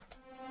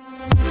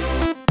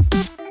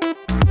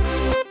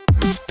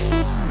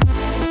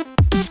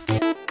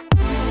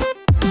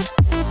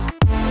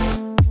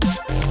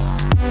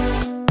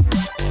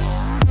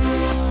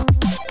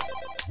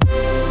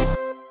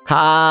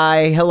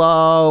Hi,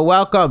 hello,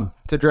 welcome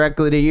to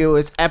Directly to You.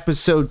 It's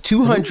episode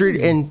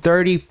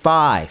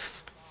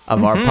 235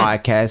 of our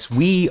podcast.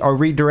 We are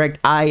Redirect.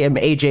 I am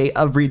AJ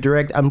of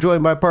Redirect. I'm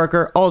joined by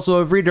Parker, also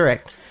of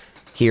Redirect.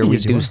 Here we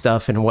do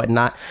stuff and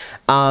whatnot.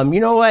 You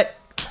know what?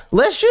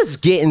 Let's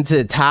just get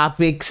into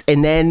topics,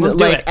 and then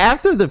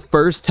after the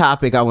first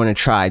topic, I want to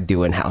try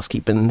doing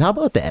housekeeping. How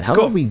about that? How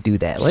about we do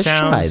that? Let's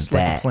try that.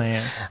 Like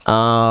a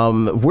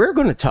plan. We're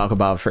going to talk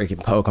about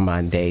freaking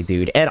Pokemon Day,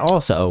 dude, and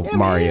also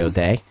Mario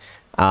Day.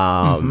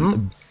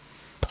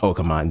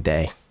 Pokemon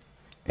Day.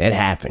 It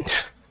happened.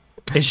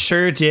 It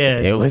sure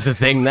did. It was a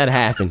thing that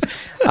happened.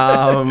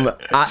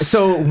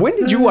 So when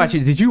did you watch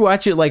it? Did you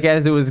watch it like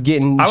as it was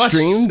getting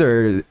streamed,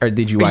 or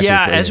did you watch it?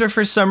 Yeah, Ezra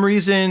for some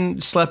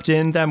reason slept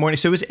in that morning.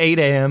 So it was 8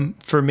 a.m.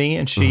 for me,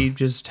 and she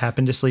just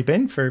happened to sleep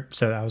in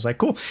so I was like,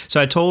 cool. So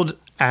I told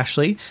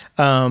Ashley,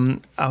 I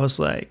was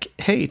like,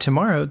 hey,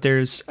 tomorrow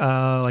there's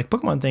like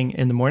Pokemon thing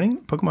in the morning,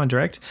 Pokemon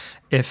Direct,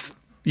 if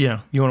you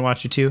want to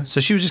watch it too. So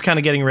she was just kind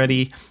of getting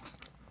ready,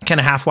 kind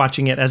of half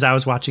watching it as I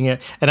was watching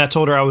it. And I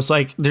told her, I was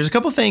like, there's a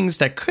couple things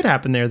that could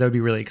happen there that would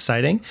be really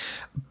exciting.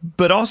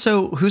 But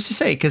also, who's to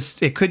say?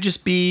 Because it could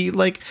just be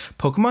like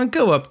Pokemon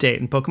Go update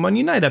and Pokemon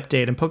Unite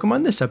update and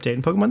Pokemon this update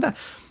and Pokemon that.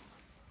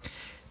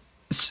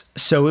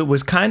 So it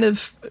was kind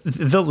of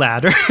the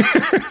latter.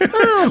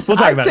 We'll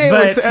talk about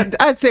it.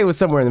 I'd say it was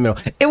somewhere in the middle.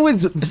 It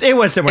was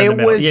somewhere in the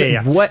middle.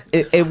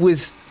 It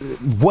was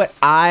what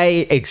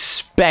I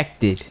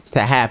expected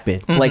to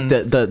happen. Like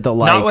the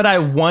like, not what I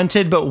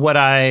wanted, but what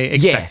I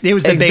expected. It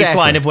was the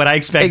baseline of what I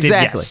expected.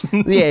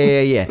 Exactly.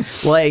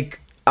 Yes. Yeah. Like,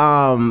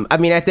 I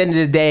mean, at the end of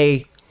the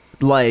day,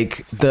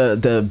 like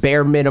the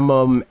bare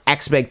minimum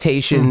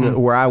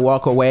expectation where I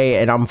walk away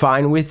and I'm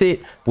fine with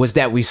it was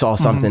that we saw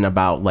something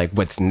about like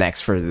what's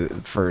next for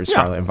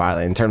Scarlet and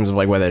Violet in terms of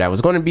like whether that was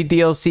going to be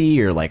DLC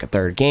or like a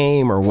third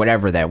game or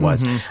whatever that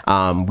was.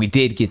 We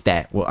did get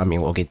that. Well, I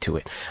mean, we'll get to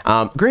it.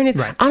 Granted,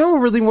 I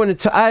don't really want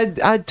to.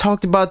 I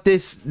talked about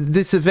this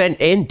event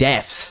in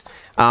depth.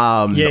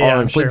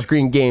 On Flip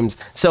Screen Games,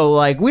 so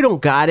like we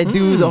don't gotta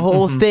do the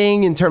whole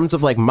thing in terms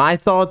of like my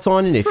thoughts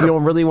on it if you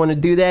don't really want to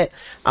do that.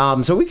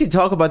 So we could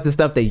talk about the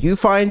stuff that you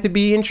find to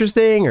be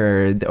interesting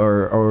or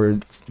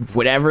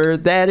whatever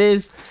that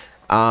is.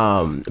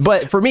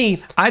 But for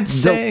me, I'd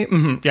say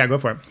go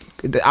for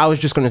it. I was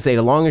just going to say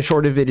the long and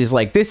short of it is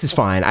like this is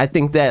fine. I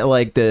think that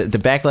like the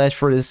backlash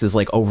for this is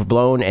like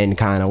overblown and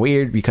kind of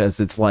weird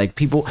because it's like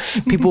people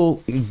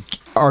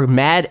are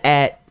mad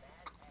at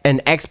an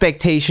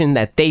expectation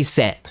that they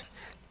set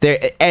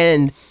there,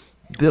 and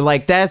they're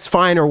like, that's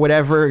fine or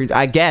whatever,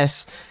 I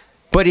guess,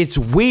 but it's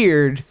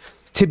weird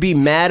to be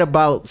mad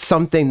about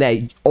something that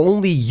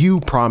only you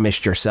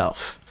promised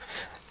yourself,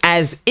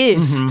 as if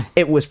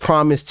it was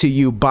promised to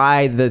you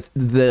by the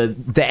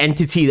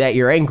entity that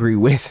you're angry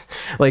with.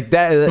 Like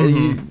that,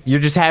 you're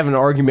just having an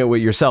argument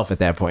with yourself at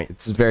that point.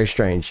 It's very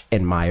strange,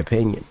 in my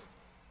opinion.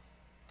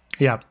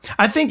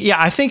 I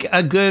think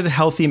a good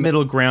healthy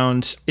middle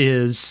ground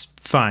is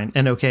fine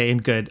and okay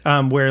and good,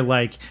 where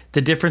like the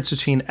difference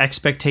between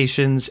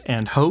expectations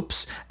and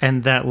hopes,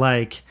 and that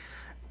like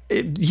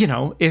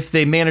if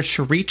they manage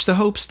to reach the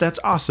hopes, that's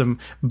awesome,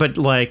 but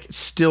like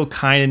still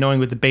kind of knowing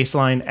what the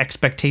baseline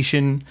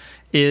expectation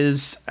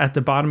is at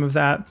the bottom of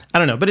that. I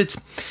don't know, but it's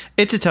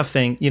a tough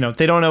thing.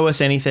 They don't owe us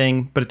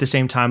anything, but at the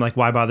same time, like,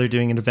 why bother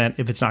doing an event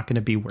if it's not going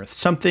to be worth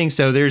something?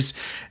 So it's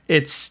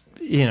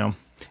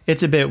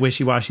a bit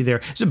wishy-washy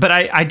there. So, but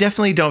I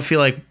definitely don't feel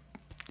like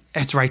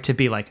it's right to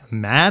be like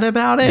mad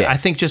about it. I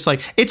think just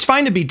like it's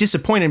fine to be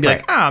disappointed and be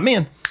like,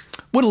 man,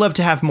 would have loved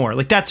to have more.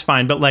 Like that's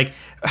fine, but like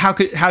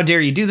how dare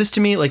you do this to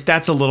me? Like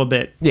that's a little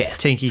bit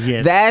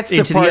tanky. That's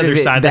into the part the other of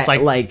it side. That's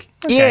like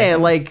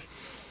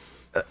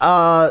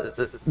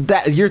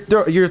that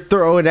you're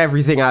throwing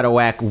everything out of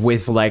whack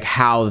with like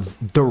how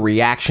the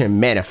reaction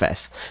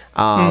manifests.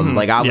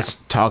 Like I was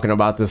talking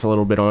about this a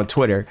little bit on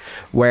Twitter,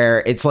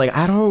 where it's like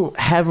I don't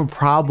have a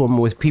problem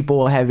with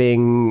people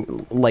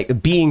having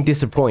like being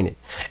disappointed.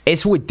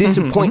 It's what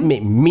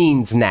disappointment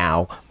means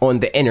now on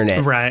the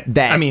internet, right?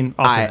 That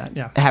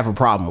I have a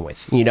problem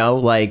with.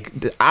 Like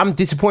I'm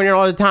disappointed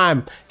all the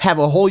time. Have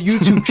a whole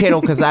YouTube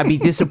channel because I be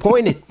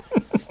disappointed.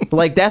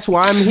 Like that's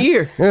why I'm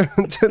here. But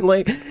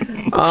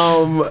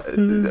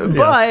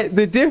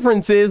the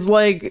difference is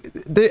like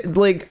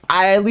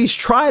I at least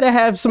try to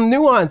have some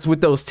nuance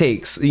with those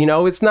takes.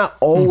 It's not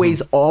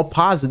always all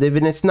positive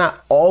and it's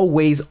not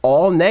always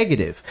all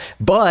negative.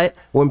 But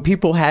when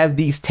people have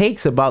these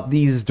takes about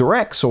these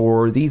directs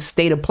or these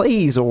state of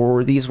plays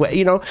or these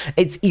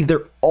it's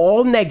either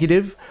all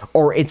negative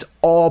or it's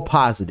all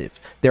positive.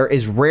 There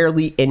is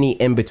rarely any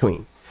in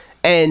between.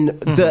 And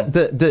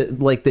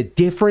the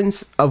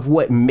difference of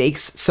what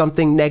makes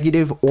something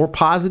negative or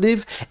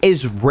positive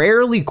is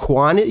rarely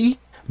quantity,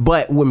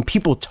 but when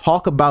people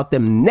talk about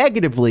them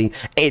negatively,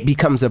 it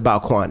becomes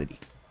about quantity,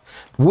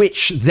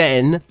 which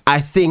then I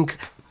think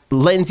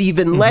lends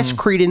even less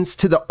credence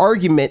to the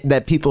argument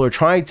that people are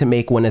trying to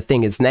make when a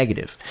thing is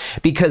negative,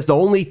 because the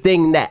only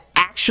thing that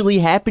actually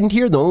happened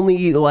here, the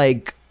only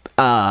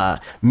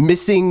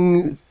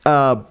missing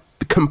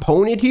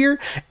component here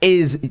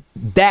is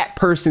that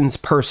person's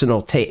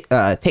personal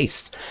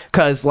taste.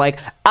 Because like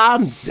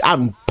I'm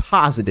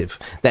positive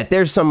that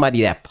there's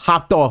somebody that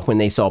popped off when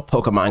they saw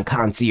Pokemon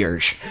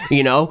Concierge.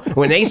 You know,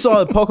 when they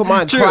saw the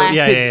Pokemon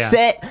Classic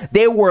set,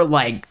 they were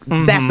like,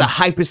 that's the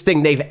hypest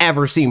thing they've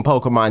ever seen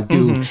Pokemon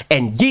do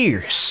in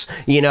years.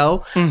 You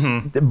know,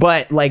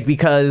 but like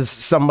because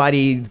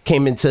somebody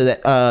came into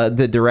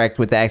the direct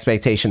with the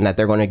expectation that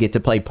they're going to get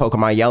to play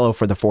Pokemon Yellow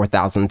for the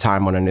 4,000th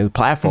time on a new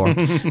platform,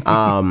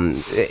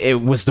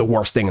 it was the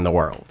worst thing in the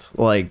world.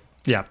 Like,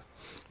 yeah,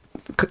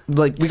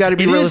 like we got to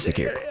be realistic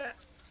here.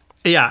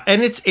 Yeah,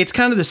 and it's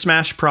kind of the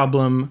Smash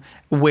problem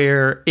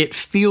where it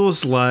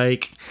feels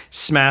like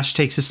Smash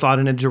takes a slot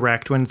in a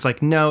direct when it's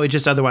like, no, it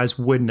just otherwise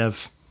wouldn't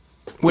have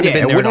been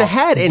there. It wouldn't have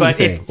had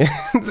anything.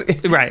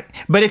 Right.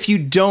 But if you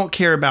don't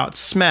care about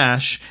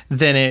Smash,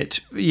 then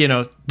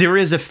there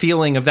is a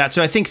feeling of that.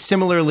 So I think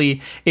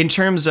similarly, in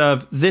terms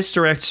of this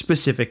direct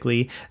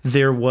specifically,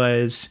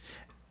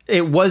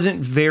 it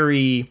wasn't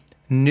very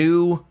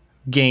new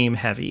game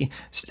heavy,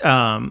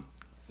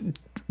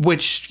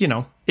 which,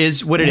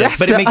 is what it is,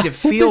 but it makes it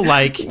feel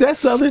like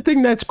that's the other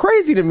thing that's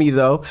crazy to me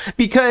though,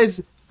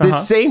 because the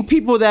same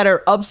people that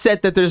are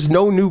upset that there's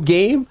no new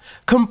game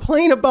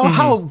complain about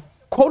how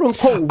quote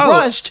unquote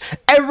rushed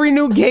every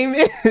new game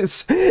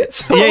is.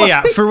 So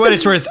for what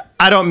it's worth,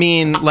 I don't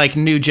mean like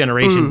new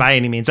generation by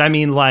any means. I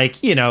mean like,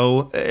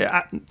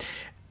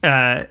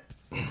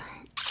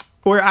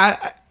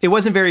 it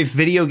wasn't very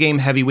video game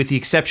heavy with the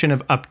exception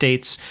of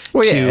updates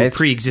to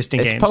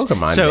pre-existing games.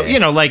 Pokemon so, Day.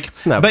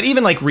 but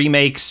even like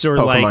remakes or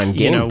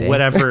Pokemon like,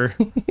 whatever.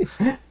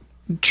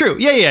 True.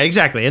 Yeah,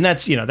 exactly. And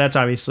that's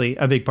obviously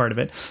a big part of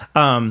it.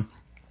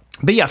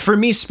 But yeah, for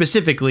me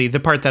specifically, the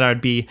part that I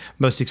would be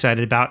most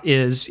excited about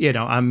is,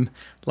 I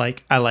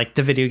like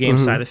the video game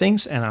side of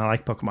things and I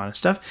like Pokemon and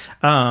stuff.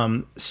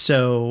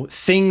 So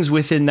things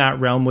within that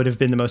realm would have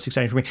been the most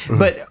exciting for me.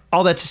 But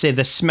all that to say,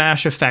 the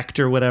Smash effect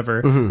or whatever,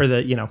 or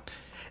the,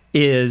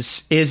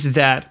 is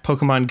that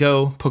Pokemon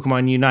Go,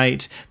 Pokemon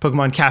Unite,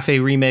 Pokemon Cafe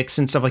Remix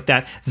and stuff like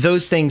that.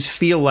 Those things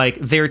feel like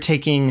they're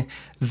taking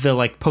the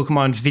like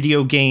Pokemon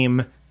video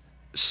game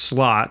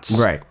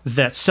slots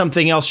that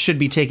something else should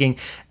be taking.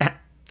 And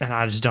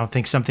I just don't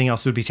think something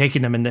else would be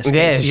taking them in this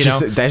case.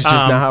 That's just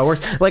not how it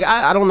works. Like,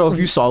 I don't know if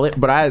you saw it,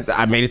 but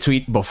I made a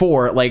tweet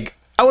before. Like,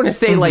 I want to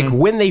say, like,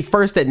 when they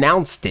first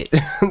announced it,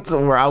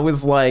 so where I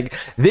was like,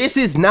 this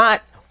is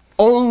not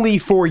only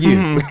for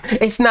you.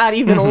 It's not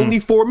even only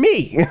for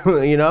me,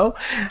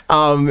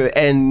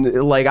 and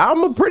like,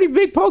 I'm a pretty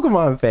big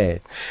Pokemon fan.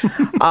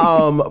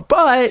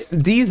 But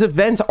these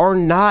events are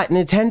not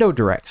Nintendo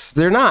Directs.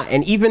 They're not.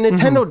 And even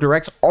Nintendo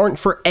Directs aren't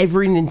for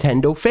every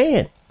Nintendo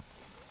fan.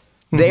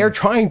 They are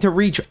trying to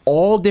reach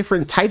all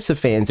different types of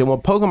fans. And with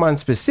Pokemon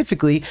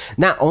specifically,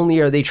 not only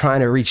are they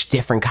trying to reach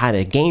different kind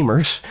of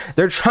gamers,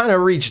 they're trying to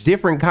reach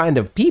different kind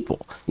of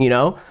people,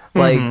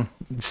 Like,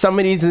 some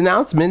of these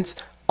announcements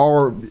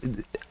are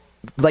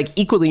like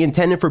equally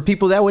intended for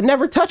people that would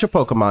never touch a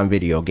Pokemon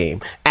video game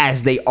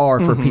as they are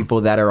for people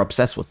that are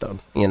obsessed with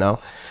them,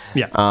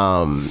 Yeah.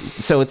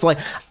 So it's like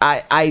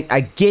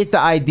I get the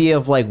idea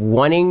of like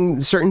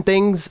wanting certain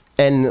things,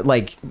 and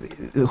like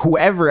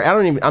whoever,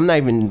 I'm not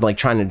even like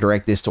trying to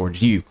direct this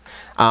towards you.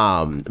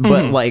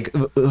 But like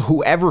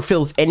whoever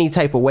feels any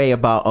type of way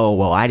about, oh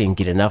well, I didn't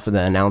get enough of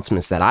the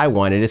announcements that I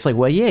wanted. It's like,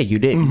 well, yeah, you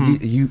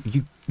didn't. You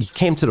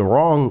came to the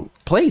wrong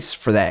place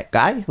for that,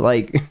 guy.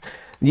 Like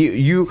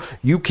you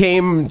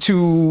came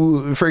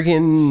to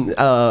freaking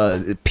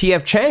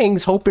PF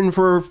Chang's hoping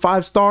for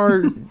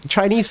 5-star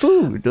Chinese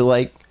food.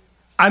 Like,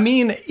 I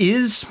mean,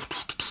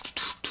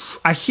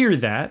 I hear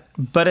that,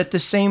 but at the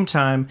same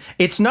time,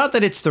 it's not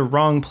that it's the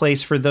wrong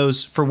place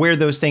for where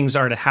those things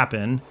are to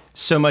happen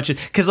so much.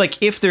 Because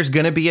like, if there's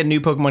going to be a new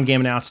Pokemon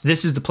game announced,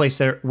 this is the place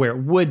where it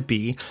would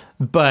be,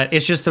 but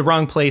it's just the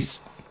wrong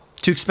place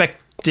to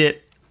expect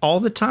it all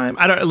the time.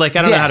 I don't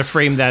know how to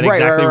frame that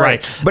exactly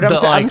right.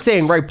 But I'm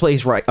saying right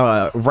place,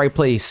 right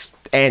place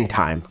and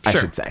time, I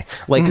should say.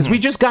 Like, because we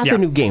just got the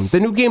new game.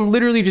 The new game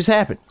literally just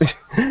happened.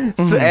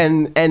 So,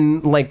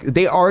 and like,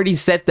 they already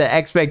set the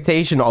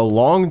expectation a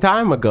long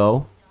time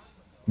ago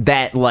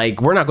that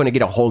like we're not going to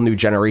get a whole new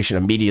generation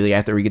immediately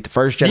after we get the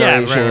first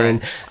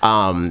generation.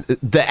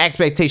 The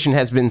expectation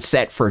has been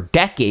set for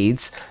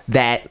decades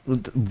that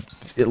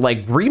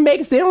like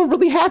remakes, they don't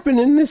really happen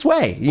in this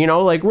way.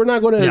 Like, we're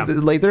not going to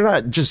like, they're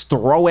not just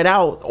throwing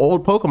out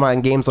old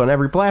Pokemon games on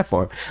every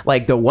platform.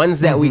 Like, the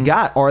ones that we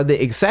got are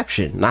the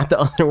exception, not the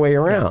other way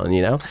around.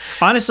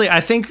 Honestly, I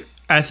think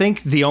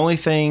the only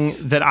thing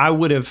that I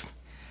would have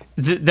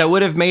that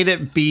would have made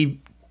it be,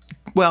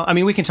 well, I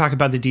mean, we can talk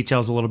about the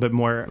details a little bit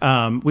more.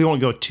 We won't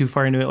go too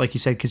far into it, like you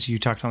said, because you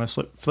talked on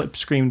the Flip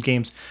Screen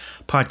Games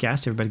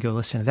podcast. Everybody go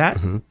listen to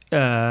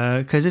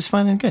that because it's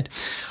fun and good.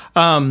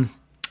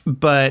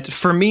 But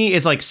for me,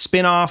 it's like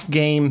spin-off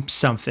game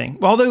something.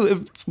 Although,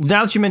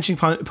 now that you mentioned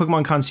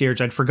Pokemon Concierge,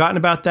 I'd forgotten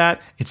about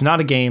that. It's not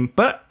a game,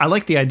 but I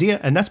like the idea,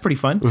 and that's pretty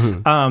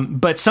fun.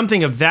 But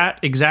something of that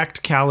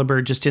exact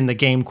caliber just in the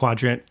game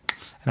quadrant,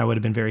 and I would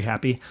have been very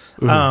happy.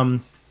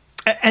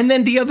 And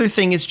then the other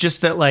thing is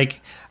just that,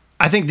 like,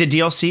 I think the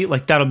DLC,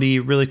 like, that'll be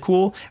really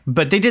cool.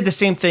 But they did the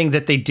same thing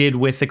that they did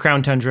with the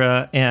Crown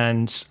Tundra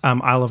and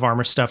Isle of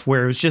Armor stuff,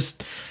 where it was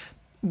just,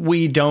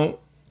 we don't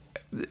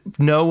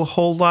know a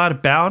whole lot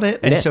about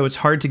it. And so it's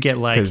hard to get,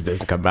 like, because it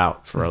doesn't come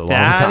out for a long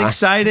that time.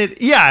 excited.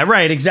 Yeah,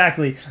 right,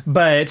 exactly.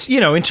 But, you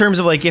know, in terms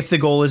of, like, if the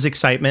goal is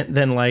excitement,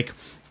 then, like,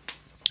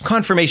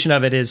 confirmation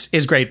of it is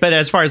great. But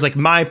as far as, like,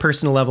 my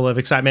personal level of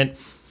excitement,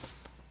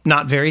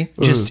 not very.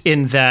 Just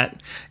in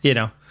that, you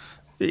know,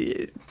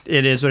 it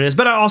is what it is.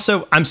 But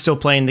I'm still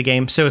playing the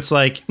game, so it's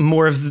like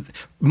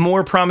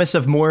more promise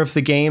of more of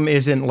the game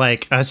isn't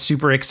like a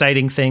super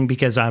exciting thing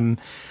because I'm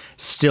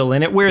still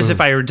in it. Whereas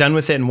if I were done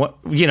with it and at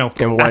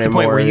the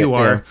point where you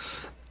are,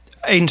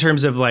 in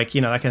terms of like,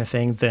 you know, that kind of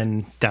thing,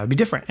 then that would be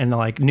different and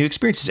like new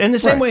experiences. And the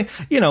same way,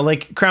 you know,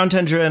 like Crown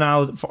Tundra and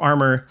Isle of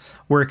Armor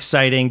were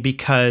exciting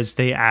because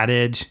they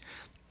added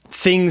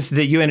things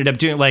that you ended up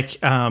doing, like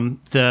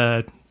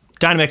the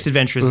Dynamax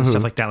Adventures and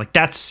stuff like that. Like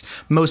that's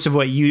most of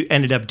what you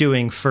ended up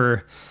doing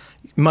for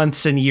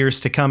months and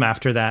years to come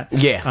after that.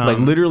 Yeah, like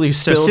literally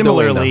still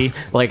similarly, doing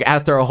them. Like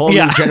after a whole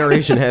new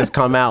generation has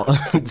come out,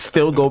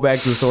 still go back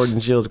to Sword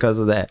and Shield because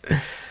of that.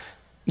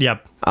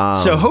 Yep.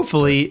 So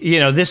hopefully, you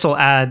know, this will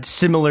add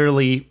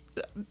similarly,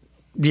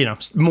 you know,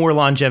 more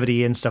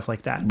longevity and stuff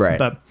like that. Right.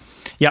 But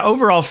yeah,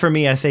 overall for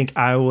me, I think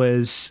I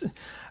was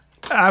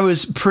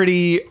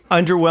pretty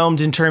underwhelmed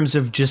in terms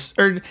of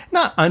or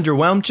not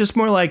underwhelmed, just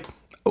more like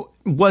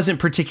wasn't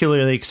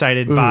particularly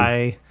excited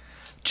by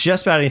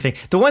just about anything.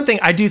 The one thing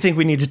I do think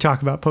we need to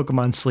talk about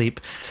Pokemon Sleep.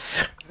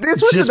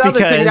 This was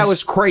another thing that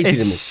was crazy to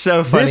me. It's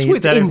so funny this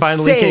was that it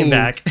finally came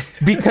back.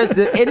 Because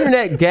the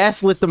internet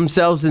gaslit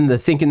themselves into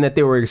thinking that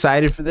they were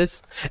excited for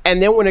this.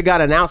 And then when it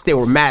got announced, they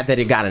were mad that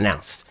it got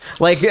announced.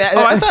 Like,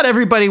 I thought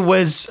everybody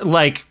was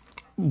like,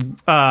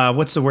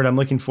 what's the word I'm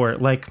looking for?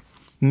 Like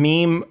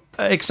meme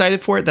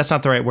excited for it? That's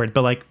not the right word,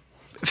 but like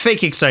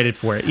fake excited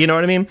for it. You know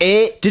what I mean?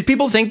 Did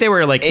people think they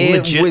were like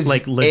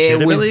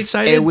legitimately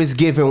excited? It was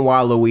given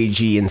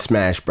Waluigi and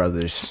Smash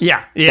Brothers.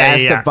 Yeah.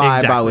 That's the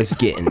vibe I was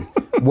getting.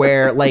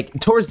 Where like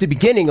towards the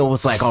beginning it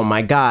was like, oh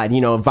my god,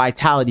 you know,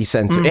 Vitality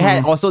Center. It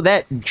had also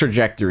that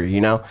trajectory,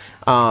 you know,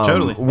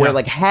 totally. Where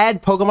like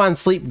had Pokemon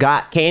Sleep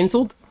got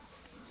canceled,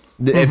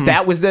 if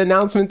that was the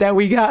announcement that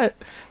we got,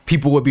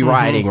 people would be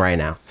rioting right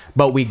now.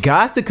 But we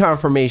got the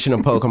confirmation of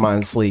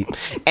Pokemon Sleep,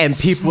 and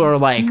people are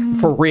like,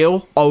 for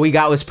real? All we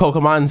got was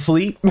Pokemon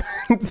Sleep?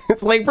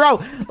 It's like, bro,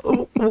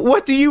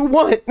 what do you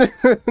want?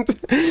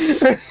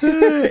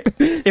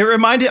 It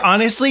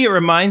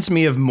reminds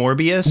me of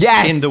Morbius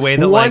in the way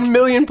that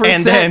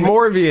 1,000,000%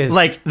 Morbius.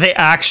 Like they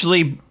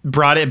actually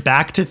brought it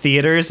back to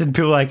theaters, and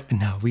people were like,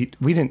 no, we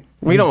didn't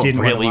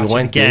really want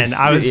it again. This.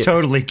 I was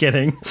totally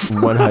kidding.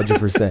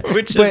 100%.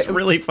 Which is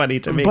really funny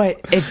to me.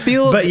 But it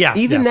feels,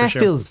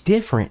 feels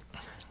different.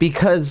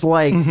 Because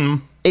like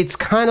it's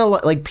kind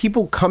of like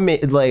people come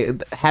in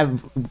like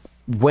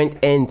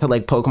went into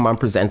like Pokemon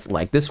Presents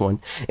like this one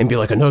and be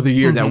like another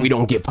year that we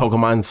don't get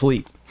Pokemon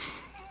Sleep.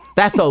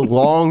 That's a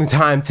long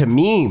time to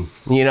meme,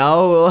 you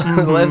know.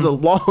 That's a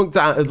long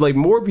time. Like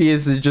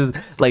Morbius is just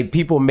like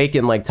people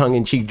making like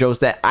tongue-in-cheek jokes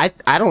that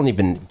I don't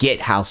even get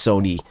how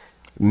Sony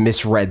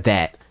misread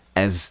that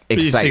as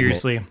excitement.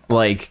 Seriously,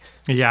 like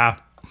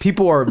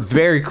people are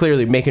very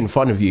clearly making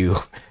fun of you.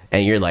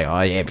 And you're like,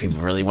 oh yeah,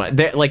 people really want.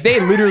 They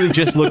literally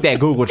just looked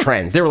at Google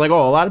Trends. They were like,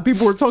 oh, a lot of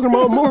people were talking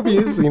about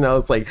Morbius. You know,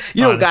 it's like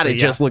you don't got to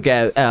just look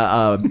at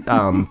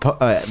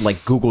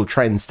like Google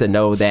Trends to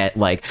know that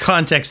like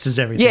context is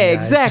everything. Yeah,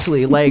 guys.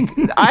 exactly. Like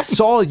I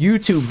saw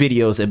YouTube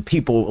videos of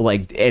people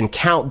like and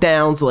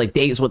countdowns like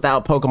days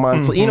without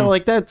Pokemon. So, you know,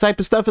 like that type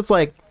of stuff. It's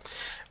like,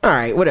 all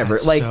right, whatever.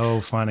 That's like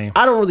so funny.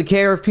 I don't really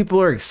care if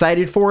people are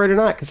excited for it or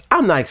not because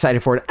I'm not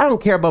excited for it. I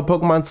don't care about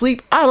Pokemon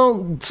Sleep. I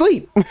don't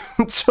sleep.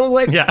 So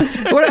like,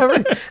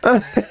 whatever.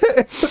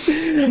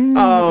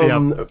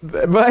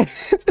 But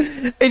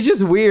it's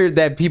just weird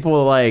that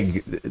people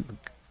like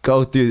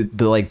go through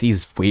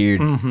these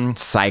weird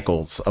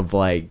cycles of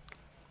like,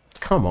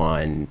 come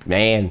on,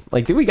 man.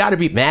 Like, do we got to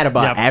be mad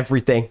about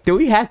everything? Do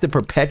we have to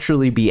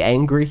perpetually be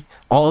angry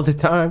all the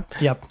time?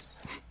 Yep.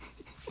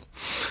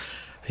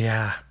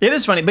 Yeah, it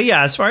is funny, but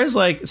yeah, as far as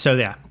like,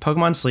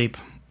 Pokemon Sleep,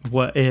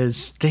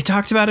 they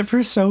talked about it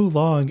for so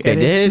long, and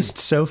it's just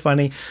so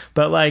funny.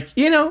 But like,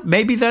 you know,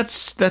 maybe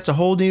that's a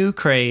whole new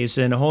craze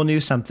and a whole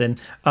new something.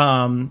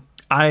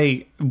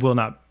 I will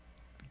not.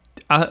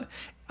 I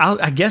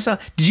guess. I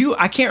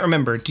can't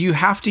remember. Do you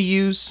have to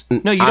use?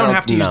 No, you don't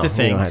have to use the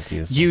thing. You don't have to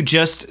use you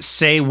just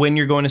say when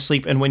you're going to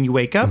sleep and when you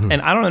wake up,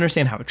 and I don't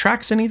understand how it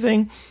tracks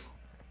anything.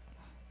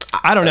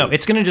 I don't know.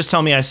 It's going to just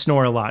tell me I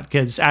snore a lot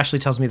because Ashley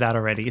tells me that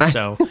already.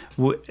 So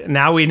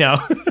now we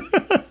know.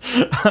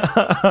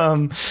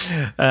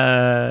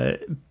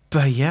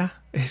 But yeah,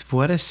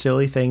 what a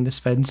silly thing to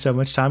spend so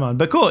much time on.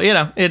 But cool, you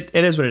know, it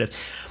is what it is.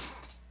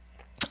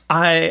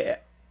 I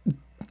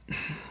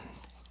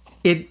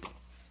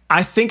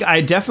think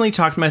I definitely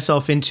talked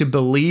myself into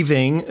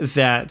believing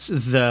that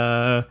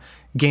the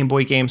Game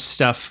Boy game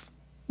stuff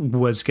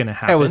was going to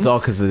happen. It was all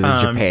because of the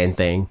Japan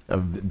thing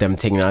of them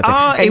taking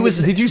out. It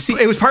was. Did you see?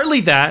 It was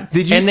partly that.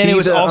 Did you? And see then it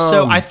was the,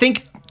 also. I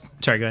think.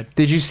 Sorry, go ahead.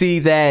 Did you see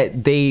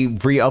that they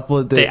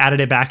re-uploaded? They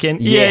added it back in.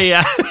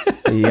 Yeah.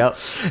 Yep.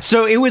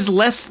 So it was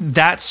less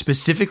that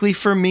specifically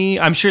for me.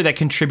 I'm sure that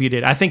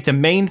contributed. I think the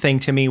main thing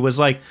to me was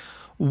like,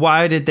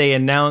 why did they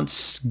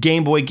announce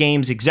Game Boy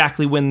games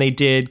exactly when they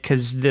did?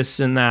 Because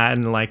this and that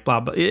and like blah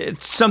blah.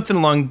 It's something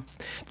along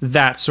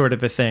that sort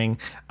of a thing.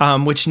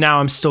 Which now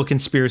I'm still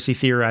conspiracy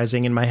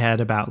theorizing in my head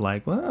about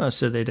like, well,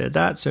 so they did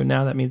that. So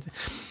now that means.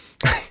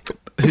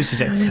 Who's to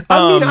say?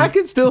 I mean, I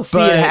could still see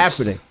it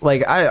happening.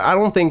 Like, I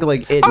don't think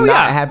like it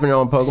happening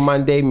on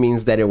Pokemon Day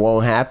means that it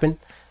won't happen.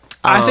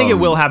 I think it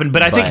will happen,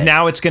 but I think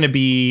now it's going to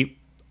be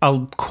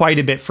quite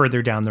a bit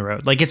further down the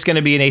road. Like, it's going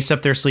to be an ace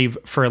up their sleeve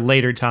for a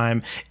later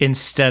time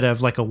instead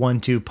of like a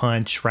 1-2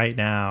 punch right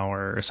now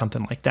or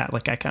something like that.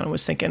 Like I kind of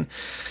was thinking.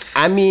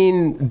 I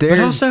mean, they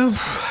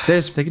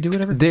could do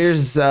whatever.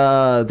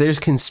 There's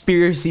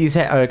conspiracy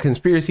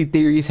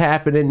theories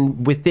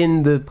happening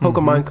within the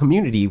Pokemon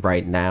community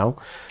right now.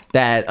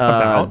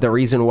 That the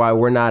reason why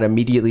we're not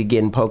immediately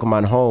getting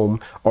Pokemon Home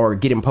or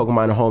getting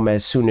Pokemon Home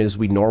as soon as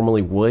we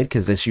normally would,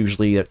 because that's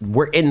usually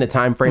we're in the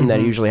time frame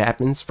that usually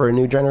happens for a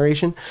new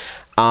generation.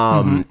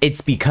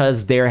 It's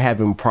because they're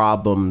having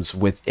problems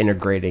with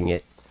integrating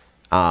it,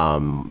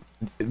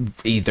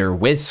 either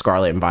with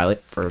Scarlet and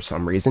Violet for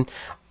some reason,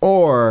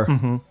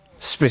 or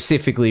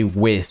specifically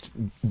with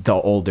the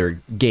older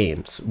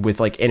games,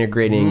 with like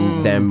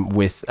integrating them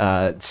with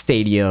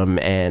Stadium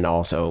and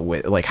also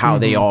with like how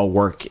they all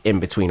work in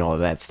between all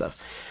of that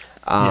stuff.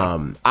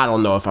 I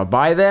don't know if I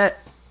buy that,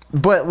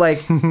 but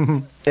like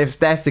if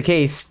that's the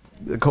case,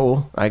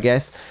 cool, I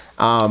guess.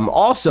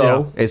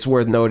 It's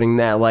worth noting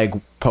that like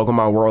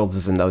Pokemon Worlds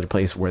is another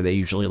place where they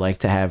usually like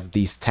to have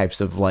these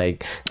types of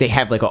like, they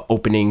have like an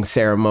opening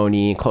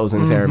ceremony,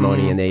 closing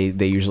ceremony, and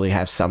they usually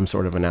have some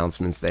sort of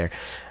announcements there.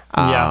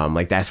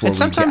 Like that's what. And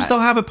sometimes they'll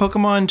have a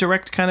Pokemon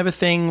Direct kind of a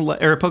thing,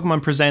 or a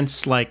Pokemon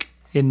Presents like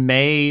in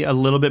May, a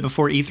little bit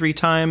before E3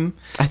 time.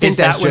 I think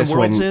I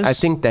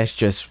think that's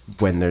just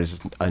when there's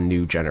a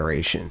new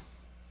generation.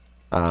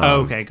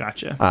 Okay,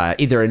 gotcha.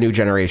 Either a new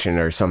generation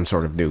or some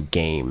sort of new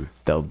game.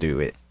 They'll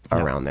do it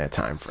around that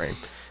time frame.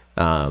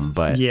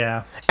 But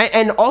yeah,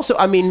 and also,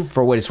 I mean,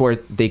 for what it's worth,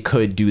 they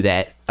could do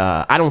that.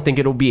 I don't think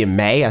it'll be in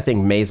May. I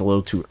think May's a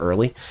little too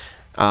early.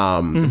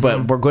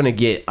 But we're going to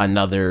get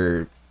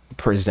another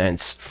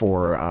Presents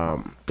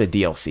for the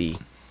DLC,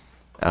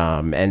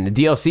 and the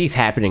DLC is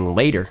happening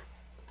later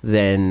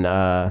than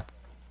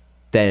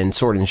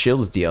Sword and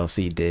Shield's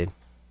DLC did,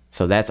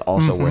 so that's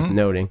also worth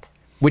noting.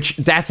 Which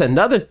that's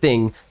another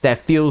thing that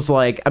feels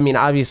like, I mean,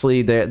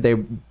 obviously they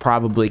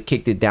probably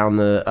kicked it down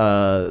the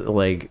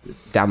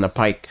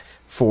pike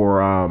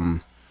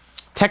for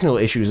technical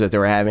issues that they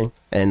were having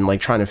and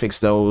like trying to fix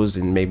those,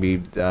 and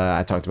maybe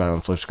I talked about it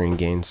on Flip Screen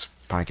Games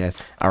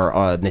podcast or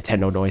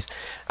Nintendo Noise.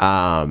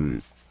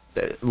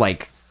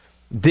 Like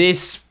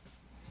this,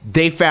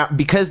 they found,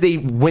 because they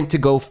went to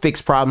go fix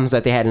problems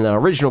that they had in the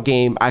original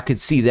game, I could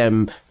see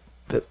them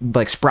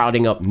like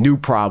sprouting up new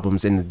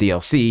problems in the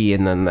DLC,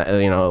 and then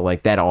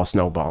like that all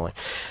snowballing.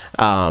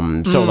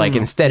 So like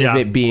instead of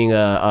it being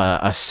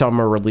a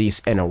summer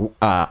release and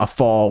a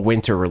fall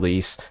winter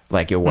release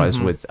like it was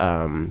with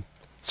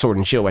Sword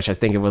and Shield, which I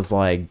think it was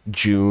like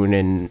June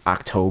and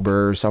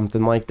October or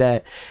something like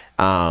that.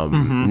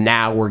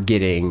 Now we're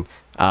getting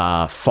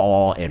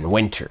fall and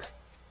winter,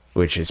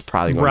 which is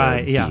probably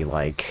going to be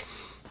like,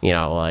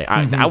 like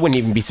I wouldn't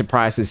even be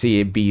surprised to see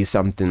it be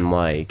something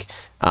like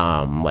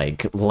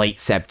late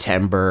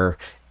September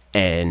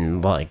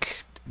and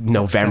like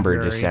November,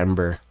 February.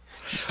 December.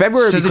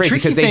 February would be crazy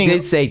because they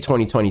did say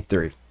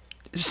 2023.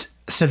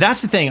 So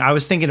that's the thing. I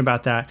was thinking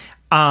about that.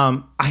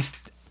 I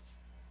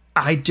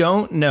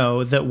don't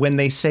know that when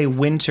they say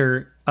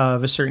winter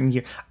of a certain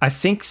year, I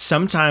think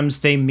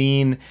sometimes they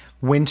mean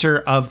winter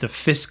of the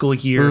fiscal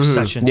year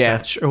such and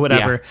such or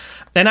whatever.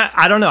 And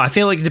I don't know. I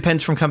feel like it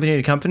depends from company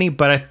to company,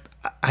 but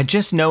I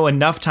just know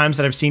enough times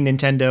that I've seen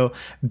Nintendo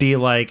be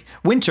like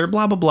winter,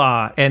 blah, blah,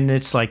 blah. And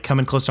it's like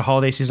coming close to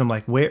holiday season. I'm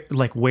like,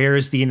 where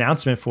is the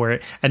announcement for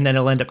it? And then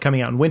it'll end up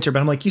coming out in winter. But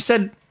I'm like, you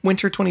said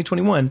winter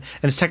 2021 and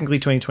it's technically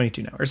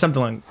 2022 now or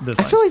something along those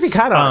lines. I feel like they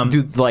kind of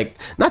do like,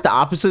 not the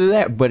opposite of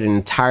that, but an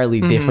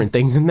entirely different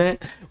thing than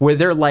that, where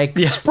they're like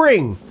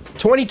spring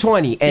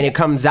 2020 and it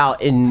comes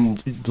out in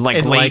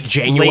late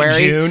January. Late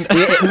June.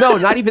 No,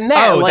 not even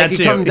that. Like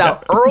it comes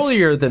out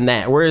earlier than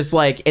that. Whereas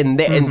like in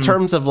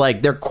terms of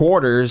like their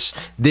quarters,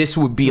 this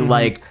would be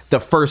like the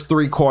first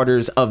 3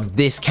 quarters of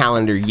this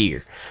calendar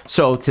year.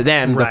 So to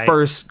them, the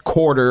first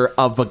quarter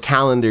of a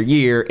calendar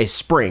year is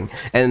spring,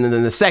 and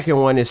then the second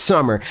one is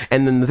summer,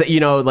 and then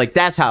like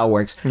that's how it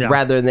works.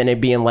 Rather than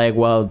it being like,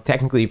 well,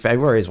 technically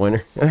February is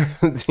winter.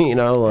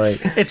 Like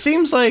it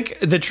seems like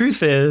the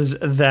truth is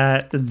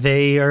that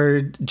they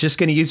are just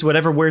going to use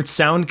whatever words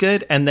sound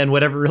good, and then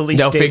whatever release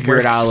they'll date figure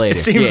works. it out later.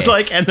 It seems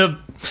like, and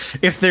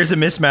if there's a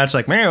mismatch,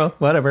 like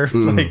whatever,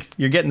 like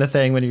you're getting the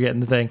thing when you're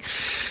getting the thing.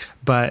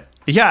 But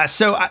yeah,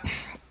 so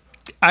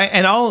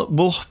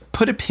we'll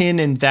put a pin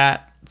in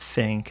that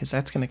thing because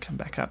that's going to come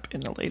back up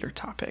in a later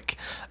topic.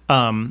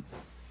 From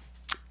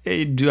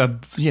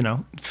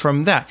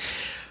that.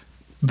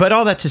 But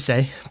all that to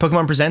say,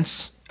 Pokemon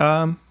Presents,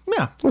 it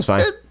was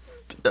fine.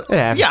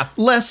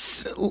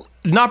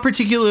 Not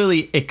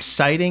particularly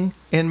exciting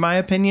in my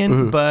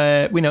opinion,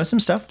 but we know some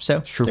stuff, so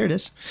there it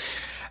is.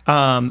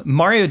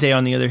 Mario Day,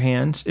 on the other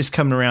hand, is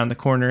coming around the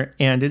corner,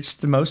 and it's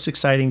the most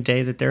exciting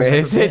day that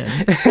there's ever been.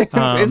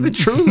 Is it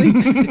truly?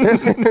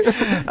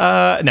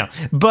 No,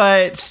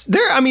 but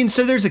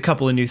so there's a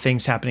couple of new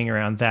things happening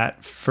around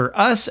that for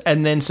us,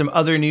 and then some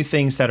other new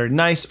things that are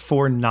nice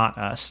for not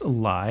us,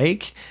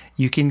 like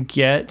you can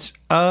get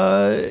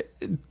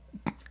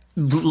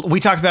we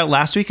talked about it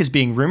last week as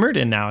being rumored,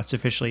 and now it's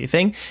officially a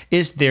thing,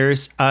 is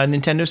there's a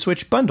Nintendo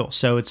Switch bundle.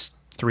 So it's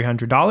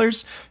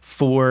 $300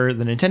 for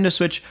the Nintendo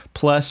Switch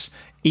plus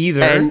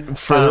either. And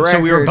for the record,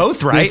 so we were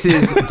both right.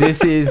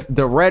 This is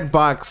the red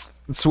box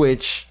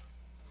Switch,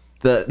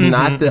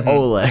 not the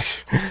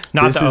OLED.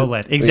 Not the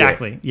OLED.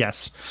 Exactly. Yeah.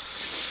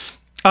 Yes.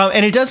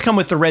 And it does come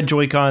with the red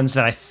Joy-Cons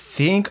that I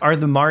think are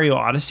the Mario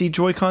Odyssey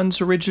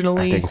Joy-Cons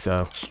originally. I think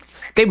so.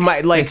 They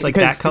might it's like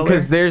that color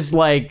because there's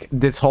like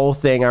this whole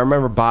thing. I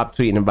remember Bob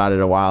tweeting about it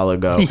a while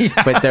ago.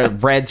 Yeah. But the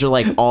reds are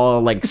like all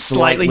like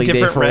slightly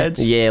different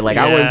reds. Yeah,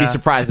 I wouldn't be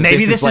surprised. If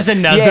maybe this is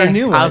another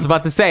new one. I was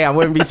about to say I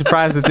wouldn't be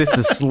surprised if this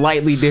is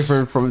slightly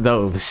different from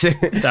those.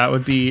 That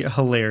would be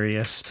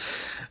hilarious.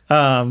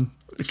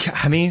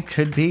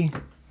 Could be.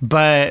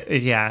 But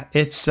yeah,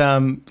 it's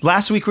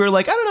last week we were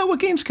like, I don't know what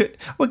game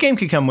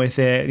could come with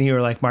it, and you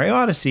were like Mario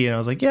Odyssey, and I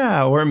was like,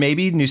 yeah, or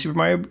maybe New Super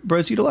Mario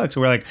Bros. U Deluxe.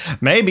 And we're like,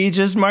 maybe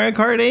just Mario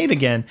Kart 8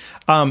 again.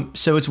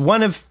 So it's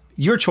one of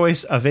your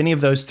choice of any of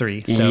those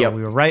three. So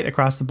we were right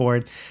across the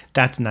board.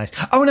 That's nice.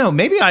 Oh no,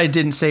 maybe I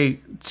didn't say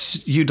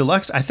U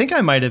Deluxe. I think I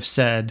might have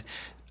said.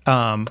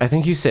 I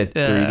think you said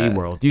 3D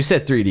World. You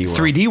said 3D World.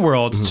 3D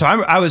World. Mm-hmm. So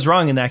I was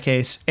wrong in that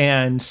case,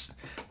 and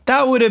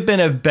that would have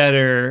been a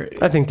better,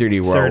 I think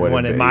 3D World third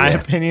one in my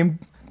opinion.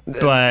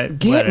 But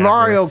get whatever.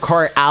 Mario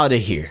Kart out of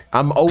here.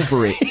 I'm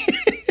over it.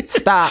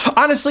 Stop.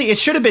 Honestly, it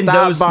should have been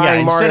those. Yeah,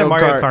 instead of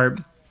Mario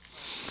Kart.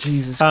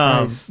 Jesus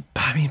Christ.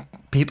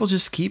 People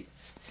just keep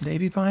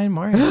maybe buying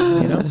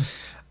Mario.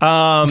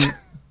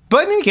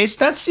 But in any case,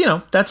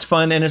 that's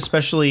fun, and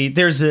especially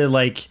there's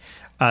a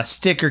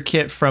sticker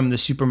kit from the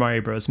Super Mario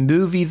Bros.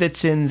 Movie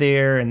that's in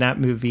there, and that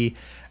movie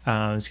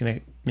is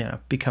gonna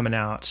be coming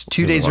out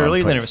 2 days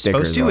earlier than it was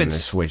supposed to.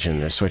 It's Switch,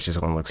 and their Switch is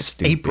going to look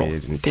stupid April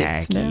and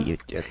tacky.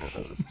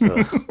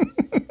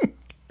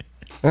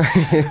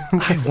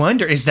 I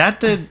wonder, is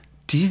that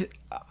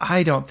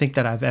I don't think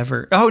that I've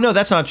ever. Oh no,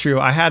 that's not true.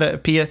 I had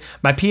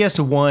my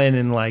PS1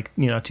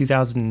 in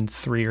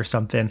 2003 or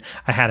something.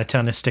 I had a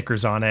ton of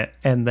stickers on it,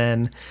 and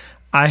then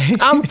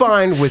I'm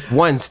fine with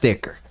one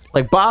sticker.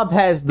 Like Bob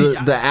has the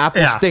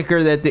Apple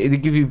sticker that they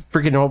give you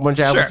freaking a whole bunch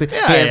of Apple stickers.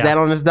 He has that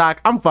on his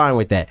dock. I'm fine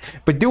with that.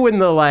 But doing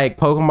the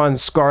Pokemon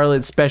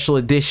Scarlet special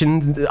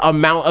edition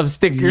amount of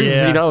stickers,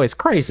 it's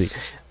crazy.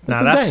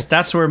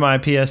 That's where my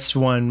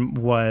PS1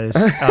 was.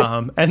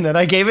 And then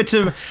I gave it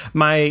to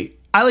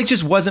I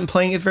just wasn't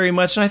playing it very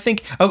much. And I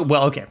think,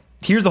 okay.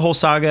 Here's the whole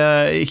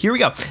saga. Here we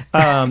go.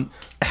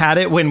 Had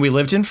it when we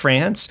lived in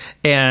France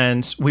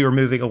and we were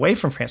moving away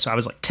from France. So I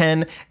was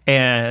 10,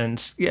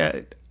 and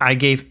I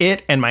gave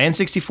it and my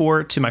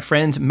N64 to my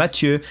friend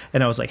Mathieu,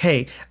 and I was like,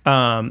 hey,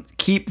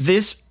 keep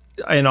this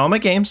in all my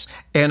games,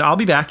 and I'll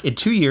be back in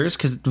 2 years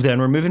because then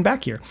we're moving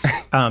back here.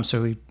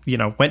 So we,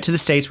 went to the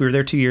States. We were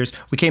there 2 years.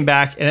 We came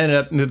back and ended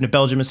up moving to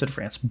Belgium instead of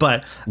France.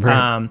 But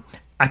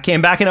I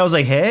came back and I was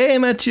like, hey,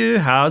 Mathieu,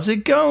 how's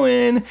it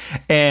going?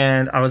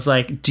 And I was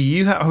like, do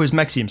you have, who's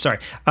Maxime? Sorry.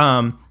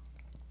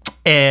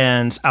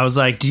 And I was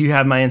like, do you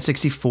have my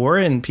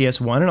N64 and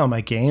PS1 and all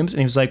my games? And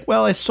he was like,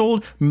 well, I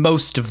sold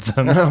most of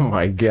them. Oh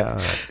my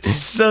God.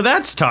 So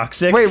that's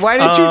toxic. Wait, why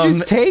didn't you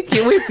just take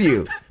it with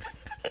you?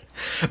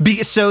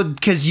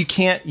 Because you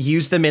can't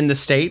use them in the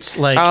States.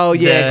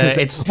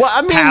 It's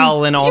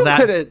PAL and all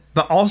that.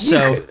 But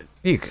also...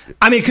 it could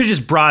have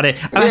just brought it.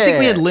 I think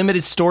we had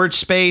limited storage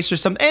space or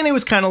something, and it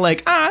was kind of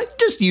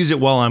just use it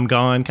while I'm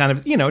gone, kind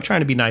of,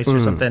 trying to be nice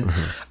or something.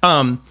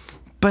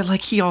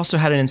 But he also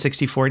had an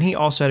N64, and he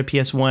also had a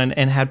PS1,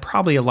 and had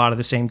probably a lot of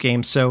the same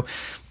games, so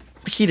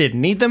he didn't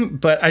need them,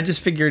 but I just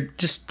figured,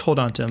 just hold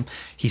on to them.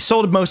 He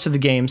sold most of the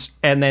games,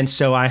 and then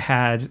so I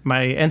had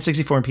my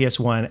N64 and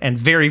PS1, and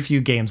very few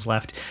games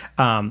left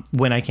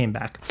when I came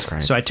back.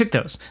 So I took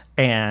those,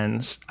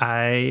 and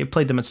I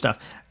played them and stuff.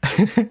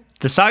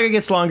 The saga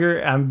gets longer.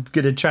 I'm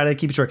going to try to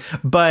keep it short.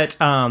 But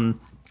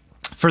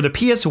for the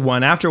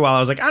PS1, after a while, I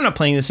was like, I'm not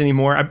playing this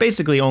anymore. I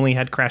basically only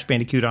had Crash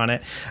Bandicoot on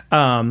it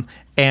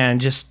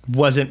and just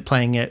wasn't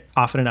playing it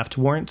often enough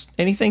to warrant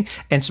anything.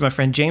 And so my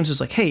friend James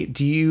was like, hey,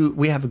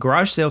 we have a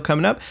garage sale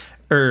coming up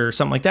or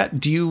something like that.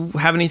 Do you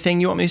have anything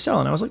you want me to sell?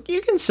 And I was like,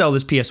 you can sell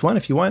this PS1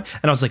 if you want.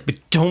 And I was like, but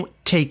don't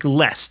take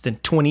less than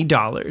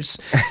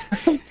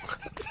 $20.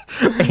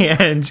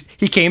 And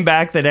he came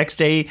back the next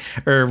day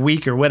or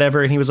week or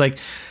whatever, and he was like,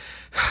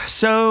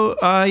 So,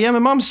 yeah, my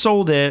mom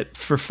sold it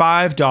for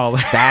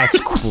 $5. That's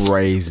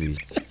crazy.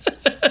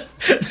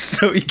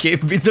 So he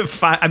gave me the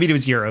five. I mean, it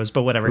was euros,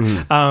 but whatever.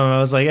 I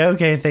was like,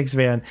 okay, thanks,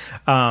 man.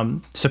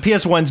 So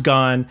PS1's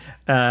gone.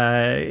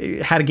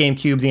 Had a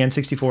GameCube, the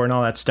N64, and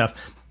all that stuff.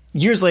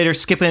 Years later,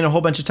 skipping a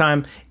whole bunch of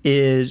time,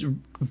 is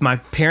my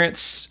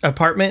parents'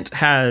 apartment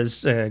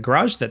has a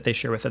garage that they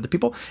share with other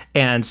people,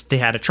 and they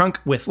had a trunk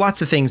with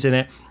lots of things in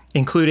it,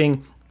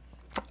 including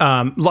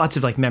lots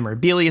of like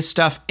memorabilia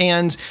stuff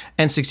and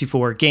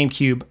N64,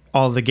 GameCube,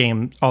 all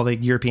the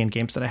European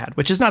games that I had,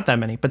 which is not that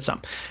many, but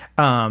some.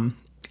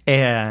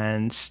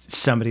 And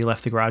somebody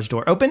left the garage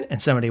door open,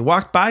 and somebody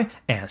walked by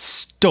and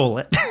stole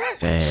it.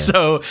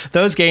 So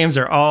those games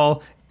are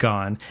all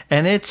gone,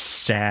 and it's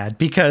sad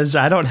because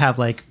I don't have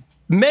like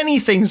many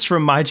things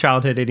from my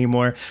childhood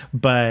anymore,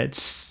 but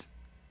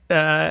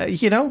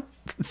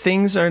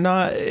things are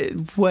not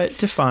what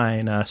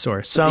define us,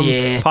 or some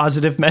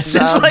positive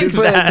message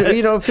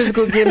that.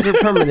 Physical games are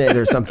permanent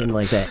or something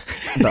like that.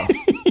 So.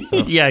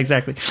 Yeah,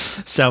 exactly.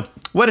 So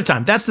what a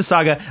time. That's the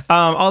saga.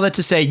 All that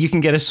to say, you can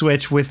get a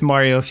Switch with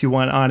Mario if you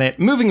want on it.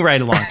 Moving right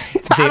along.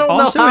 They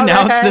also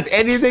announced that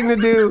anything to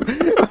do.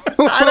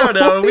 I don't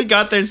know. We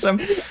got there some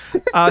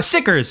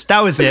stickers.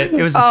 That was it.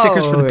 It was the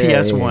stickers for the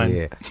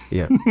PS1.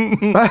 Yeah.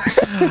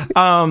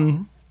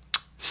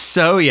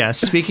 So yeah,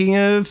 speaking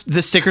of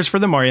the stickers for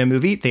the Mario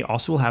movie, they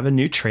also will have a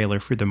new trailer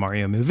for the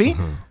Mario movie.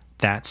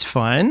 That's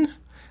fun.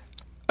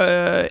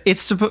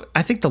 It's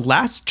I think the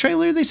last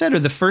trailer they said, or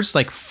the first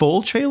like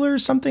full trailer or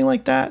something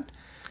like that.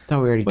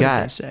 Thought we already got.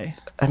 Did they say?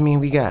 I mean,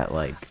 we got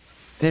like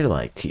they're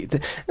like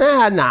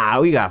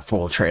we got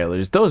full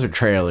trailers. Those are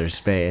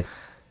trailers, man.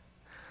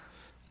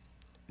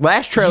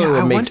 Last trailer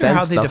would make sense.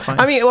 How they define.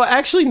 I mean, well,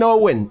 actually, no,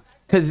 it wouldn't,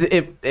 because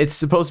it's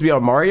supposed to be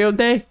on Mario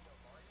Day.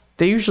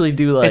 They usually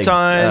do like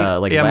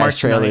last March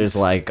trailers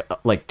 9th.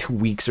 like 2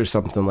 weeks or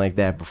something like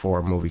that before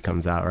a movie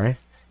comes out, right?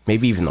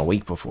 Maybe even a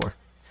week before.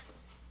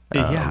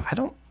 I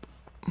don't.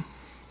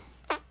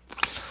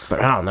 But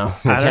I don't know.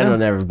 Nintendo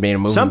never made a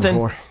movie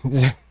before.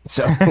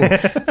 So,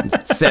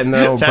 setting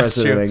their own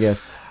precedent, I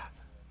guess.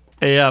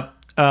 Yep.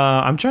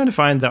 I'm trying to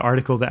find the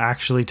article that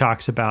actually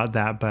talks about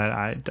that, but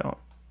I don't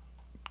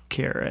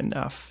care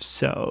enough.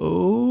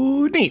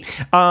 So neat.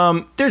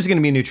 There's going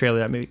to be a new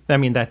trailer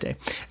that day.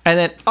 And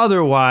then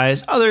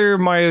otherwise, other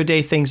Mario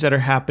Day things that are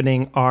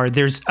happening are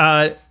there's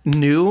a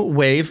new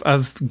wave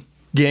of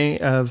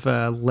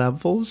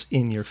levels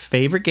in your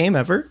favorite game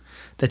ever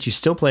that you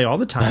still play all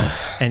the time,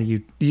 and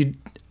you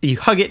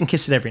hug it and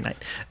kiss it every night.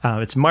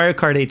 It's Mario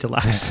Kart 8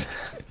 Deluxe.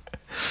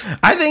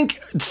 I think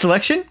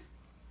selection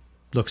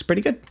looks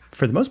pretty good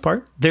for the most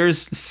part.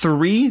 There's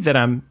 3 that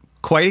I'm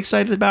quite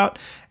excited about,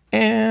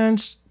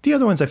 and the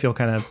other ones I feel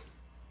kind of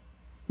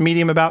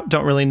medium about.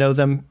 Don't really know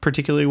them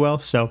particularly well,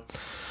 so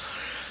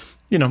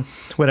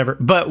whatever.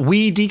 But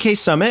Wii DK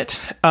Summit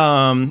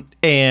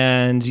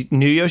and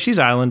New Yoshi's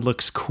Island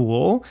looks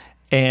cool,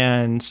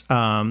 and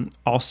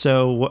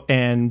also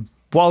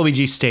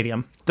Waluigi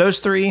Stadium. Those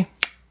 3,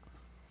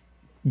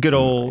 good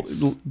old,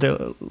 they're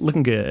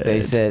looking good.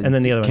 They said, and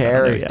then the other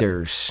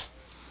characters.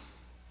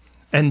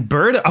 And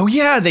Bird. Oh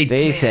yeah,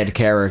 they said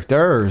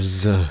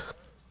characters.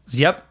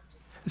 Yep.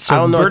 So I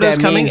don't know Birdo's if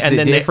that coming, means and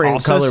then different they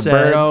also color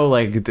said, Birdo.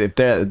 Like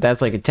if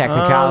that's like a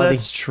technicality.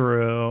 That's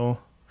true.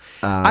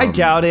 I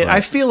doubt it. I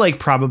feel like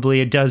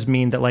probably it does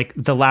mean that like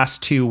the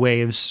last 2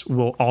 waves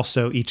will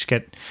also each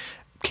get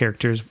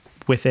characters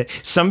with it.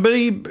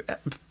 Somebody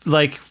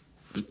like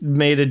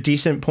made a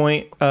decent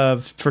point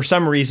of, for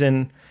some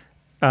reason,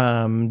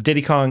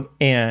 Diddy Kong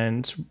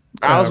and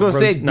I was going to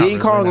say Diddy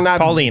Kong not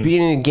Pauline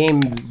being in the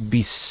game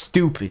be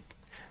stupid.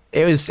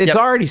 It's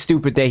already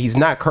stupid that he's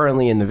not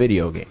currently in the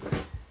video game.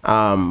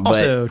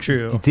 Also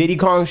true. Diddy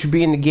Kong should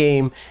be in the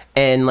game,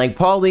 and like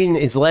Pauline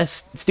is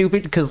less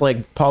stupid because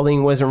like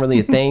Pauline wasn't really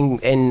a thing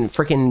in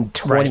freaking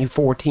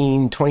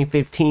 2014,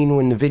 2015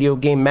 when the video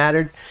game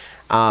mattered.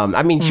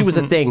 I mean, she was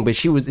a thing, but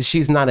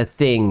she's not a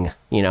thing,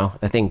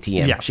 a thing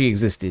TM. Yeah. She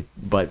existed,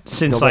 but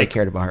since nobody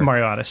cared about her.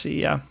 Mario Odyssey,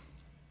 yeah.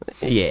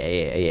 Yeah,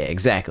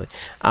 exactly.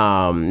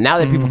 Now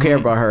that people care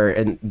about her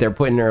and they're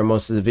putting her in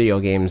most of the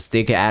video games,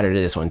 they could add her to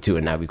this one too,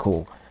 and that'd be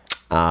cool.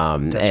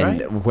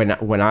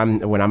 When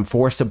I'm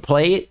forced to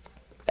play it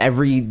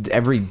every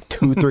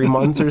 2-3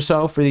 months or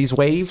so for these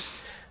waves,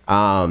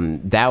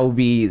 that will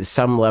be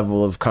some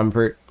level of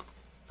comfort.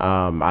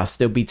 I'll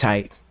still be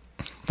tight,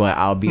 but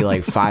I'll be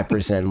like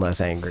 5%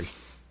 less angry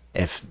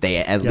if they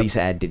at least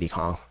add Diddy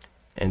Kong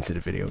into the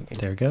video game.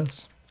 There it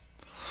goes.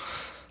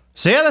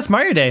 So yeah, that's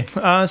Mario Day.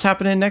 It's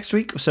happening next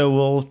week. So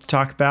we'll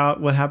talk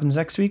about what happens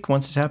next week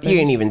once it's happening. You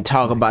didn't even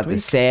talk about the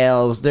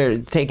sales. They're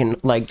taking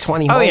like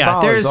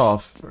 $20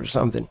 off or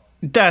something.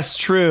 That's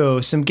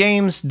true. Some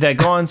games that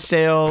go on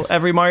sale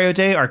every Mario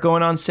Day are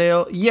going on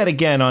sale yet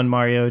again on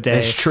Mario Day.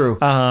 That's true.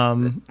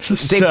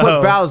 They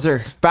put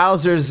Bowser.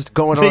 Bowser's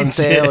going on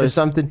sale or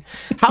something.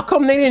 How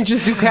come they didn't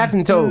just do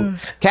Captain Toad?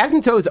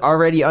 Captain Toad's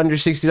already under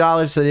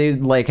 $60, so they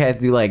like had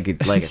to do like a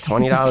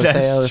 $20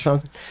 sale or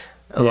something.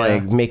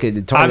 like make a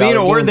 $20 I mean,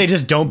 or game. they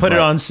just don't put it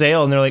But- on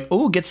sale, and they're like,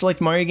 "Oh, get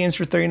select Mario games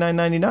for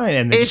 $39.99,"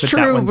 and they It's just put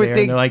that true, one but there,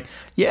 they- and they're like,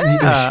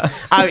 "Yeah."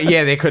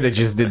 yeah, they could have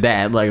just did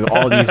that. Like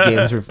all these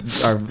games are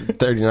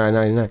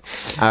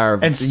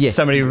 $39.99. And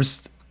somebody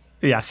was,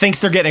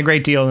 thinks they're getting a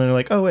great deal, and they're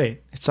like, "Oh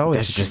wait, it's always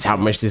That's just how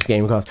much this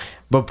game costs.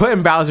 But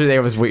putting Bowser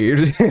there was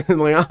weird.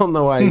 Like I don't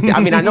know why. I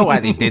mean, I know why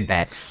they did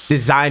that.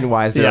 Design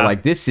wise, they're Yeah.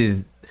 like, this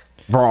is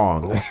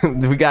wrong.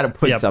 We got to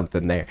put Yep.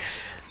 something there.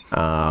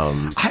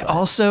 I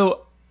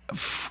also,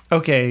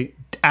 okay,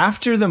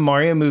 after the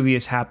Mario movie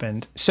has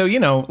happened, so,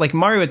 like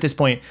Mario at this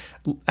point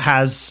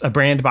has a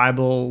brand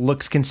Bible,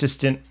 looks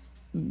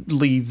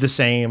consistently the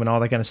same and all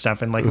that kind of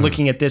stuff. And like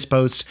looking at this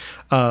post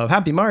of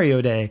Happy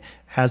Mario Day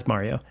has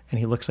Mario and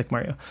he looks like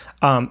Mario.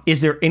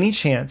 Is there any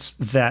chance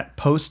that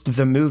post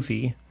the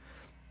movie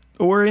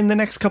or in the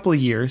next couple of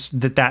years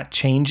that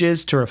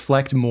changes to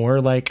reflect more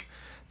like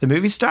the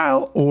movie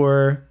style?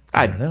 Or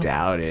I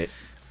doubt it.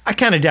 I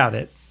kind of doubt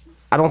it.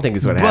 I don't think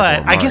it's going to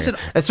happen. But I guess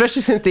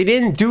especially since they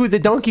didn't do the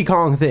Donkey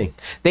Kong thing.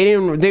 They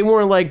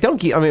weren't like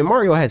Donkey. I mean,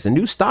 Mario has a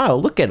new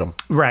style. Look at him.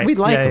 Right. We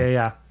like him.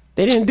 Yeah.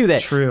 They didn't do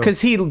that. True.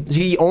 Because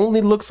he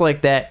only looks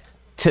like that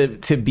to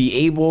be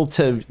able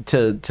to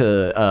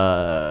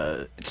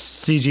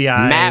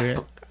CGI.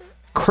 map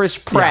Chris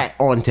Pratt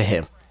onto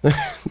him.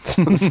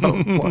 So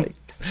it's like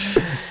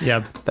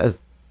Yeah.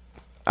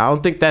 I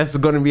don't think that's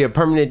going to be a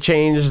permanent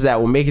change that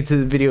will make it to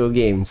the video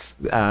games.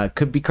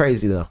 Could be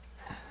crazy though.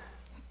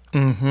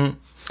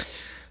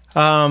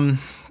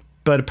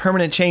 But a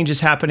permanent change is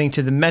happening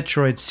to the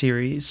Metroid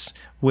series,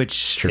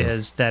 which True.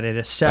 is that it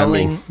is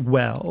selling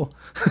well.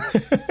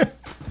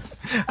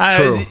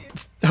 True.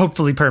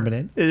 Hopefully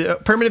permanent.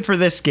 Permanent for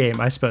this game,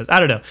 I suppose.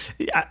 I don't know.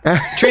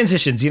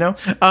 Transitions,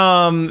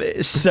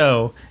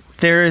 So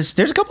there's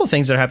a couple of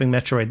things that are happening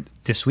Metroid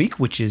this week,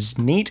 which is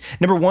neat.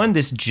 Number one,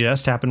 this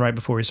just happened right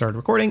before we started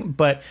recording,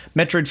 but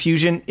Metroid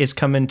Fusion is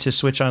coming to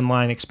Switch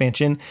Online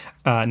expansion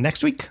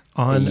next week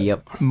on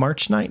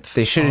March 9th.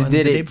 They should have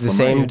did it the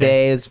same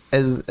day as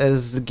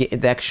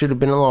that should have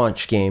been a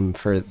launch game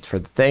for the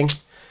thing,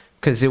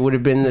 because it would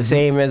have been the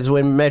same as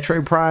when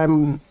Metroid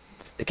Prime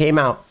came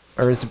out,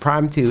 or is it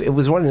Prime 2? It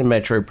was one of the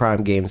Metroid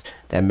Prime games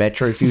that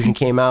Metroid Fusion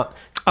came out.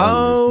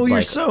 Oh,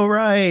 you're so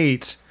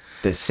right.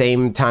 The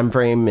same time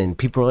frame, and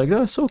people are like,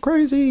 "That's so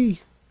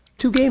crazy."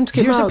 2 games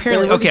came There's out.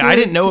 apparently They're okay. I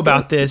didn't know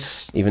about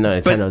this. Even though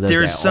Nintendo does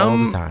that all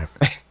the time.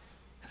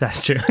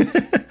 That's true.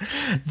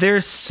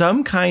 There's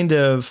some kind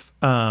of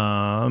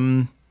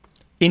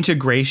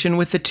integration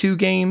with the 2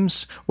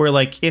 games where,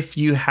 like, if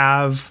you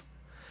have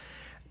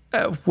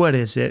what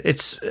is it?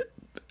 It's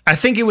I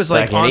think it was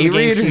like on the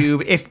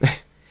GameCube.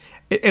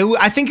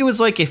 I think it was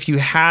like if you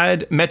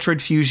had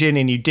Metroid Fusion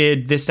and you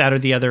did this, that, or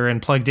the other,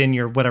 and plugged in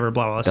your whatever,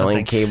 blah blah, something.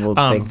 Link cable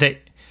thing. That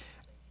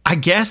I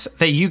guess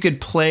that you could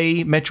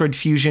play Metroid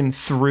Fusion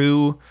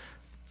through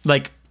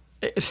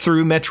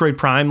Metroid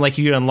Prime, like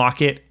you could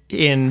unlock it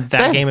in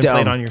that game and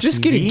play it on your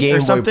Just TV get a Game or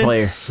Boy something.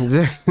 player.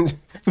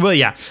 Well,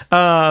 yeah.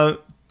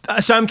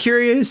 So I'm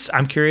curious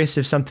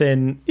if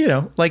something,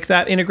 like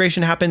that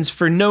integration happens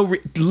for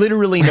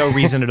literally no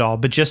reason at all,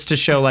 but just to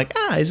show like,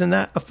 isn't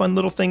that a fun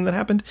little thing that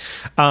happened?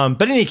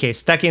 But in any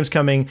case, that game's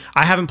coming.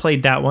 I haven't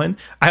played that one.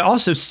 I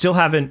also still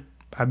haven't.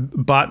 I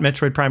bought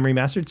Metroid Prime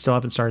Remastered, still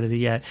haven't started it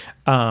yet.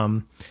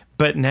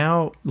 But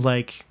now,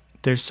 like,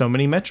 there's so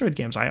many Metroid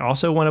games. I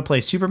also want to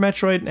play Super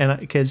Metroid, and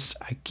because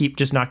I keep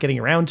just not getting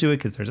around to it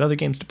because there's other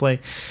games to play.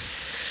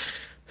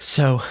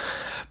 So,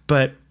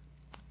 but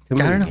I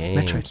don't know,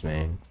 Metroid,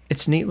 man.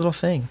 It's a neat little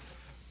thing.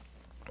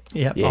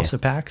 Yep. Yeah. Also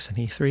PAX and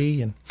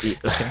E3 and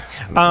just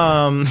kidding.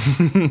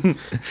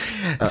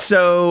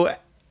 So,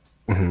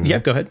 yeah,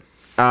 go ahead.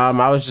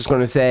 I was just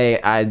gonna say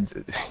I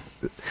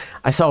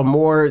saw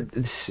more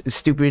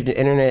stupid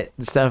internet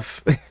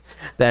stuff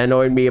that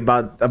annoyed me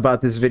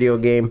about this video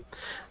game.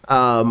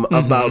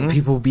 About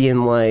people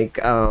being like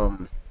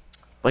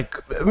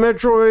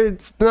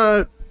Metroid's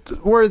not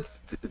worth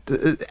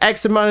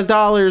X amount of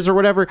dollars or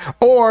whatever,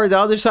 or the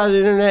other side of the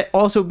internet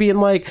also being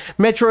like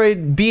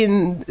Metroid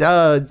being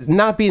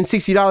not being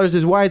 $60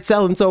 is why it's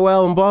selling so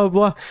well and blah blah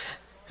blah.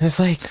 And it's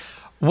like,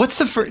 what's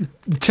the first?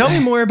 Tell me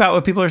more about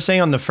what people are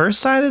saying on the first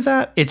side of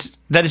that. It's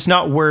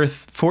not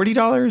worth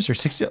 $40 or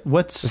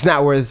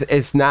 $60.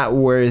 It's not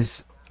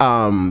worth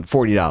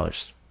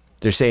 $40.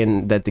 They're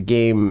saying that the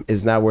game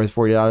is not worth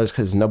 $40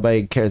 because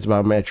nobody cares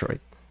about Metroid.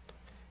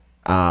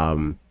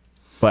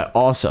 But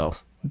also,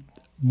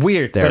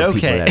 weird, there but are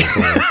okay. people that are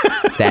saying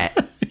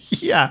that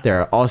Yeah.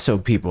 there are also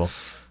people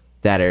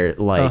that are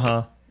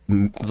like,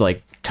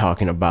 like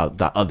talking about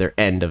the other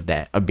end of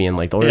that, of being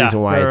like, the only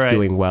reason why it's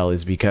doing well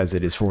is because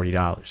it is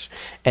 $40.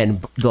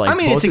 And like, I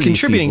mean, it's a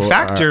contributing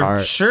factor,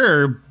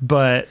 sure,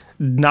 but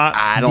not.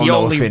 I don't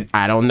know if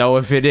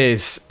it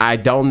is. I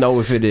don't know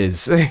if it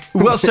is.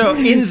 Well, so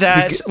in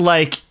that,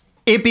 like,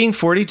 it being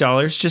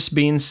 $40 just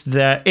means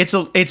that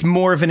it's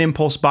more of an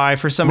impulse buy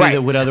for somebody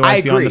that would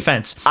otherwise be on the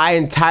fence. I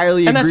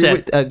entirely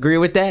agree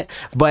with that,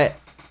 but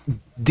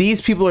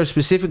these people are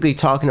specifically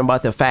talking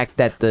about the fact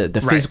that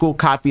the physical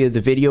copy of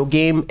the video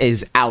game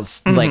is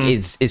out, like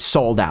is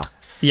sold out.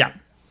 Yeah.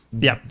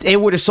 Yeah. It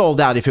would have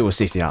sold out if it was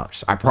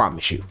 $60. I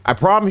promise you.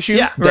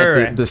 Yeah,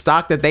 that the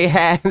stock that they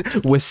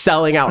had was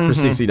selling out for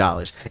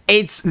 $60.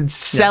 It's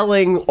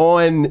selling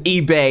on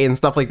eBay and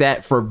stuff like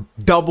that for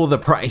double the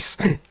price.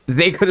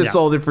 They could have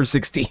sold it for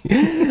 60.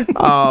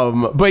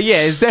 But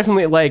yeah, it's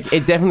definitely like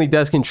it definitely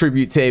does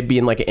contribute to it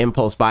being like an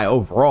impulse buy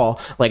overall.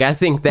 Like I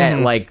think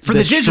that like for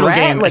the digital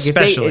game, like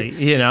especially,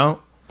 you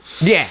know.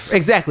 Yeah,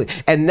 exactly.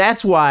 And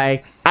that's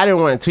why I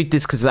didn't want to tweet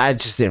this, because I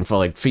just didn't feel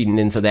like feeding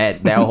into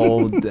that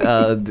whole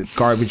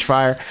garbage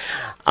fire.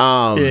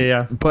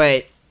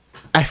 But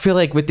I feel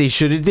like what they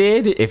should have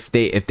did, if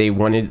they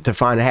wanted to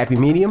find a happy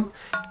medium,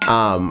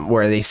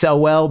 where they sell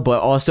well,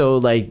 but also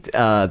like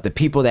the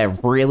people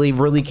that really,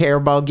 really care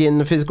about getting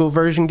the physical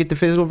version get the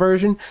physical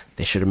version,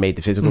 they should have made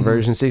the physical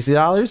version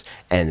 $60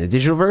 and the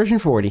digital version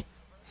 $40.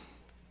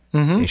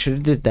 They should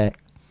have did that.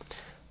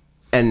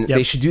 And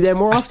they should do that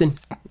more often.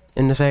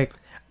 In the fact,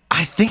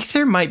 I think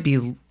there might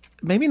be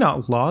maybe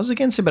not laws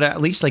against it, but at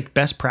least like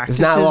best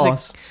practices. It's not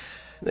laws.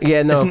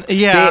 Yeah, no.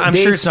 I'm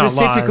sure it's not laws.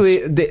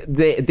 Specifically,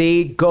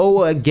 they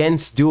go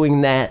against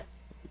doing that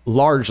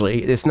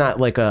largely. It's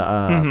not like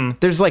a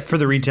there's like for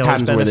the retailers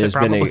times benefit, where there's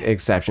probably been an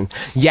exception.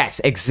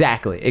 Yes,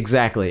 exactly.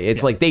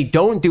 It's like they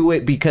don't do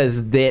it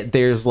because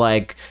there's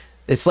like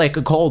it's like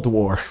a Cold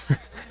War.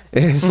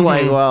 It's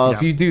like, well,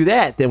 if you do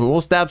that, then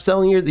we'll stop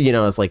selling your.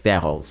 It's like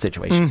that whole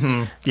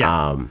situation.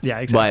 Yeah,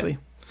 exactly.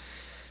 But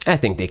I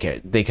think they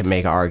could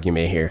make an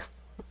argument here.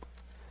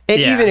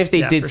 And even if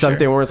they did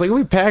something where it's like,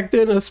 we packed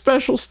in a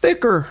special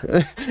sticker,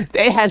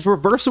 it has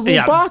reversible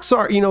box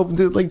art,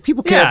 like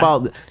people care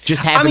about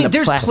just having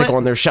the plastic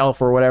on their shelf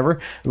or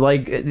whatever.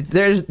 Like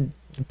there's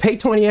pay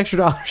 $20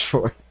 extra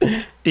for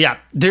it. Yeah,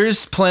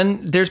 there's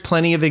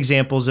plenty of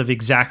examples of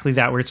exactly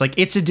that, where it's like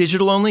it's a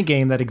digital only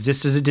game that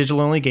exists as a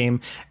digital only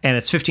game, and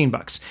it's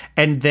 $15,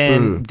 and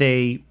then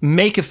they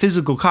make a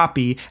physical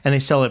copy and they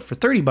sell it for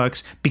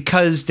 $30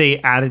 because they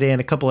added in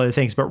a couple other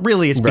things. But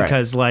really, it's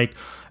because like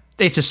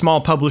it's a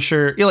small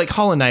publisher, like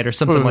Hollow Knight or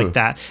something like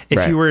that.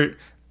 If you were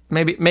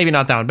maybe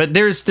not that one, but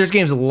there's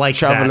games like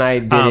Shovel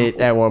Knight did it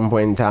at one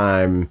point in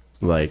time.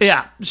 Like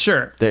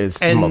there's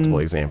multiple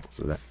examples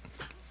of that.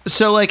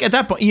 So like at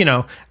that point,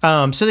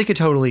 so they could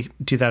totally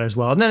do that as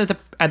well. And then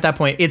at that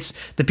point, it's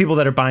the people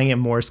that are buying it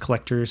more as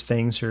collectors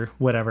things or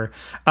whatever.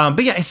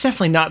 But yeah, it's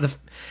definitely not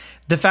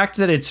the fact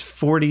that it's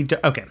 40.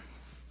 Okay,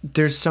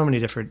 there's so many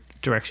different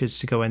directions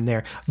to go in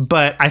there,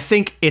 but I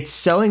think it's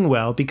selling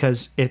well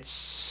because it's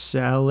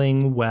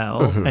selling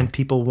well and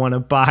people want to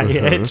buy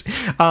it.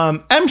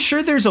 I'm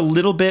sure there's a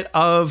little bit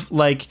of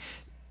like,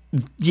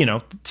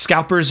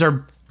 scalpers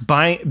are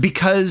buying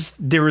because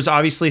there was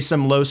obviously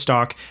some low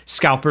stock.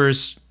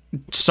 Scalpers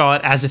saw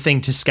it as a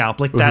thing to scalp,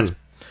 like that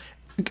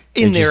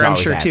in there, I'm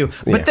sure too.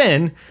 Yeah. But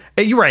then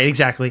you're right,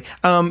 exactly.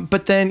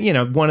 But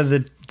then one of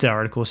the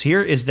articles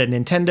here is that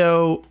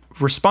Nintendo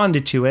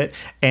responded to it,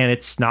 and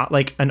it's not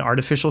like an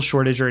artificial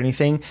shortage or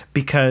anything,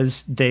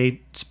 because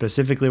they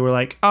specifically were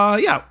like,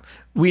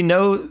 we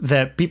know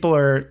that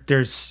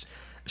there's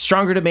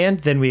stronger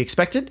demand than we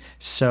expected,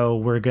 so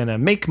we're gonna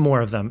make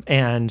more of them,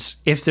 and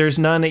if there's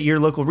none at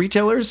your local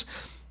retailers,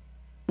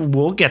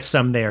 we'll get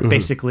some there.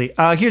 Basically,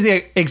 here's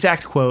the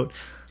exact quote.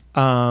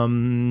 We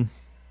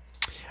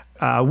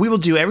will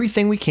do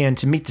everything we can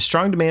to meet the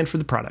strong demand for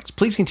the products.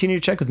 Please continue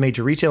to check with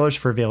major retailers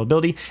for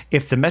availability.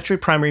 If the Metroid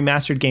Prime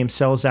Remastered game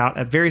sells out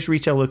at various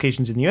retail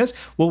locations in the US,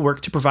 we'll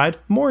work to provide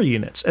more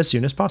units as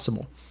soon as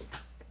possible.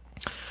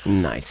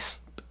 Nice.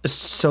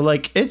 So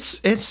like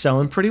it's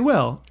selling pretty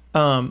well.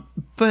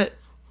 But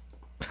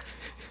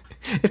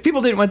if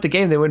people didn't want the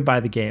game, they wouldn't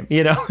buy the game,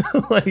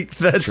 like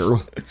that's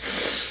true.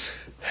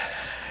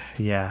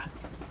 Yeah,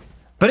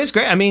 but it's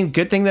great. I mean,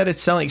 good thing that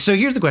it's selling. So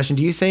here's the question: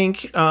 do you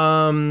think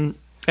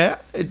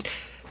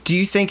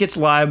it's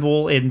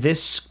liable in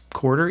this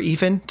quarter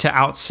even to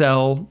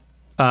outsell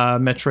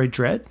Metroid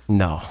Dread?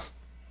 No.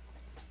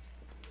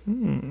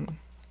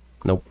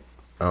 Nope.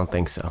 I don't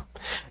think so.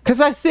 Because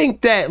I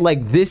think that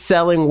like this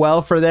selling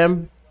well for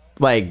them,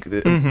 like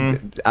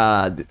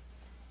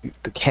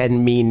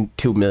can mean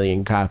 2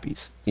 million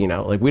copies.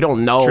 Like we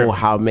don't know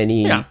how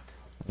many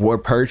were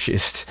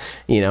purchased.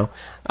 We don't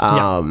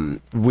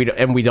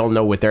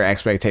know what their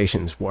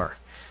expectations were.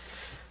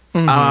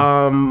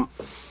 I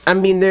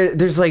mean,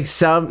 there's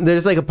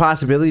like a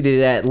possibility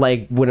that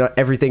like when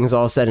everything's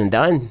all said and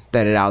done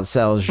that it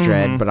outsells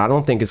Dread, but I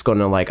don't think it's going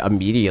to like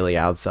immediately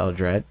outsell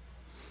Dread.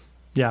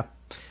 Yeah,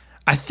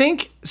 I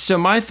think so.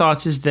 My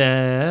thoughts is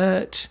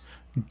that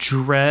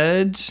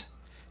Dread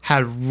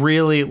had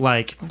really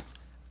like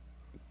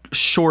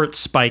short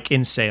spike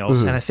in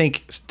sales, and I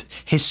think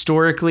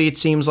historically it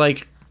seems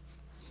like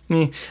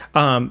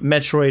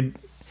Metroid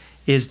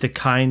is the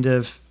kind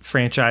of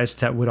franchise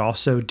that would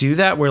also do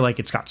that, where like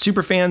it's got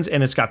super fans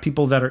and it's got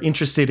people that are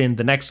interested in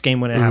the next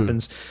game when it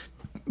happens,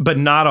 but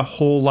not a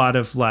whole lot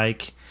of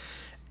like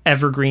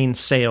evergreen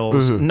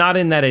sales. Not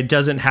in that it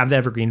doesn't have the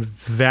evergreen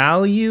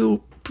value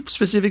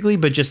specifically,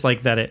 but just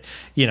like that it,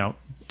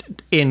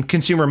 in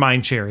consumer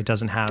mind share, it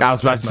doesn't have. I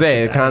was about to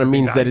say, it kind of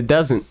means that it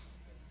doesn't,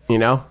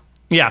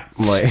 Yeah.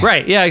 Like-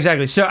 right. Yeah,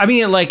 exactly. So, I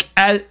mean, like,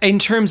 in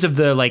terms of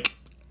the, like,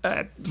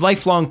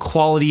 lifelong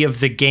quality of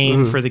the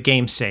game for the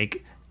game's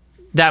sake,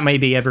 that may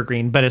be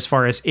evergreen. But as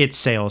far as its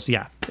sales,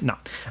 yeah,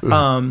 not.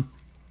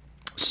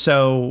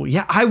 So,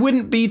 yeah, I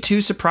wouldn't be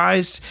too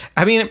surprised.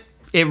 I mean,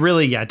 it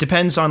really,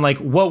 depends on, like,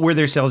 what were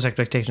their sales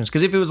expectations.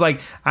 Because if it was like,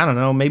 I don't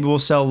know, maybe we'll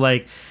sell,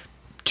 like,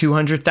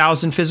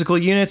 200,000 physical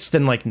units,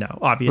 then, like, no,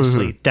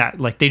 obviously that,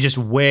 like, they just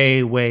way,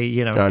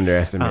 you know,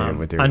 Underestimated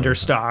what they were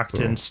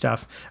understocked and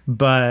stuff.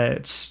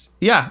 But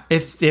yeah,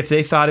 if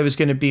they thought it was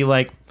going to be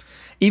like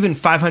even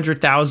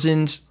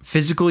 500,000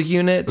 physical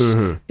units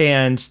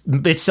and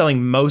it's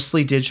selling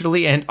mostly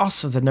digitally, and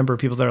also the number of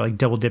people that are like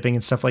double dipping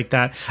and stuff like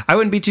that, I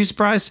wouldn't be too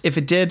surprised if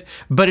it did.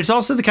 But it's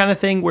also the kind of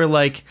thing where,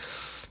 like,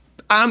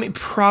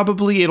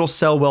 probably it'll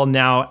sell well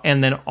now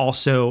and then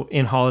also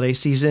in holiday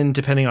season,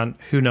 depending on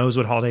who knows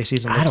what holiday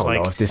season looks like. I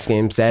don't know if this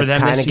game's that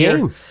kind of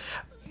game.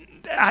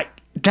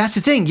 That's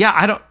the thing. Yeah,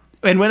 I don't.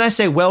 And when I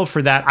say well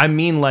for that, I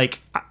mean, like,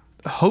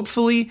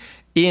 hopefully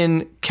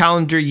in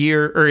calendar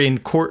year or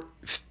in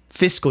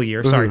fiscal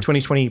year,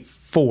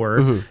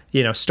 2024,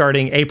 you know,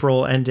 starting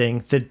April,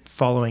 ending the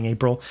following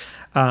April,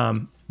 that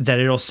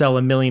it'll sell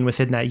 1 million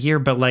within that year.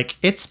 But, like,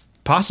 it's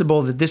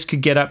possible that this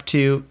could get up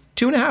to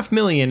 2.5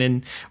 million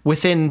and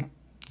within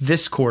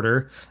this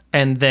quarter,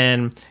 and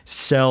then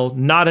sell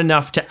not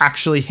enough to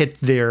actually hit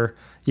their,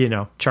 you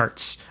know,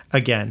 charts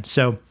again.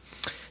 So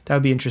that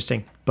would be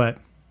interesting. But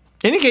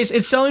in any case,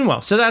 it's selling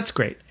well, so that's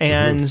great.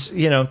 And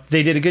you know,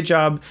 they did a good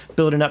job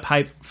building up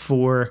hype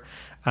for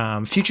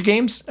future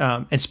games.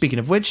 And speaking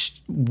of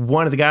which,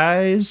 one of the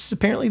guys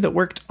apparently that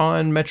worked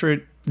on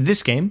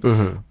this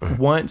game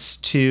wants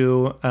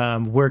to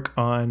work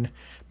on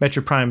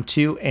Metroid Prime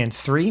 2 and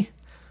 3,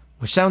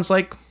 which sounds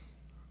like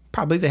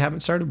probably they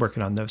haven't started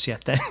working on those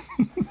yet then.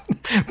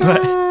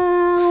 But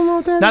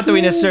not that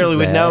we necessarily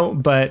would know,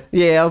 but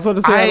yeah, I was going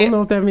to say, I don't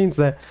know if that means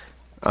that.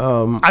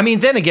 I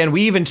mean, then again,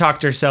 we even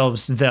talked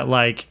ourselves that,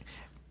 like,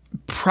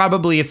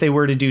 probably if they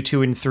were to do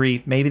 2 and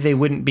 3, maybe they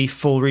wouldn't be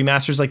full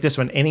remasters like this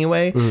one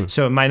anyway.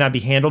 So it might not be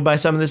handled by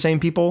some of the same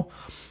people.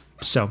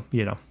 So,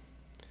 you know.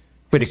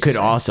 But it could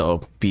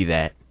also be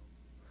that,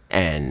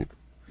 and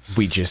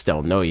we just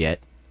don't know yet.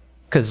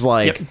 Because,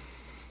 like,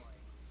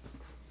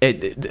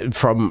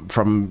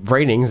 from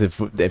ratings,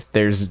 if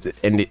there's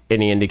any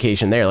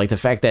indication there, like the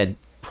fact that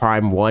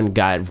Prime 1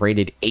 got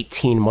rated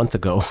 18 months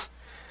ago,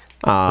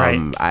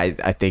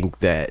 I think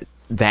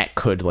that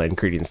could lend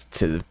credence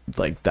to,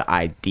 like, the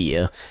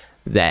idea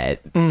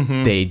that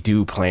they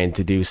do plan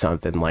to do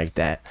something like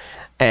that.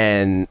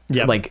 And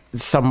like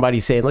somebody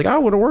saying, like, I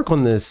want to work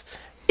on this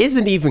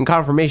isn't even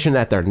confirmation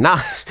that they're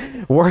not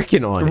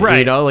working on it,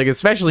 you know, like,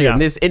 especially in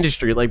this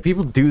industry, like,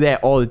 people do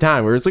that all the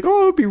time where it's like,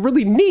 oh, it'd be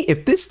really neat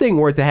if this thing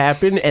were to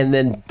happen, and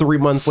then 3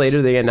 months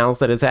later they announce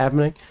that it's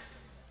happening.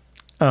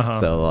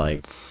 So,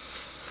 like,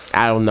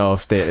 I don't know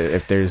if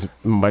there's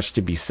much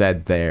to be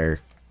said there,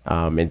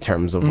 in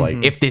terms of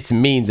like if this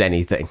means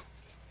anything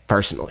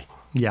personally.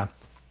 And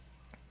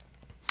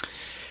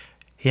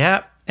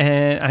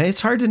it's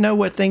hard to know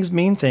what things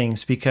mean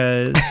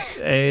because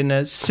in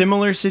a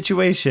similar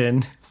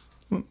situation,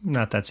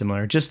 not that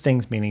similar, just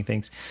things meaning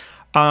things.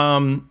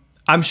 I'm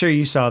sure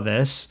you saw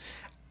this,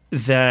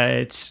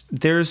 that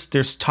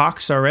there's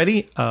talks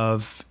already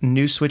of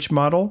new Switch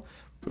model.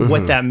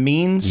 What that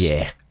means,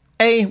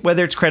 A,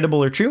 whether it's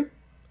credible or true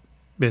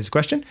is the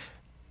question.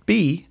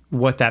 B,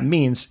 what that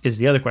means is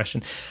the other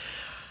question.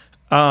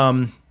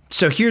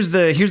 So here's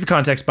the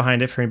context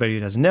behind it for anybody who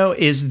doesn't know,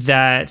 is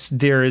that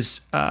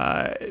there's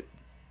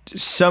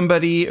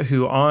somebody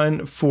who on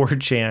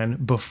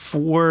 4chan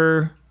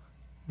before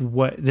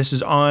this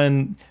is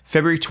on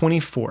February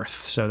 24th,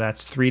 so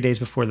that's 3 days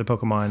before the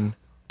Pokemon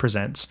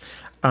Presents,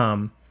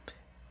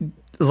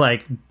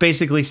 like,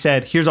 basically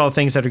said, here's all the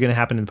things that are going to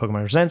happen in the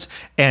Pokemon Presents,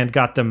 and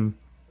got them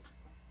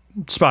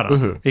spot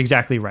on,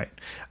 exactly right.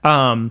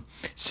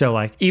 So,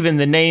 like, even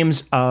the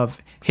names of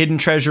Hidden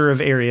Treasure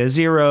of Area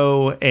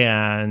Zero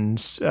and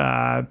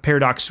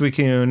Paradox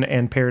Suicune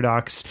and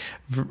Paradox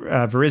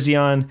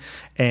Virizion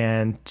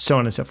and so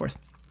on and so forth.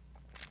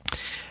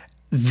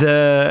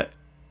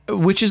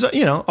 Which is,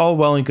 you know, all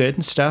well and good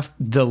and stuff.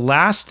 The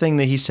last thing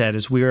that he said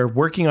is, we are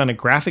working on a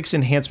graphics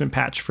enhancement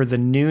patch for the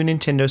new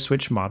Nintendo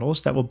Switch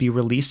models that will be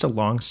released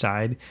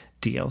alongside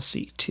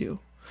DLC 2.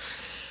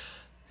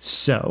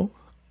 So,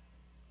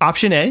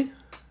 option A,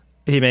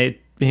 he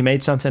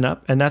made something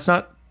up, and that's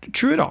not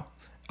true at all.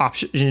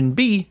 Option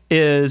B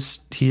is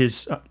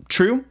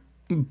true,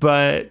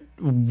 but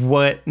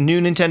what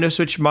new Nintendo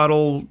Switch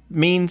model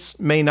means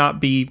may not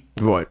be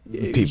what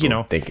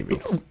people think it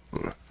means.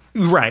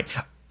 Right.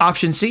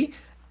 Option C,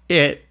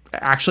 it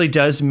actually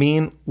does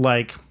mean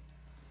like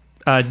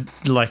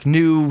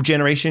new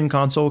generation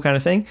console kind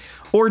of thing.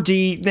 Or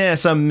D,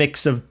 some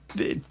mix of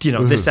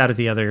this out of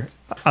the other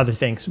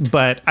things.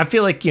 But I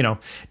feel like,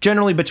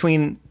 generally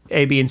between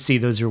A, B, and C,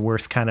 those are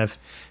worth kind of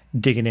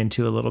digging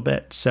into a little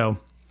bit. So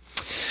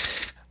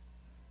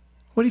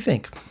what do you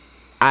think?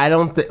 I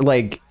don't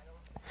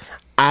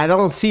I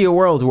don't see a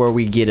world where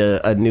we get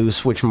a new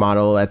Switch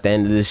model at the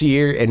end of this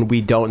year and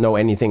we don't know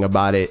anything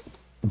about it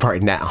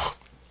right now.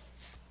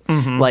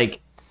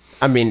 Like,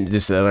 I mean,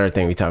 just another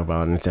thing we talk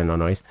about Nintendo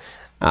noise.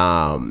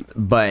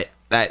 But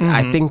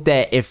I think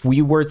that if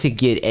we were to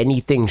get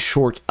anything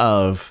short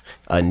of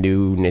a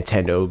new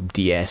Nintendo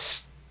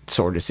DS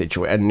sort of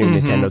situation, a new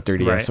Nintendo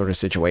 3DS sort of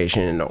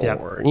situation,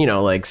 or you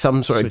know, like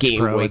some sort Switch of Game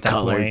Pro Boy at that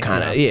Color point,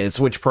 kind of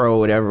Switch Pro,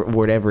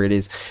 whatever it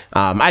is.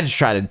 I just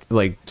try to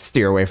like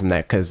steer away from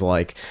that because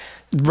like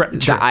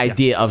the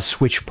idea of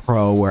Switch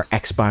Pro or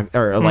Xbox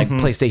or like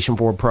PlayStation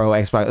 4 Pro,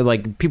 Xbox,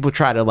 like people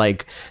try to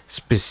like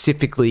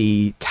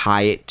specifically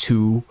tie it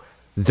to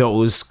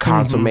those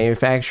console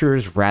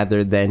manufacturers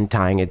rather than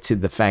tying it to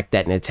the fact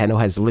that Nintendo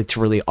has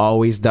literally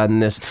always done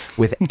this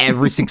with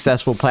every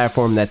successful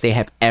platform that they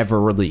have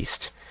ever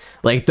released.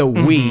 Like the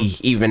Wii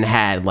even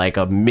had like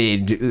a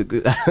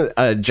mid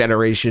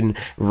generation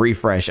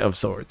refresh of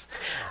sorts.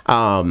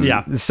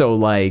 So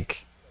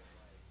like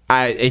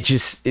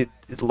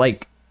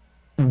like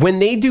when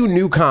they do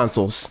new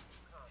consoles,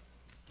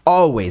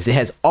 it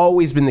has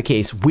always been the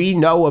case. We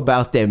know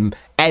about them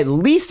at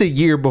least a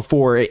year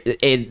before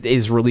it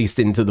is released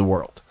into the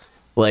world.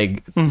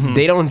 Like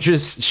they don't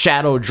just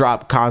shadow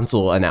drop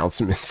console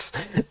announcements.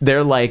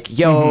 They're like,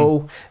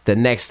 yo, the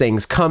next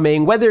thing's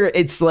coming, whether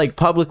it's like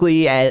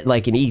publicly at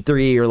like an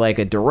E3 or like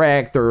a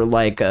direct or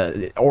like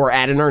or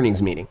at an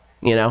earnings meeting,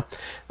 you know.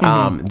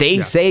 They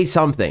say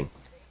something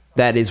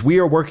that is, we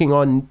are working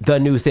on the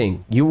new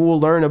thing. You will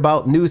learn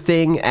about new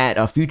thing at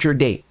a future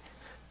date.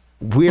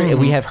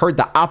 We have heard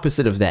the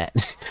opposite of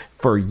that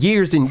for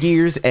years and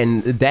years,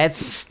 and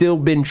that's still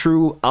been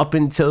true up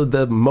until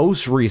the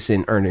most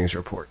recent earnings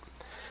report.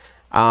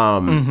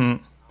 And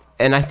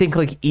I think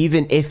like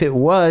even if it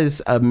was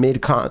a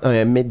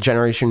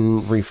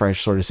mid-generation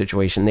refresh sort of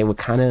situation, they would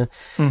kind of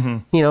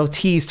you know,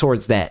 tease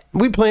towards that.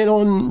 We plan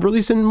on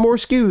releasing more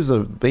SKUs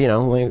of, you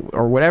know, like,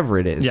 or whatever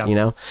it is, you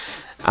know.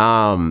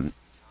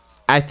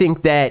 I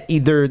think that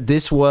either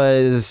this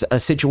was a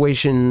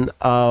situation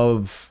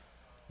of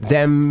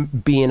them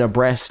being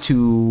abreast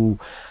to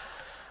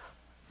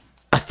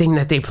a thing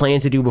that they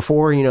planned to do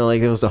before, you know,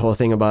 like it was the whole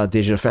thing about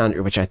Digital Foundry,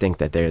 which I think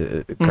that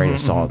they're a grain of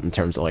salt in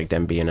terms of like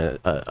them being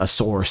a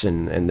source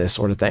and this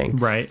sort of thing.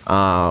 Right.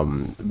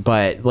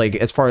 But like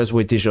as far as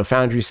what Digital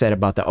Foundry said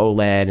about the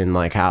OLED and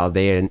like how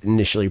they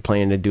initially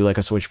planned to do like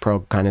a Switch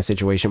Pro kind of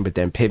situation, but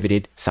then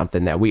pivoted,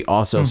 something that we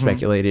also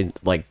speculated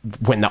like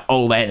when the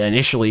OLED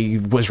initially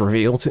was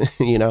revealed,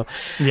 you know?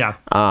 Yeah.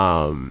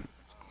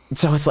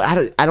 So it's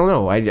like, I don't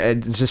know. I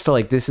just feel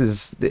like this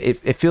is,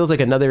 it feels like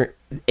another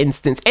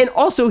instance. And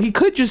also he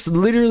could just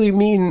literally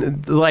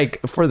mean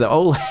like for the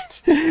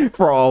OLED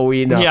for all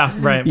we know. Yeah,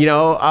 right. You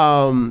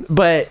know,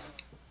 but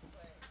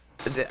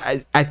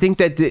I think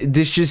that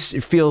this just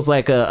feels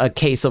like a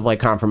case of like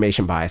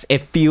confirmation bias.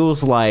 It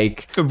feels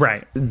like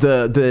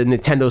the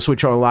Nintendo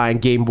Switch Online,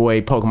 Game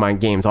Boy, Pokemon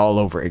games all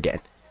over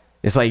again.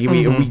 It's like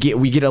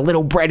we get a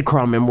little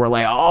breadcrumb and we're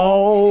like,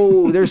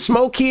 oh, there's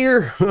smoke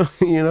here.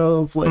 You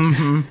know, it's like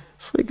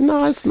it's like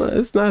no, it's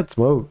not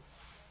smoke.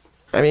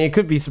 I mean, it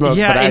could be smoke,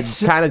 but I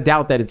kind of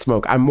doubt that it's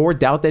smoke. I more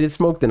doubt that it's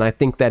smoke than I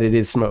think that it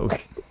is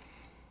smoke.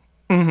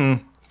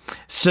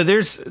 So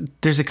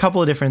there's a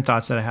couple of different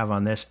thoughts that I have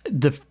on this.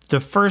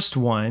 The first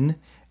one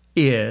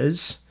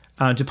is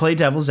to play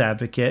devil's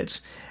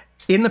advocate.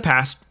 In the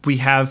past, we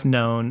have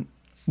known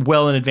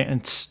well in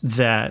advance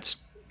that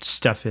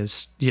stuff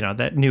is, you know,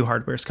 that new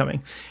hardware is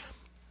coming.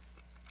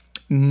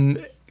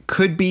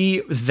 Could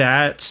be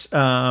that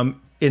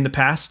in the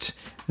past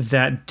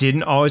that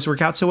didn't always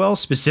work out so well,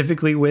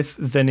 specifically with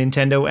the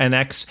Nintendo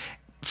NX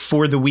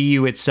for the Wii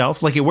U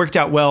itself. Like it worked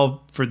out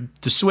well for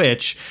the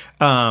Switch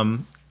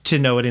to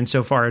know it in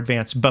so far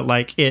advance, but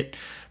like it,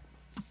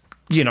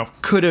 you know,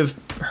 could have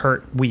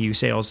hurt Wii U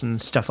sales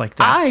and stuff like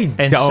that.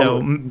 I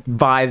don't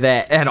buy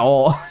that at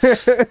all.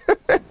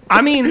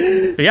 I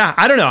mean, yeah,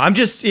 I don't know. I'm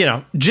just, you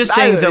know, just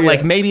saying that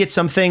like maybe it's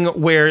something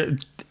where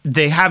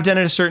they have done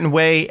it a certain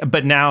way,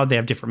 but now they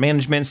have different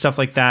management and stuff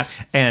like that,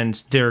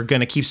 and they're going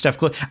to keep stuff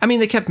close. I mean,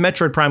 they kept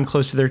Metroid Prime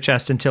close to their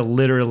chest until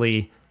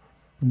literally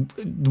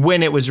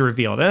when it was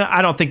revealed. And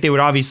I don't think they would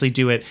obviously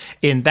do it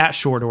in that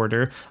short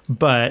order,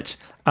 but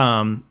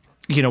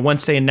you know,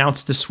 once they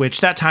announced the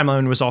Switch, that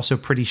timeline was also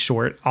pretty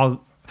short.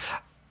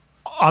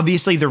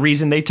 Obviously, the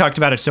reason they talked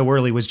about it so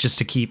early was just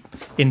to keep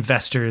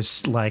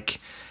investors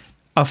like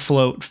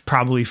afloat,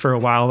 probably for a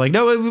while. Like,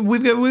 no,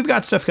 we've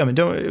got stuff coming.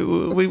 We're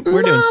doing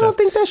stuff. I don't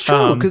think that's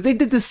true because they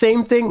did the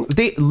same thing.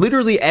 They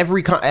literally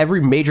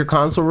every major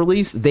console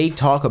release, they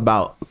talk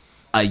about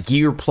a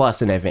year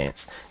plus in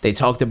advance. They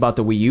talked about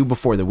the Wii U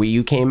before the Wii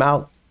U came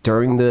out.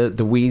 During the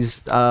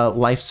Wii's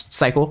life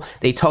cycle,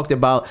 they talked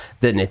about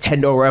the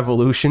Nintendo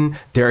Revolution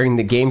during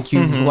the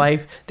GameCube's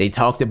life. They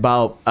talked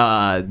about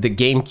the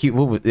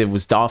GameCube. It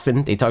was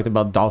Dolphin. They talked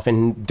about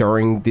Dolphin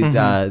during the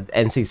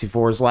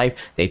N64's life.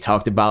 They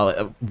talked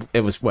about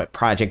it was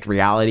Project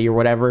Reality or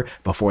whatever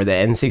before the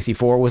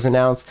N64 was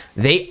announced.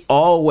 They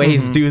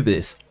always do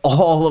this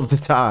all of the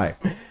time.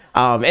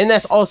 And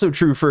that's also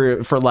true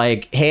for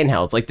like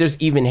handhelds. Like there's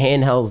even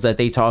handhelds that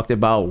they talked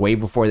about way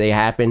before they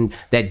happened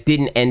that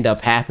didn't end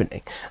up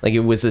happening. Like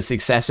it was a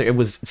successor. It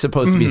was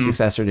supposed to be a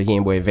successor to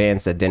Game Boy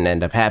Advance that didn't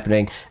end up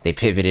happening. They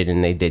pivoted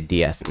and they did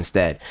DS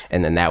instead.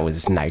 And then that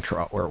was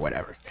Nitro or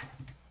whatever.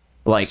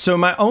 Like, so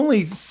my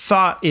only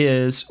thought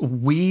is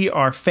we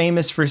are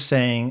famous for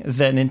saying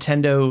that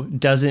Nintendo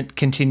doesn't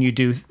continue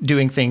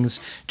doing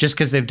things just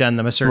because they've done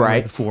them a certain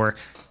way before.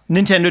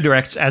 Nintendo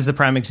Directs as the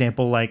prime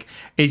example, like,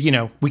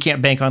 we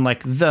can't bank on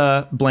like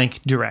the blank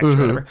Direct or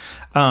whatever.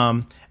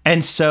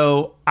 And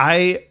so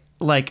I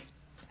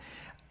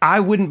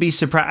wouldn't be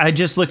surprised. I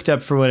just looked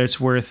up for what it's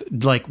worth,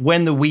 like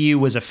when the Wii U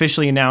was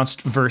officially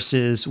announced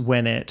versus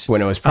when it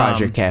was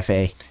Project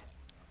Cafe.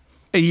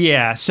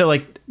 Yeah. So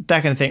like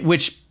that kind of thing,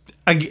 which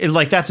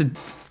like that's an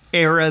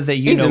era that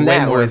you Even know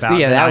way more about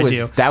than I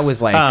do. That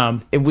was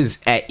like, it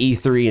was at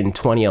E3 in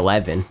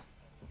 2011.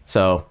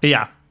 So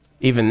yeah.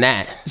 Even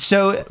that.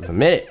 So it was a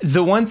minute.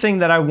 The one thing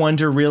that I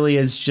wonder really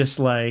is just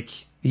like,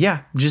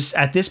 just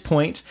at this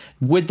point,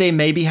 would they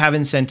maybe have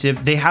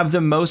incentive? They have the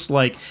most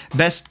like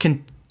best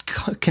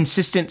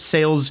consistent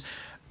sales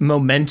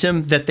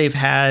momentum that they've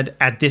had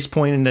at this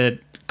point in the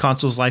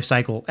console's life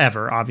cycle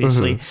ever,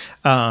 obviously.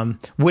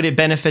 Would it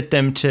benefit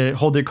them to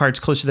hold their cards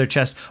close to their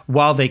chest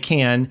while they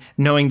can,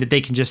 knowing that they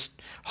can just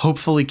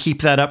hopefully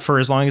keep that up for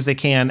as long as they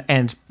can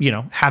and,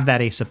 have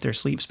that ace up their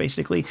sleeves,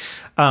 basically.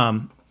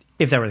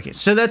 If that were the case.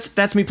 So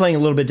that's me playing a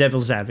little bit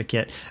devil's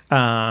advocate,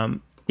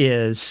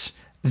 is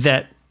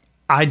that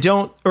I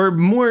don't, or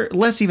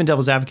less even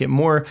devil's advocate,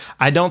 more,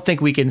 I don't think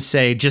we can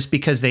say just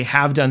because they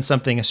have done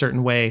something a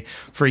certain way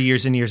for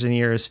years and years and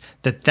years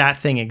that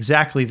thing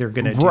exactly they're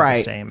going to do the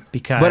same.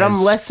 But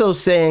I'm less so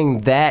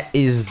saying that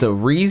is the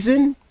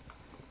reason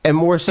and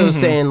more so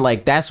saying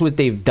like that's what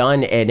they've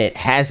done and it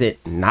hasn't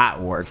not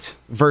worked,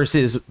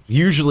 versus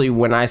usually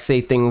when I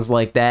say things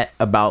like that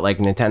about like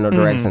Nintendo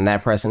Directs and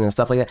that precedent and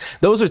stuff like that,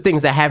 those are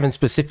things that haven't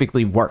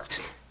specifically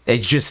worked.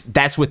 It's just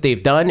that's what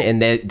they've done,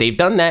 and they've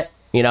done that.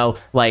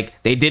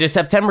 Like they did a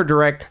September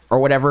Direct or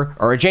whatever,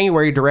 or a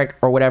January Direct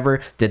or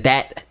whatever. Did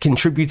that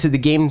contribute to the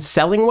game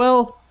selling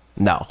well?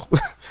 No,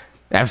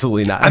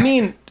 absolutely not. I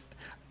mean,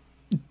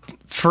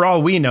 for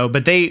all we know,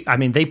 but they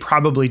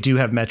probably do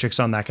have metrics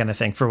on that kind of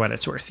thing for what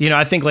it's worth.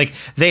 I think like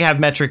they have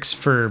metrics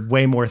for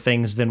way more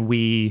things than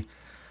we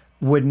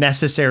would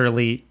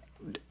necessarily,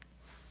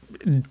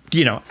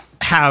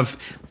 have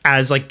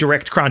as like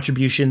direct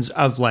contributions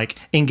of like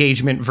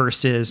engagement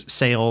versus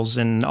sales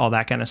and all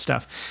that kind of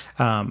stuff.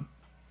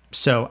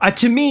 So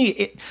to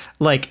me,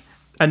 like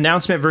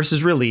announcement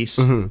versus release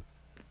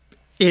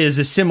is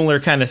a similar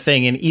kind of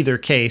thing in either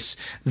case,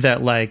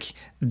 that like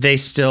they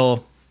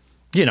still,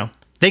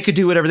 they could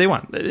do whatever they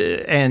want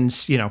and,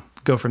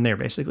 go from there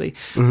basically.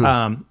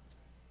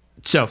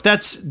 So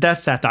that's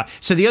that thought.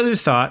 So the other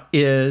thought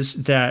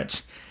is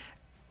that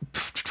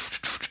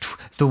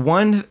the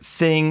one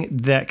thing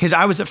that, because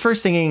I was at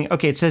first thinking,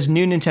 okay, it says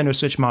new Nintendo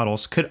Switch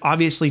models, could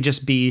obviously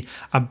just be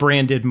a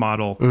branded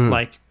model,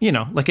 like,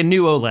 like a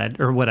new OLED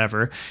or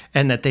whatever.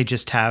 And that they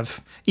just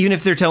have, even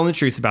if they're telling the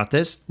truth about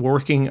this, we're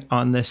working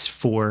on this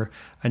for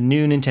a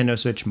new Nintendo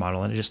Switch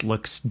model and it just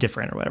looks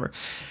different or whatever.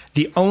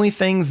 The only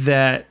thing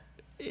that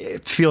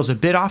it feels a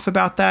bit off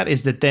about that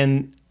is that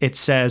then it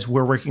says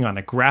we're working on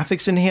a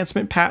graphics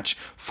enhancement patch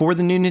for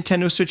the new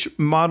Nintendo Switch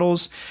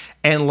models.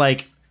 And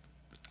like,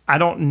 I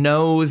don't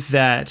know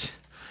that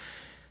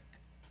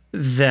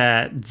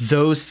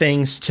those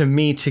things to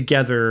me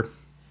together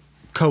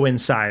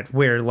coincide,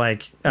 where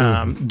like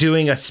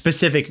doing a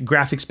specific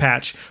graphics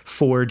patch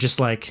for just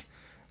like,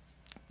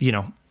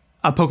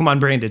 a Pokemon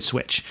branded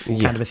Switch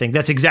kind of a thing.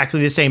 That's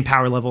exactly the same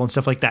power level and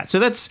stuff like that. So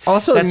that's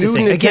also that's new the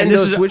thing. Nintendo Again,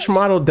 this Switch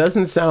model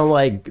doesn't sound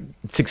like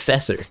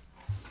successor.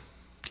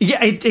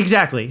 Yeah,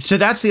 exactly. So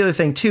that's the other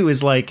thing too,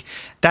 is like,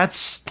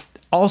 that's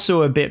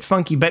also a bit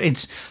funky, but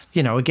it's,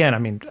 again, I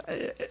mean,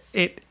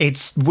 it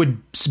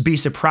would be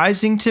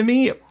surprising to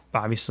me,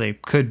 obviously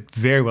could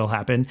very well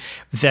happen,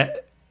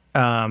 that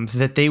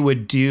they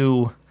would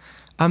do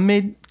a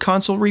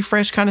mid-console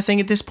refresh kind of thing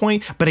at this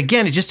point. But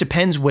again, it just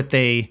depends what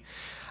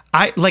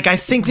I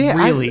think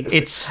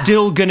it's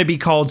still going to be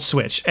called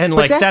Switch. And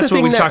like, that's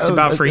what we've talked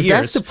about for years.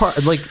 That's the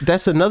part, like,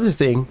 that's another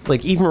thing,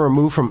 like even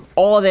removed from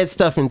all of that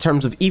stuff in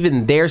terms of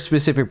even their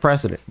specific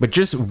precedent, but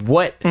just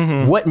what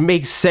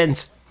makes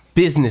sense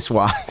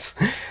business-wise.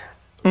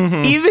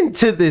 Even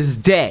to this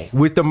day,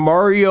 with the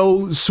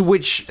Mario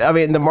Switch,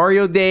 the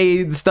Mario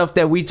Day stuff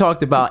that we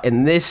talked about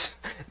in this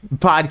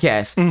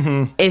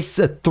podcast, it's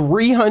a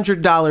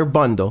 $300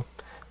 bundle.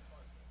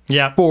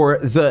 Yeah. For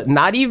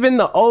not even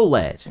the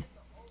OLED.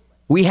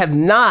 We have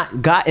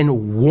not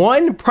gotten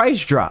one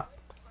price drop.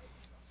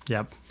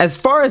 Yep. As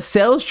far as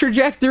sales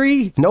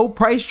trajectory, no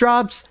price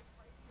drops.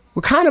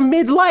 We're kind of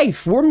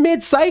midlife. We're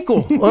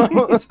mid-cycle.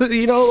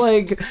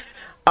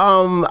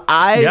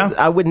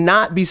 I would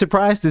not be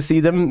surprised to see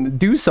them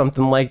do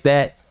something like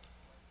that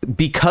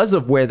because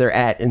of where they're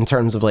at in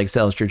terms of like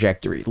sales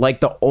trajectory.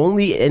 Like the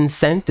only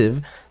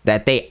incentive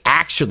that they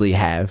actually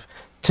have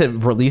to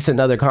release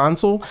another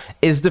console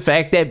is the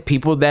fact that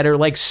people that are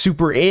like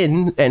super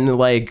in and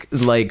like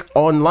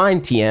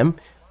online TM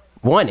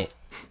want it.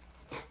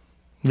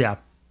 Yeah.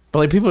 But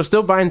like people are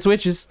still buying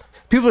Switches.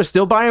 People are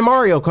still buying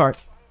Mario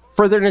Kart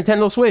for their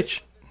Nintendo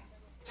Switch.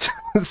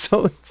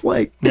 So it's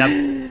like,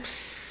 Yep.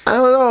 I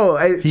don't know.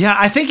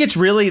 I think it's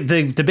really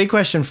the big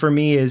question for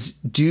me is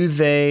do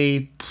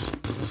they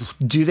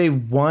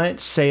want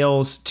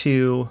sales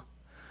to,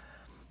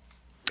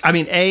 I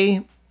mean,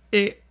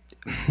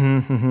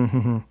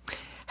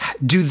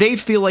 do they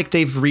feel like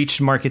they've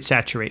reached market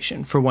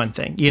saturation for one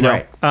thing, you know?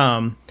 Right.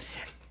 And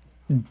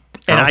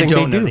I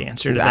don't know the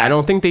answer to that. I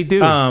don't think they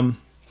do.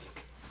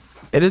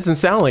 It doesn't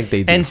sound like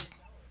they do. And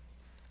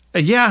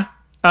yeah.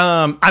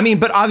 I mean,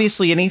 but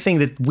obviously anything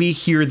that we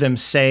hear them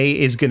say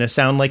is going to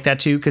sound like that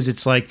too. Cause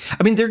it's like,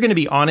 I mean, they're going to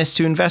be honest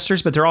to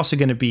investors, but they're also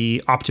going to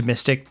be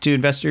optimistic to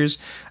investors.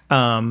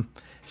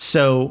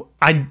 So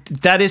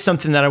that is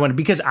something that I want to,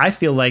 because I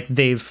feel like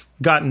they've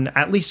gotten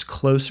at least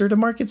closer to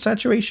market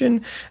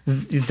saturation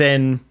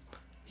than,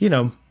 you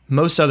know,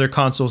 most other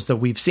consoles that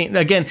we've seen.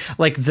 Again,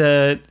 like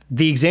the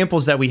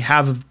examples that we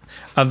have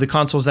of the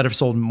consoles that have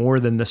sold more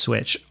than the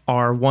Switch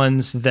are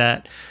ones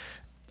that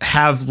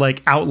have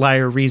like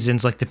outlier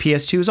reasons. Like the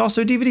PS2 is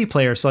also a DVD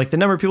player. So like the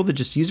number of people that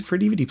just use it for a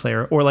DVD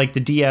player, or like the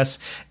DS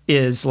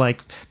is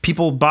like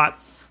people bought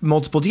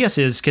multiple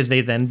DSs because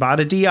they then bought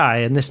a DI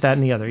and this, that,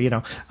 and the other, you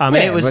know. And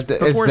it was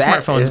before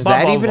smartphones. Is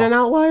that even an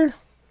outlier?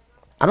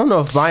 I don't know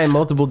if buying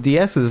multiple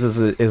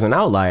DSs is an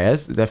outlier.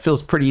 That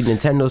feels pretty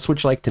Nintendo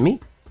Switch-like to me.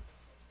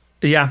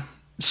 Yeah.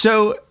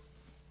 So,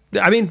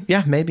 I mean,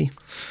 yeah, maybe.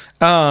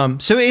 So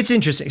it's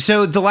interesting.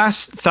 So the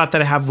last thought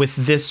that I have with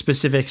this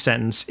specific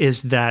sentence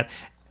is that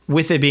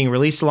with it being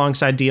released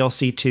alongside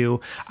DLC 2,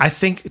 I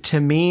think to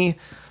me,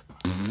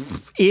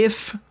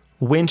 if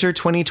winter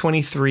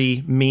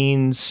 2023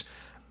 means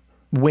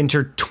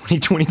winter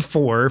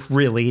 2024,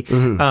 really,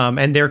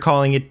 and they're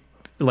calling it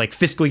like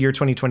fiscal year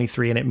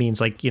 2023, and it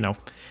means like, you know,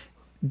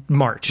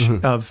 March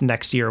of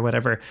next year or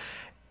whatever,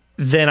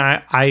 then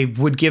I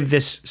would give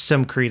this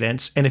some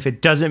credence. And if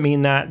it doesn't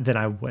mean that, then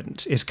I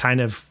wouldn't, is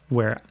kind of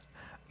where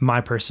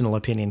my personal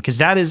opinion, because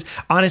that is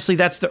honestly,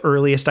 that's the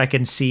earliest I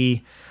can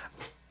see.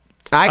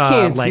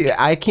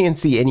 I can't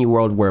see any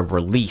world where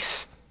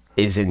release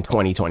is in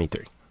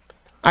 2023.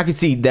 I could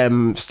see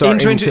them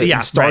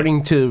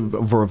starting to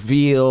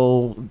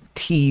reveal,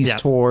 tease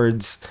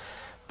towards,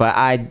 but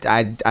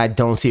I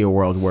don't see a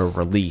world where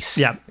release.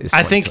 Yeah, is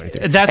I think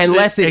that's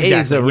unless it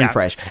is a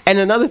refresh. Yeah. And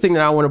another thing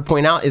that I want to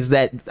point out is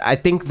that I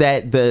think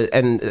that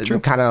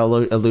kind of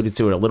alluded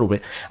to it a little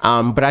bit,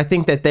 but I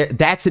think that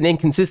that's an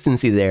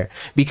inconsistency there,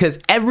 because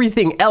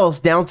everything else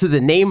down to the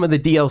name of the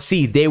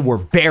DLC they were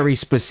very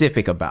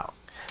specific about,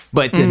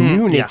 but the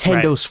new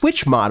Nintendo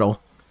Switch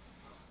model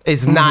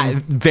is not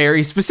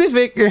very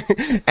specific.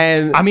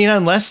 And I mean,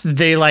 unless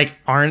they like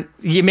aren't,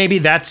 maybe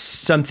that's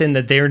something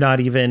that they're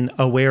not even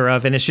aware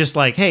of, and it's just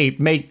like, hey,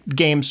 make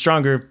games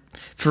stronger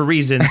for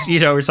reasons, you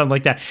know, or something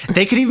like that.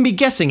 They could even be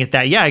guessing at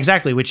that. Yeah,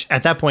 exactly. Which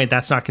at that point,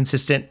 that's not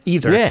consistent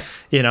either. Yeah.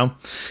 You know,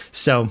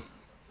 so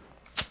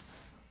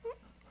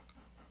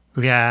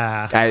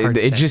yeah,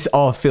 it just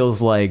all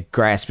feels like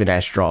grasping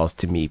at straws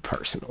to me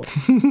personally.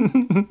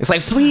 It's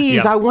like,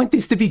 please, I want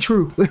this to be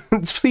true.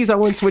 Please, I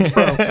want Switch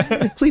Pro.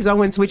 Please, I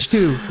want Switch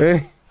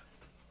 2.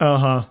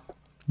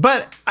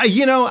 But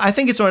you know, I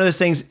think it's one of those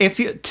things.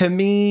 To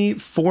me,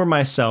 for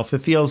myself,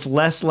 it feels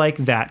less like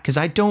that, because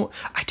I don't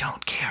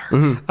care.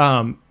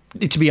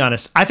 To be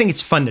honest, I think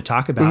it's fun to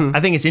talk about. I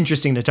think it's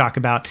interesting to talk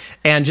about,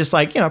 and just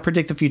like, you know,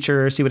 predict the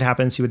future, see what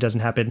happens, see what doesn't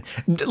happen.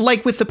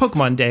 Like with the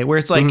Pokemon Day, where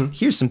it's like,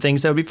 here's some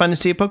things that would be fun to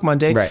see at Pokemon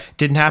Day. Right.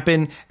 Didn't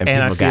happen, and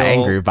people I feel got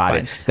angry about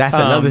it. That's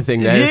another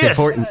thing that is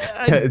important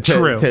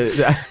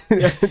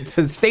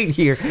to state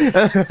here.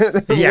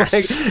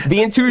 Yes, like,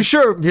 being too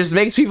sure just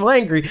makes people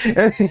angry.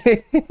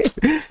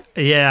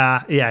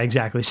 Yeah,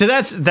 exactly. So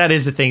that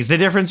is the things. The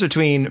difference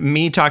between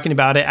me talking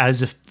about it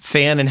as a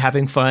fan and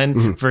having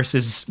fun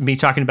versus me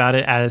talking about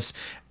it as,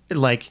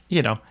 like,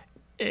 you know,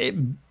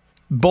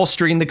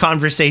 bolstering the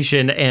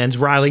conversation and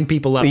riling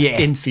people up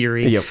in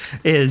theory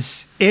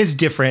is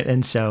different.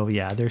 And so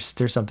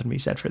there's something to be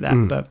said for that.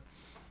 But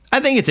I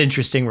think it's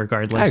interesting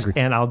regardless,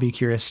 and I'll be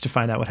curious to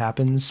find out what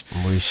happens.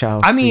 We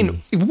shall. I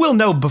mean, we'll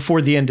know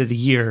before the end of the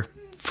year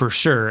for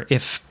sure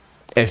if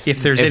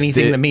there's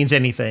anything that means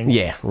anything.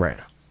 Yeah, right.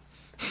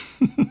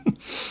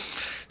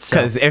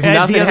 Because if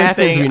nothing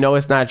happens, we know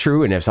it's not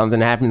true, and if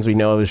something happens, we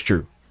know it's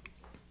true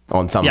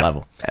on some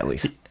level, at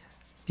least.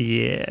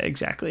 Yeah,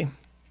 exactly.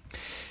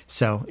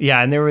 So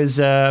and there was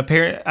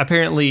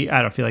apparently,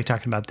 I don't feel like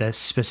talking about this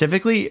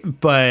specifically,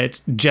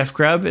 but Jeff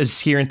Grubb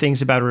is hearing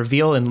things about a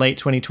reveal in late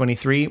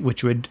 2023,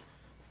 which would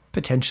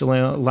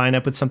potentially line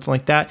up with something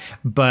like that.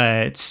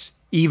 But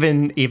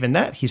even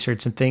that, he's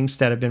heard some things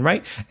that have been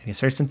right, and he's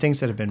heard some things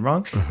that have been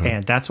wrong,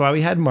 and that's why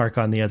we had Mark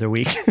on the other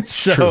week.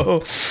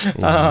 So,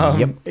 you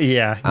know,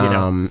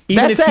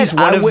 even if he's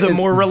one of the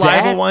more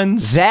reliable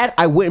ones, that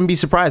I wouldn't be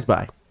surprised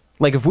by.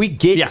 Like if we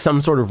get Yeah. some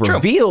sort of True.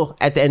 reveal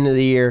at the end of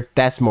the year,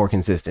 that's more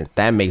consistent.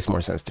 That makes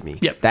more sense to me.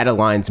 Yep. That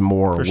aligns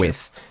more For sure.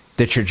 with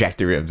the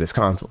trajectory of this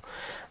console.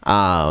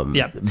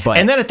 Yeah. But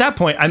And then at that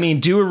point, I mean,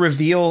 do a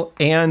reveal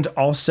and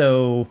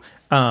also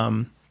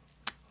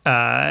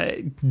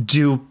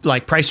do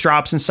like price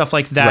drops and stuff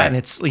like that. Right. And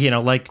it's,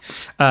 like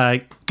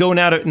going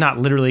out of, not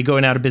literally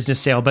going out of business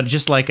sale, but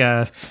just like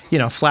a,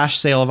 flash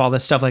sale of all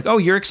this stuff. Like, oh,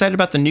 you're excited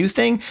about the new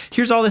thing?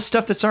 Here's all this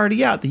stuff that's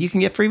already out that you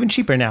can get for even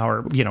cheaper now,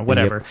 or,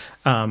 whatever.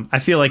 I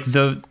feel like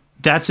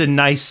that's a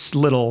nice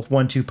little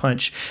 1-2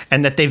 punch,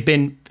 and that they've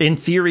been in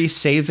theory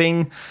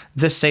saving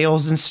the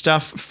sales and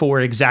stuff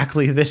for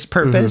exactly this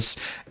purpose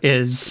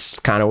is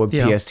kind of what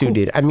PS2 cool.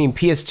 did. I mean,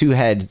 PS2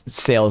 had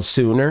sales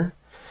sooner,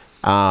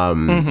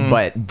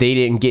 but they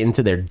didn't get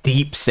into their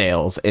deep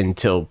sales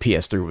until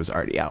PS3 was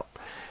already out.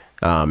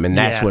 And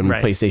that's Yeah, when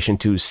right. PlayStation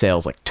 2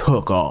 sales like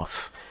took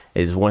off.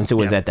 Is once it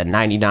was at the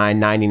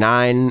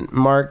 $99.99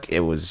 mark,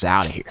 it was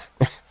out of here.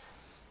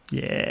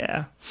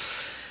 Yeah.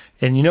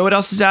 And you know what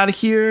else is out of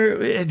here?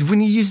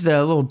 When you use the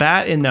little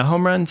bat in the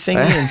home run thingy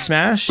and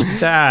Smash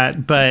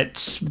that, but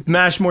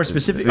Smash more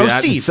specific. Oh,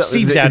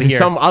 Steve's out of here.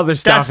 Some other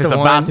stuff That's is the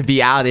about one. to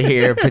be out of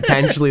here.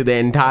 Potentially the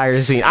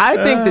entire scene.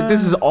 I think that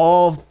this is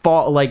all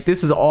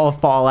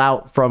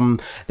fallout from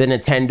the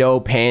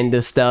Nintendo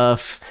Panda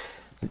stuff.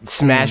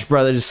 Smash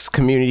Brothers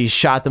community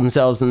shot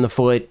themselves in the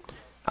foot.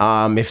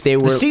 If they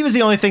were, Steve is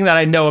the only thing that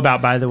I know about,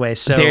 by the way.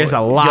 So there's a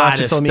you'll lot have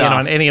to of fill stuff. me in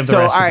on any of the so,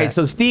 rest all of right, that.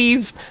 so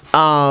Steve,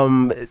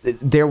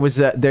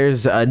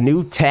 there's a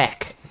new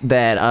tech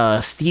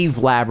that Steve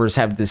Labbers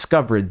have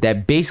discovered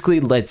that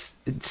basically lets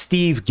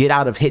Steve get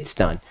out of hit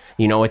stun.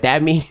 You know what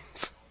that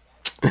means?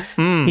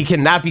 He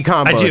cannot be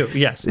comboed. I do,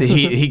 yes.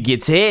 he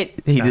gets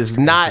hit. He does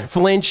not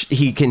flinch.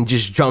 He can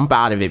just jump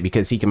out of it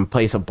because he can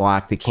place a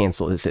block to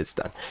cancel his hit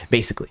stun.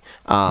 Basically,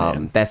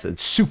 that's a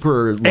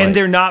super. And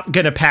they're not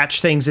going to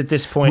patch things at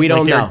this point. We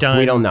don't they're know. Done.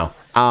 We don't know.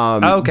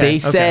 They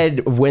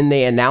said when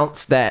they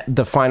announced that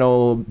the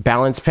final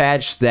balance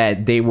patch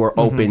that they were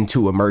open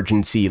to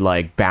emergency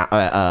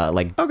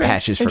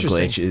patches for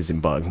Interesting. glitches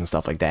and bugs and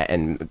stuff like that,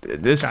 and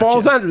this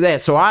falls under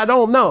that. So I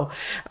don't know.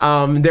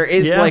 There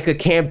is like a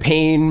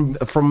campaign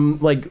from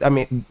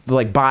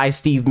by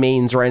Steve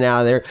Maines right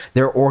now.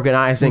 They're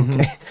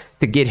organizing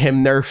to get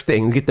him nerfed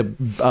and get the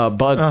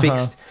bug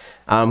fixed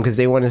because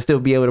they want to still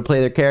be able to play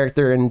their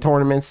character in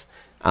tournaments.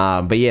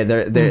 But yeah,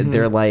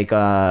 they're like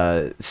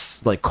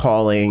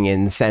calling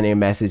and sending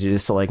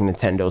messages to like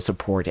Nintendo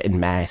support en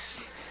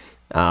masse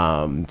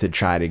to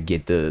try to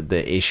get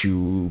the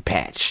issue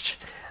patched.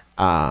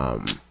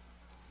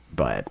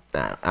 But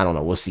I don't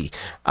know. We'll see.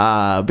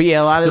 But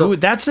yeah, a lot of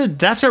that's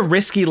a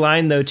risky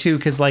line though too,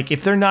 because like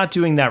if they're not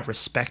doing that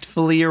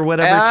respectfully or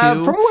whatever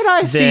too. From what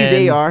I see,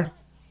 they are.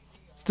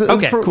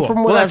 Okay, cool.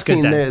 From what Well, I've that's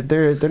good seen, then.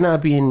 they're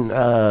not being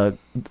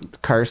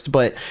cursed,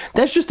 but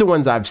that's just the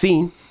ones I've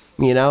seen.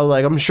 You know,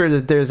 like I'm sure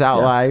that there's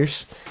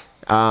outliers,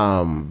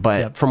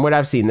 but from what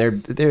I've seen,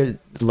 they're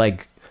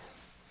like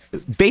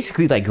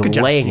basically like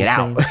job, laying Steve it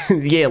out.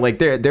 Yeah, like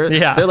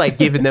they're like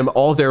giving them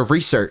all their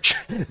research,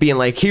 being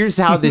like, here's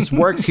how this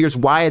works, here's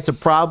why it's a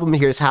problem,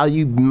 here's how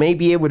you may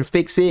be able to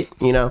fix it.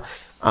 You know,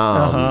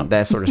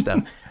 that sort of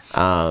stuff.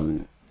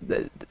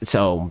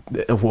 So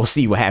we'll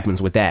see what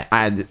happens with that.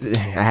 I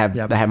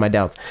have my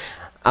doubts.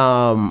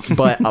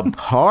 But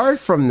apart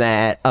from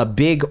that, a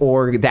big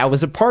org that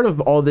was a part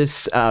of all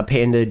this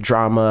Panda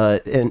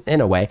drama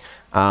in a way,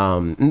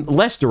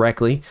 less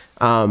directly,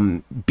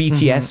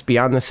 BTS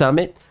Beyond the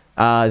Summit,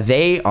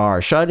 they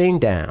are shutting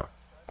down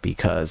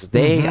because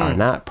they are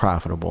not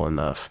profitable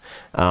enough.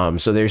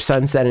 So they're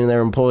sunsetting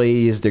their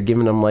employees. They're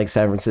giving them like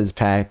severances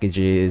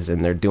packages,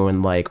 and they're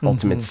doing like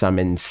Ultimate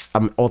Summit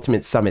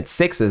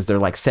 6s. They're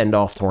like send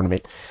off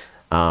tournament.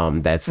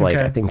 That's like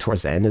I think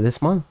towards the end of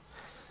this month.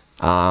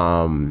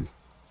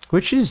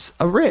 Which is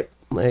a rip.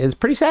 It's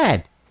pretty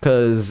sad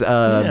because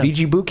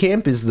VG Boot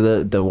Camp is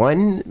the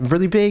one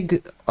really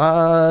big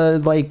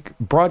like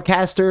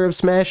broadcaster of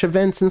Smash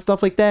events and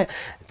stuff like that.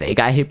 They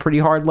got hit pretty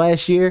hard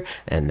last year,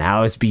 and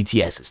now it's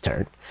BTS's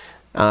turn.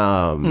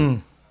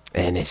 And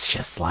it's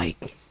just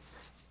like,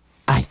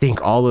 I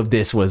think all of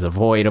this was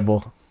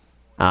avoidable.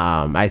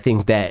 I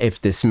think that if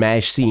the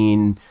Smash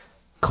scene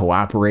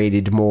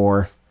cooperated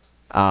more.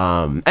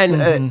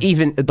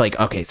 Even like,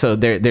 okay, so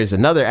there's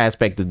another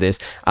aspect of this.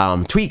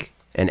 Tweak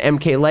and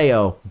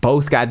MKLeo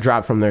both got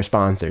dropped from their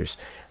sponsors.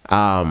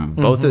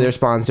 Both of their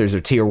sponsors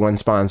are tier 1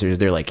 sponsors.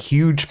 They're like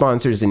huge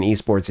sponsors in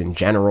esports in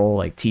general,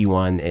 like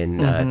T1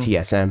 and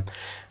TSM.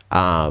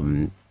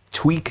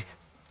 Tweak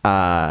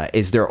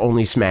is their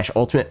only Smash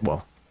Ultimate.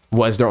 Well,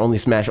 was their only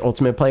Smash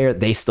Ultimate player.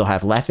 They still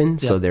have Leffen,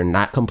 so they're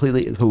not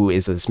completely. Who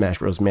is a Smash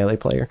Bros. Melee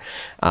player,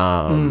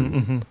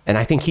 and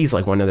I think he's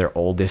like one of their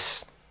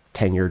oldest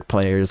tenured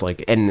players.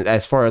 Like, and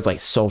as far as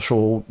like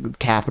social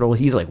capital,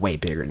 he's like way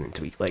bigger than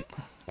Tweak. Like,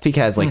 Tweak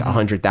has like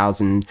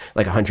 100,000,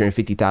 like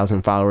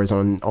 150,000 followers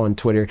on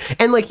Twitter,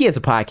 and like he has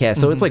a podcast,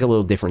 so it's like a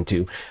little different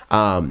too.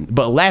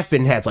 But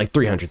Leffen has like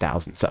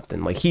 300,000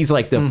 something. Like he's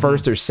like the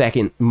first or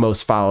second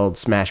most followed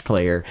Smash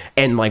player,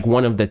 and like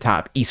one of the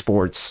top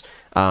esports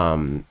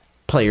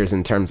players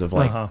in terms of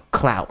like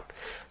clout.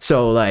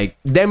 So like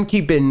them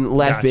keeping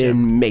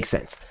Leffen makes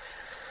sense.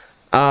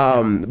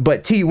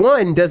 But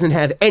T1 doesn't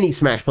have any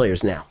Smash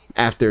players now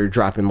after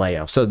dropping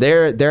Leo. So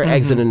they're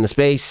exiting the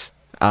space,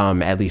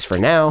 at least for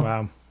now.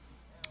 Wow.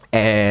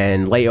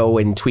 And Leo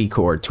and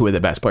Tweeko are two of the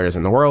best players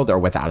in the world, are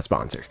without a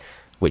sponsor,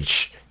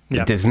 which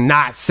does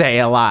not say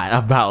a lot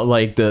about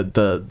like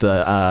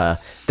the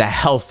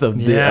health of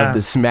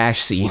the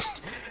Smash scene.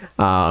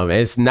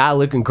 It's not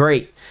looking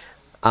great.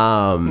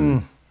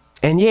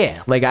 And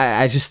yeah, like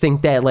I just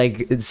think that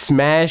like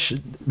Smash,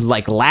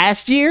 like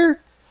last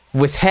year,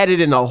 was headed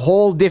in a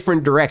whole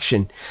different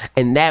direction,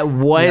 and that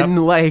one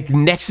like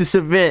Nexus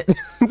event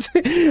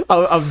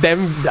of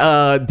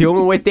them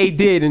doing what they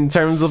did in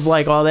terms of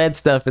like all that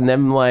stuff, and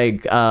them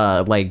like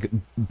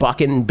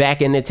bucking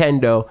back in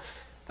Nintendo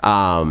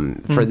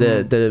for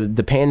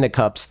the Panda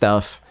Cup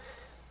stuff.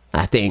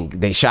 I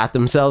think they shot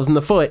themselves in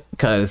the foot,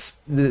 because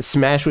the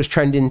Smash was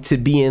trending to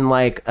being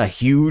like a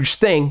huge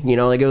thing, you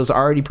know, like it was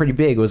already pretty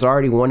big. It was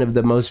already one of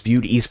the most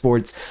viewed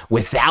esports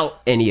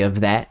without any of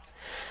that.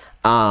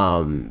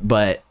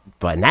 But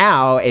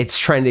now it's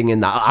trending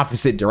in the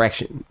opposite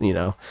direction, you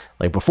know,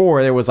 like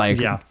before there was like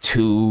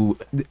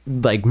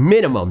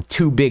minimum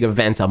 2 big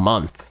events a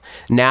month.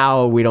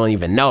 Now we don't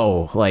even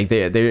know, like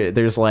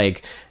there's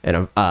like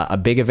a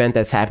big event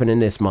that's happening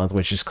this month,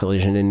 which is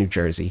Collision in New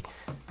Jersey.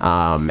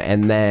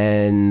 And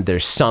then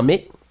there's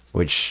Summit,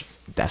 which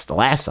that's the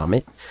last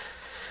Summit.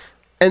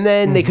 And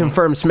then they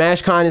confirmed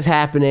SmashCon is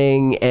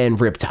happening and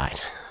Riptide.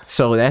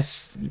 So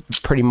that's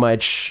pretty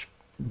much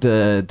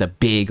the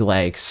big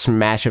like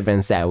Smash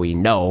events that we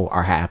know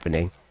are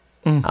happening.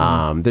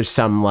 There's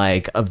some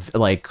like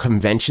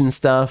convention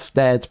stuff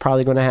that's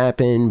probably going to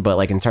happen, but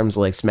like in terms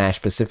of like Smash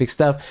specific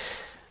stuff,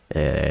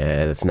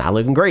 it's not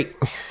looking great.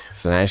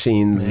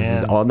 Smashing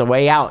on the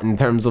way out in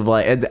terms of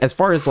like, as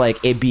far as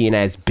like it being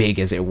as big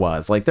as it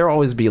was. Like there'll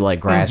always be like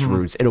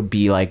grassroots. It'll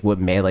be like what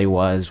Melee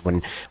was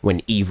when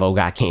Evo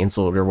got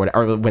canceled, or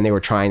when they were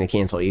trying to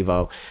cancel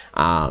Evo.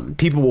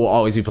 People will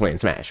always be playing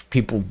Smash.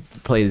 People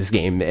play this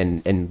game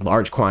in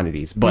large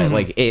quantities, but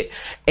like it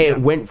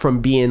went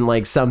from being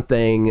like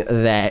something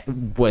that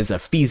was a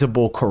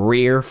feasible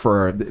career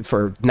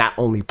for not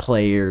only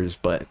players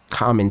but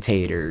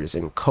commentators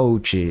and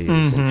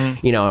coaches and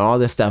you know, and all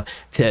this stuff,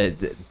 to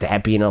that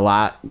being a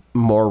lot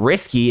more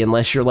risky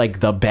unless you're like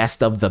the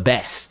best of the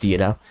best, you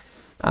know.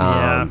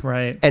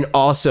 Right. And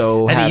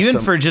also, and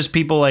even for just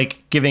people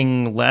like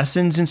giving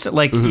lessons and stuff,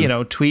 like you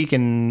know, Tweak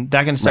and that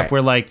kind of stuff,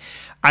 where like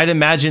I'd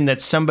imagine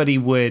that somebody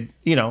would,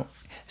 you know,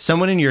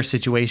 someone in your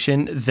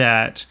situation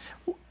that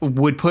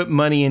would put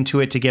money into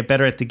it to get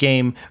better at the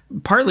game,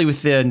 partly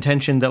with the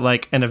intention that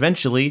like, and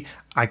eventually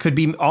I could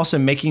be also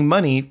making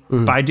money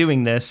by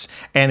doing this.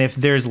 And if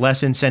there's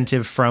less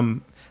incentive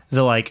from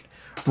the like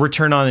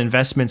return on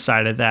investment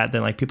side of that,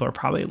 then like people are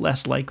probably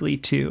less likely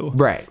to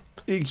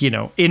you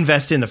know,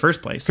 invest in the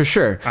first place. For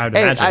sure. I would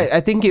imagine. I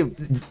think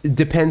it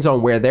depends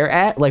on where they're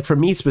at. Like for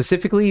me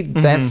specifically,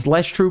 that's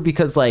less true,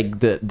 because like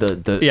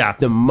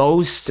the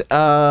most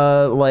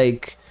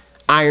like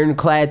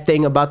ironclad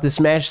thing about the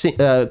Smash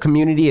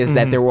community is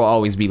that there will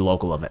always be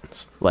local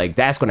events. Like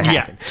that's going to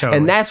happen. Yeah, totally.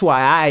 And that's why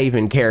I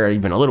even care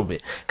even a little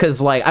bit,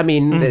 because like I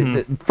mean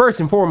the first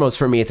and foremost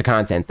for me it's a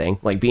content thing.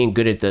 Like being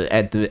good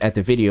at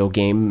the video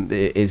game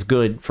is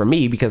good for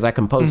me, because I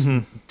can post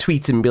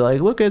tweets and be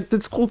like, look at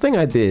this cool thing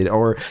I did,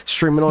 or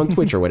stream it on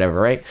Twitch or whatever,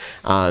 right?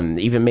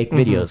 Even make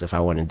videos if I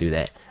want to do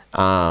that.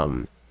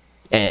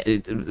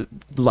 And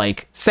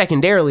like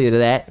secondarily to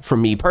that, for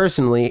me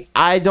personally,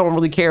 I don't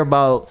really care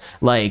about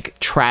like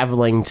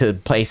traveling to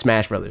play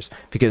Smash Brothers,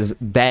 because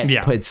that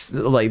puts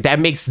like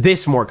that makes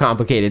this more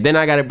complicated. Then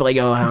I gotta be like,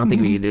 oh, I don't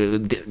think we can do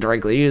it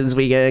directly this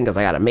weekend because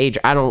I got a major.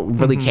 I don't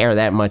really care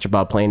that much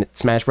about playing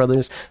Smash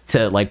Brothers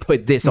to like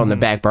put this on the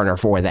back burner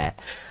for that.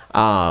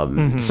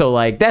 So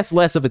like that's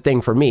less of a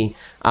thing for me.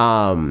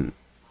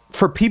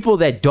 For people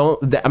that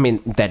don't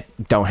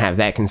have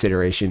that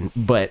consideration,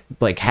 but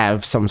like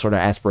have some sort of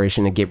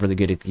aspiration to get really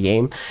good at the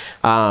game,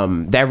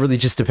 that really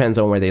just depends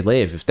on where they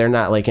live. If they're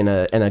not like in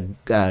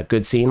a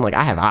good scene, like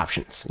I have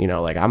options, you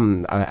know, like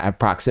I have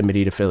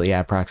proximity to Philly, I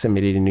have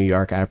proximity to New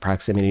York, I have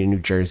proximity to New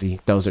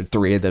Jersey. Those are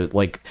 3 of the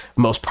like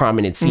most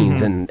prominent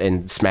scenes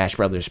in Smash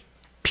Brothers,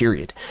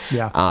 period.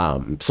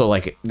 So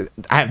like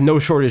I have no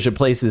shortage of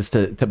places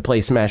to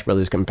play Smash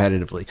Brothers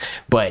competitively,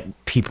 but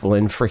people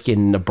in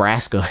freaking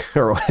Nebraska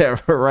or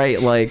whatever,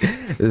 right, like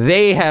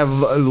they have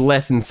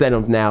less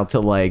incentive now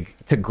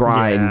to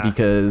grind,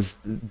 because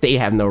they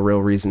have no real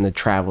reason to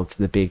travel to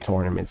the big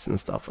tournaments and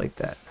stuff like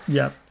that.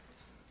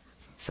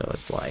 So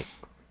it's like,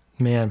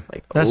 man,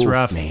 like that's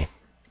rough, man.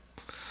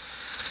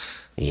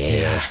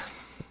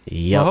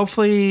 Well,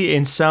 hopefully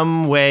in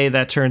some way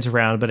that turns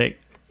around, but it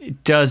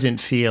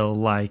doesn't feel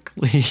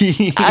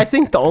likely. I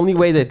think the only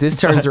way that this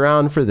turns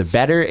around for the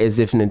better is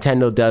if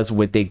Nintendo does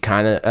what they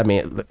kind of, I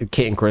mean,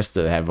 Kit and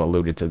Krista have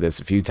alluded to this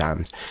a few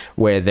times,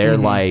 where they're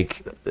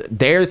like,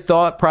 their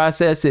thought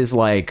process is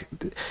like,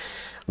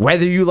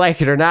 whether you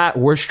like it or not,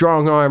 we're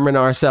strong arming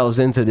ourselves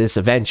into this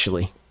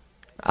eventually.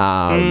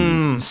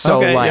 So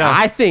okay, like yeah.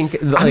 I think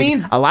like, I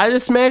mean, a lot of the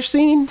Smash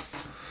scene,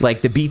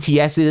 like the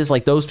BTSs,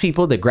 like those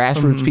people, the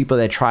grassroots people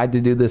that tried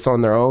to do this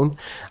on their own,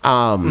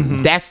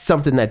 that's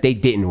something that they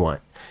didn't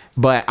want.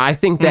 But I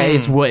think that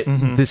it's what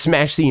the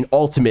Smash scene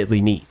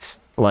ultimately needs.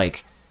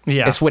 Like,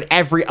 Yeah. it's what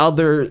every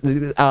other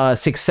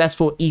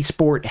successful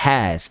esport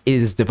has,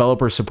 is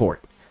developer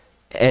support.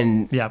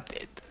 And Yeah.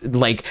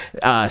 like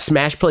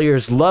Smash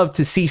players love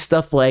to see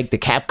stuff like the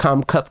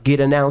Capcom Cup get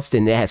announced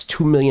and it has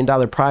 $2 million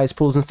prize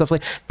pools and stuff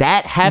like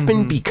that.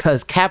 Happened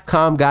because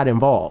Capcom got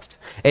involved.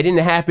 It didn't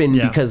happen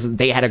because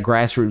they had a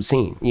grassroots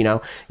scene. You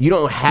know, you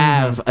don't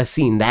have a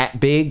scene that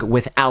big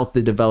without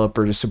the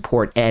developer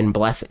support and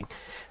blessing.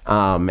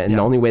 And the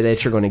only way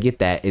that you're going to get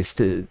that is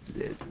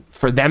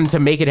for them to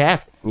make it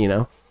happen, you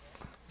know?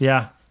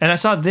 Yeah. And I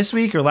saw this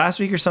week or last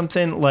week or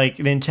something, like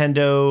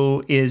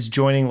Nintendo is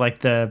joining like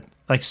the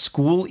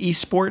school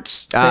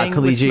esports thing,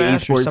 collegiate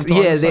with Smash or esports. something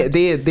Yeah, like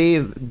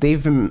that.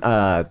 they've been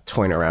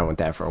toying around with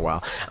that for a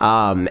while.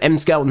 M.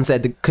 Skelton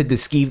said, could the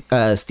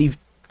Steve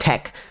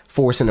Tech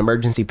force an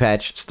emergency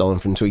patch? Stolen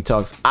from Tweet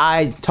Talks.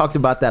 I talked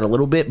about that a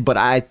little bit, but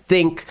I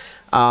think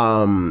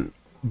I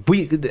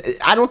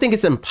don't think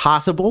it's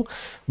impossible,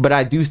 but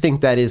I do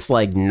think that it's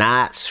like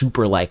not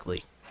super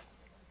likely.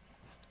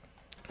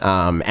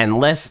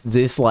 Unless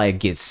this like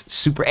gets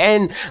super,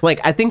 and like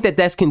I think that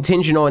that's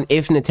contingent on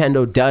if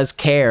Nintendo does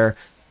care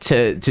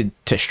to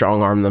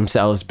strong arm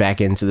themselves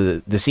back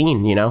into the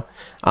scene, you know,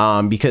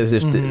 because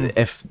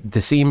if the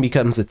scene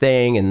becomes a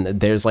thing and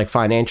there's like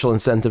financial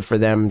incentive for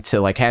them to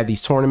like have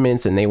these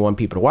tournaments and they want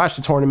people to watch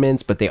the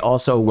tournaments, but they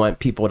also want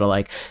people to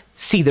like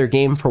see their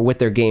game for what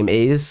their game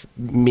is,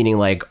 meaning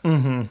like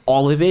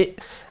all of it.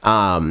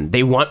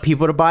 They want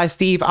people to buy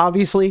Steve.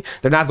 Obviously,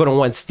 they're not going to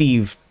want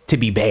Steve to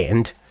be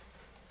banned.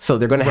 So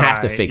they're going to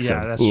have to fix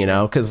him, you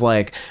know, because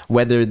like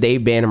whether they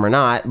ban him or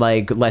not,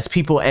 like less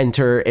people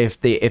enter if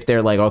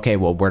they're like, OK,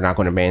 well, we're not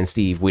going to ban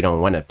Steve. We don't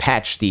want to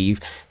patch Steve.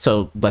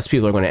 So less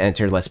people are going to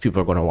enter, less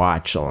people are going to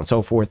watch, so on and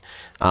so forth.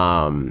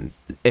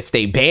 If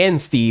they ban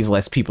Steve,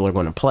 less people are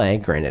going to play.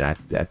 Granted, I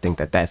think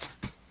that's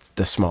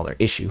the smaller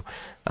issue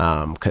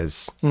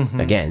because,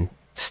 again,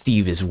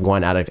 Steve is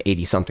 1 out of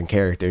 80 something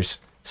characters.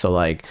 So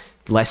like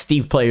less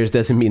Steve players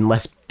doesn't mean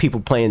less people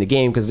playing the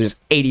game because there's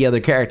 80 other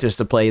characters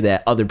to play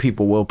that other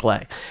people will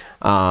play.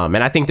 And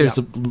I think there's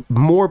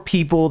more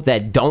people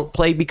that don't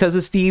play because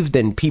of Steve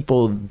than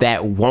people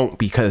that won't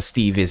because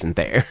Steve isn't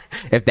there,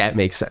 if that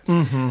makes sense.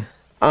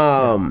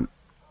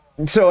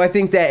 So I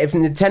think that if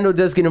Nintendo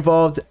does get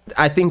involved,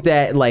 I think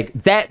that like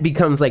that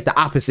becomes like the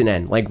opposite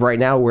end. Like right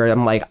now where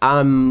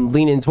I'm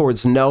leaning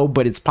towards no,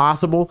 but it's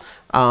possible.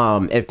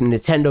 If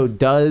Nintendo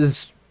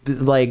does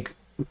like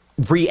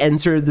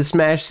re-enter the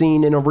Smash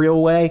scene in a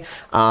real way,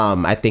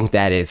 I think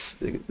that it's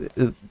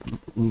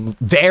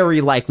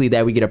very likely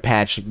that we get a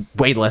patch,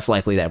 way less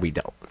likely that we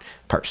don't,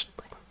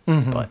 personally.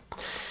 But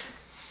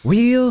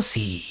we'll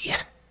see.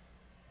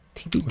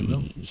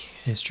 TBD.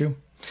 It's true.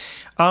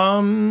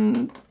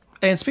 And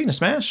speaking of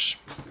Smash,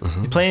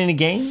 you playing any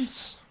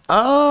games?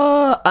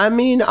 I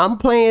mean, I'm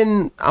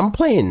playing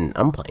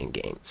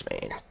games,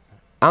 man.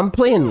 I'm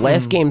playing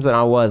less games than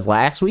I was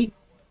last week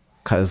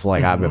because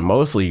like I've been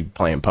mostly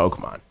playing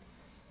Pokemon.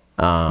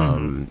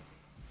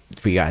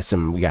 We got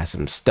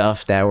some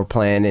stuff that we're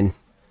planning.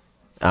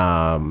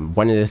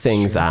 One of the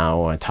things I don't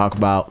want to talk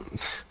about,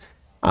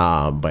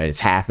 but it's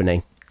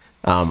happening.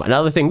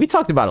 Another thing we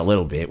talked about a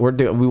little bit.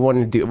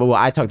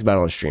 I talked about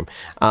it on stream.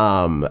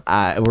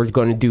 We're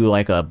going to do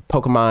like a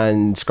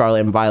Pokemon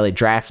Scarlet and Violet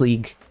draft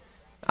league.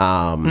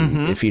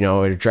 If you know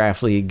what a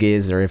draft league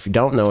is, or if you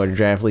don't know what a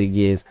draft league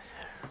is,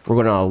 we're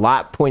going to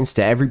allot points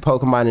to every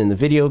Pokemon in the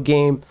video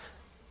game.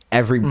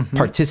 Every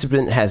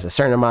participant has a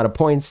certain amount of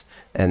points,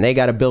 and they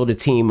got to build a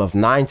team of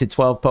 9 to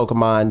 12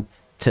 Pokemon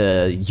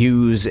to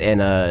use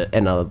in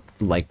a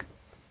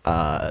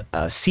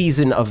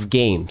season of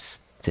games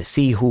to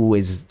see who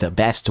is the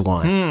best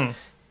one.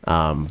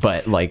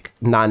 But like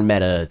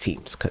non-meta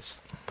teams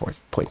because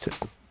point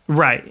system.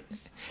 Right.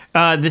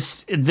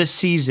 This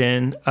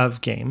season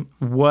of game,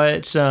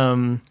 what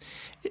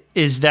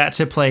is that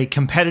to play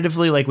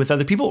competitively, like with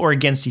other people, or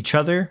against each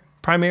other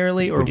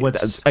primarily, or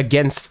what's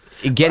against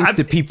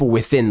the people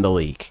within the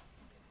league?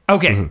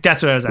 Okay,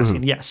 that's what I was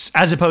asking. Yes,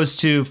 as opposed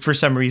to for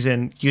some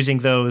reason using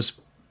those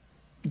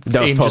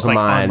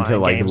Pokemon to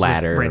like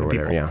ladder or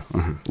whatever.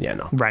 People. Yeah,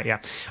 no. Right. Yeah.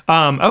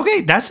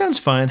 Okay, that sounds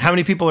fun. How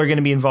many people are going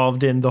to be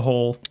involved in the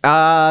whole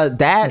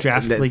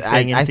draft league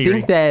thing? I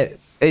think that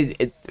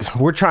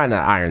we're trying to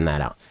iron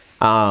that out.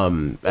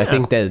 I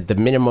think that the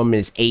minimum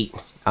is 8.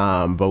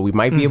 But we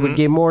might be able to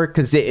get more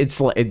because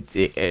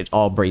it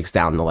all breaks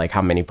down to like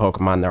how many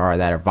Pokemon there are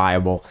that are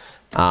viable,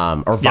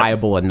 or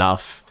viable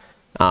enough.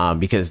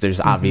 Because there's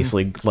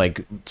obviously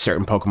like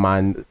certain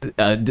Pokemon,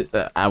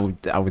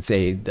 I would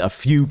say a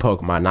few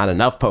Pokemon, not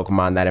enough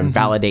Pokemon that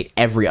invalidate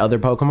every other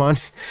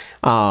Pokemon.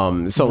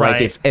 So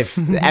like if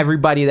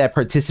everybody that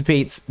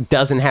participates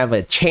doesn't have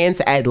a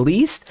chance at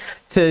least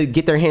to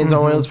get their hands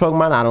on one of those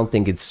Pokemon, I don't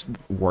think it's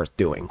worth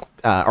doing,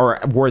 or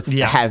worth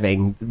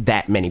having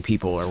that many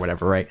people or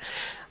whatever, right?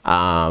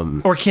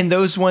 Or can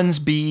those ones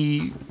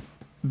be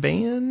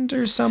banned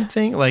or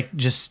something? Like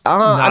just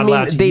not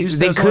allowed to use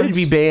they those could ones?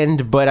 be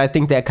banned, but I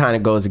think that kind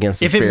of goes against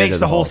the If it spirit makes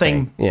of the whole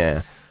thing.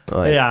 Yeah.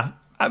 Like, Yeah.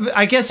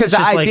 I guess it's the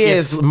just like idea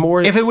if, is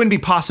more- if it wouldn't be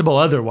possible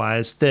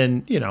otherwise,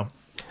 then, you know.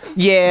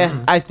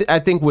 Yeah, I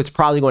think what's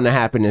probably going to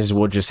happen is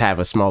we'll just have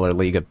a smaller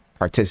league of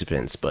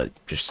participants, but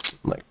just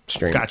like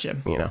stream. Gotcha.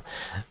 You know,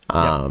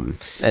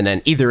 and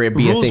then either it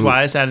be a Rules thing.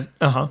 wise, I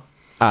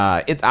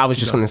I was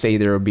just going to say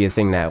either it would be a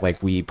thing that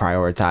like we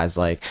prioritize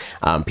like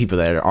people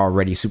that are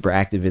already super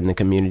active in the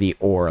community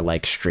or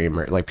like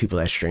streamer like people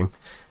that stream,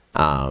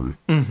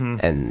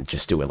 and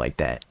just do it like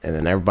that, and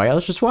then everybody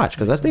else just watch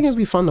because I think it'd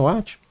be fun to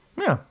watch.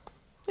 Yeah.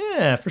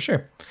 Yeah, for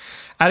sure.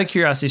 Out of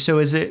curiosity, so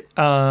is it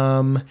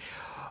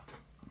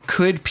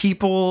could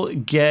people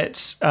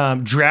get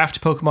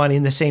draft Pokemon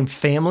in the same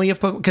family of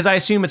Pokemon? Because I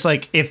assume it's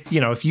like if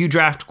you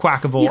draft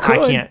Quackable,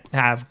 I can't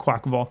have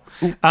Quackable.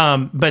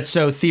 But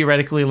so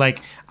theoretically,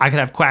 like I could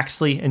have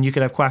Quaxley and you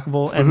could have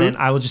Quackable, and then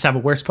I will just have a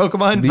worse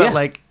Pokemon. But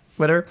like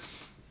whatever.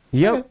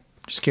 Yep. Okay.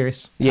 Just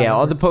curious. Yeah,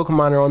 all the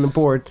Pokemon are on the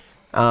board.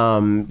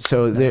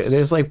 So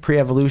there's like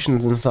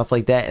pre-evolutions and stuff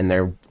like that, and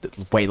they're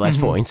way less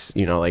points.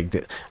 You know, like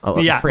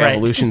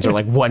pre-evolutions are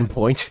like 1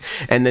 point,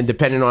 and then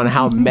depending on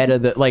how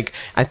meta like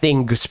I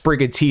think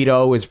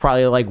Sprigatito is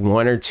probably like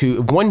 1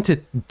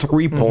 to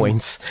 3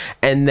 points,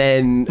 and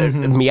then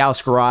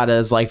Meowscarada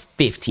is like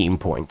 15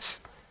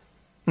 points,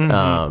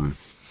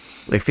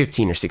 like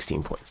 15 or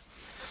 16 points.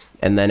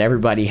 And then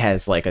everybody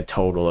has like a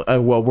total.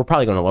 Well, we're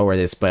probably going to lower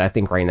this, but I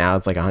think right now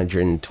it's like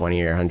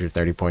 120 or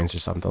 130 points or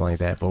something like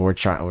that. But we're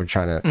trying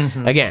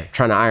to again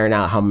trying to iron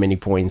out how many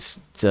points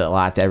to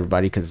allot to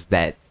everybody because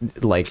that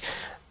like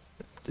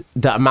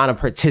the amount of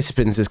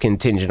participants is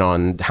contingent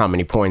on how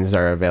many points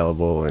are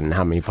available and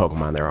how many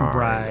Pokemon there are.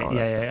 Right.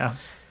 Yeah.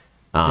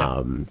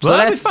 So well,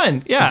 that'd be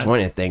fun. Yeah. That's one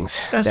of the things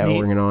That's that neat.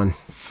 we're working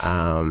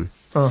on.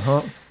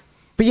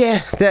 But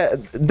yeah,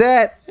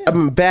 that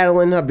I'm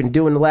battling. I've been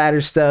doing the ladder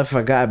stuff.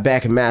 I got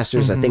back in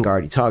Masters. I think I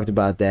already talked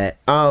about that.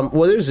 Well,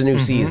 there's a new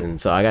season,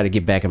 so I got to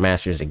get back in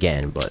Masters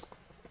again. But,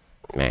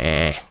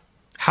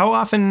 How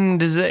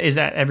often is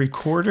that every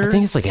quarter? I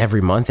think it's like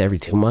every month, every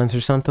 2 months or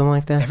something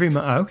like that. Every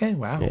month. Okay.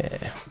 Wow.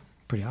 Yeah.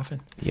 Pretty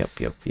often. Yep.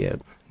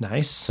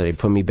 Nice. So they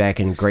put me back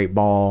in Great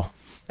Ball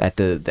at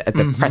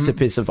the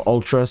precipice of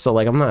Ultra. So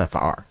like I'm not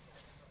far.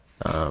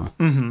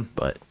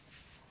 But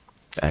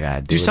I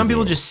gotta do some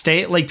people again. just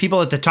stay like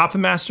people at the top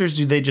of Masters?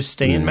 Do they just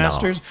stay in No.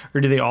 Masters,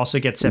 or do they also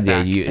get set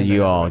Yeah, back?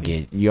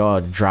 you all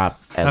drop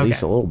at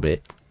least a little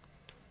bit.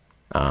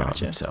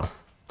 Gotcha. So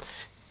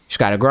just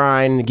gotta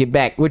grind, get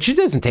back, which it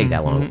doesn't take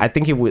that long. I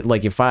think it would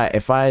like if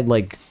I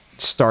like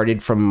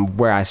started from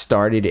where I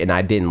started and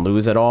I didn't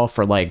lose at all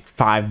for like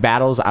 5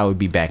 battles, I would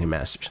be back in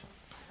Masters.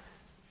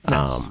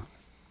 Nice.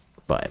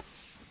 But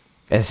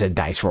it's a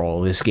dice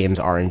roll. This game's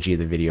RNG,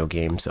 the video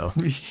game. So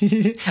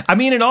I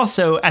mean, and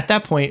also at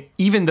that point,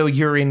 even though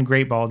you're in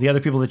Great Ball, the other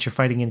people that you're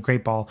fighting in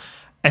Great Ball,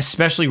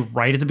 especially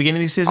right at the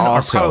beginning of the season,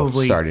 Also are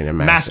probably starting in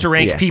master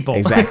rank Yeah, people.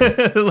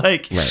 exactly.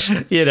 like,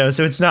 Right.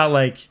 so it's not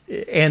like,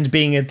 and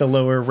being at the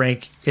lower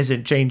rank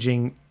isn't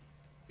changing,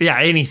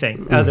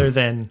 anything other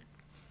than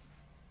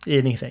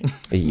anything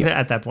Yeah.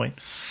 at that point.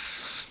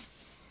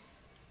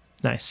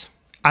 Nice.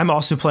 I'm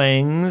also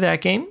playing that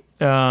game.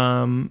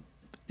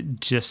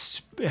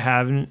 Just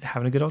having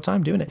a good old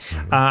time doing it.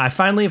 I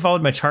finally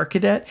evolved my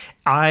Charcadet.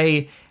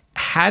 I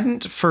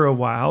hadn't for a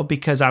while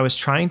because I was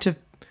trying to.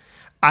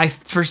 I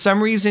for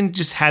some reason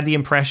just had the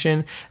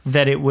impression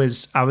that I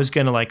was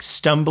gonna like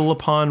stumble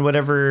upon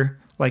whatever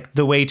like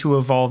the way to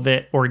evolve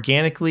it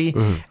organically.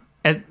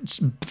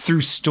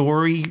 Through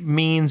story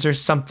means or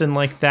something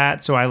like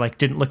that. So I like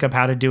didn't look up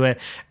how to do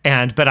it,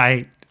 but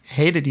I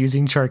hated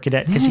using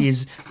Charcadet because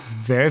he's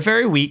very,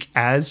 very weak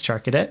as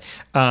Charcadet.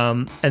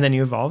 And then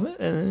you evolve it,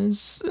 and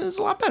it's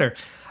a lot better.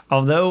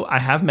 Although I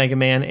have Mega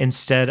Man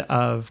instead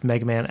of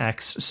Mega Man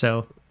X,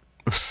 so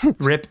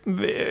rip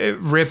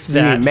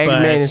that. Mega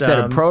Man instead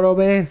of Proto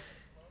Man.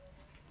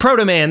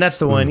 Proto Man, that's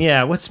the one.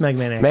 Yeah, what's Mega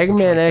Man X? Mega look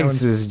Man like?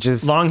 X is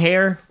just long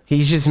hair.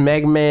 He's just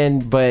Mega Man,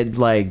 but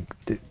like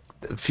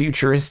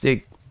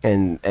futuristic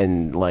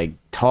and like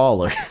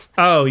taller.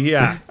 Oh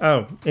yeah.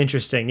 Oh,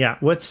 interesting. Yeah.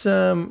 What's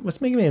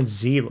Mega Man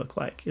Z look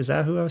like? Is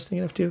that who I was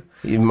thinking of too?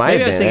 You might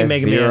Maybe I was thinking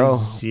Mega Zero. Man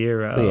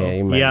Zero. Yeah,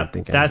 you might be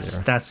thinking of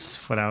Zero.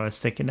 That's what I was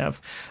thinking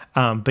of.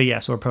 But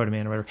yes, or Proto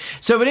Man or whatever.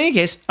 So, but in any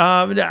case,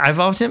 I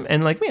evolved him,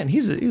 and like, man,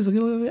 he's a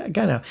good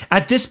guy now.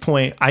 At this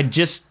point, I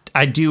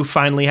do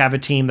finally have a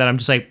team that I'm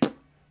just like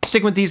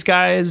sticking with these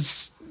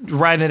guys,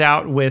 riding it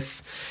out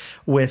with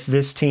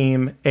this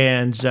team,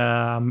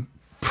 and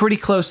pretty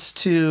close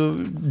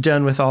to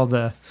done with all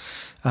the.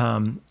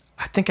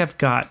 I think I've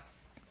got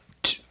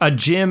a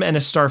gym and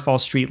a Starfall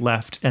Street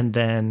left, and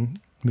then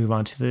move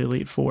on to the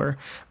Elite Four.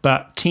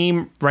 But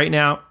team right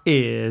now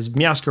is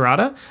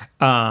Meowscarada,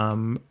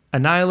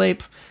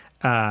 Annihilate,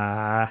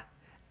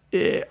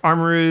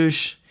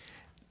 Armarouge,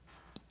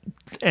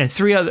 and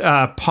 3 other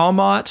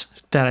Palmot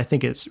that I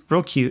think is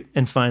real cute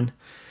and fun,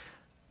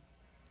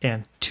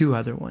 and 2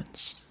 other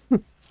ones.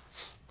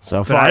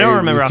 So far, I don't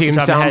remember your off the team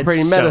top of my sound head,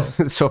 pretty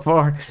meta so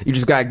far. You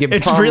just gotta give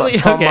It's really-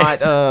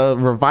 okay.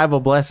 revival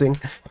blessing,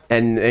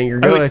 and you're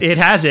good. It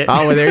has it.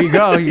 Oh, well, there you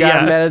go. You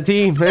got Yeah. a meta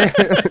team.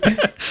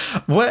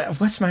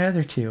 What's my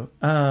other two?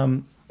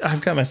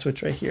 I've got my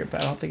Switch right here,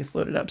 but I don't think it's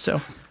loaded up. So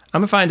I'm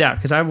gonna find out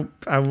because I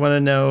want to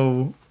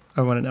know.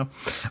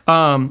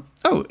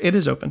 Oh, it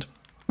is opened.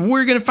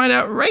 We're gonna find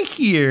out right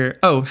here.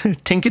 Oh,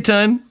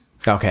 Tinkaton.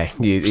 Okay,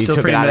 you Still took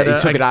it pretty out. meta, You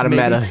took it out of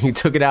maybe? meta. You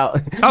took it out.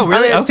 Oh,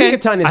 really? Okay.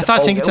 Tinkaton is I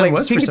thought Tinkaton like,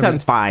 was for some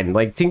Tinkaton's fine.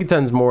 Like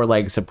Tinkaton's more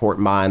like support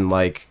mine.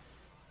 Like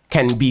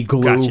can be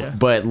glue, Gotcha.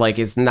 but like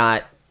it's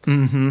not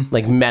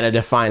like meta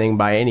defining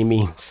by any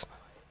means.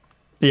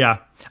 Yeah.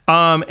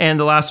 And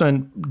the last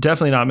one,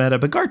 definitely not meta,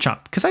 but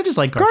Garchomp, because I just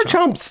like Garchomp.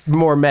 Garchomp's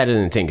more meta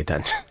than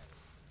Tinkaton.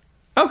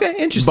 Okay,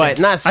 interesting. But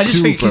not I just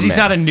figured because he's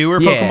super not a newer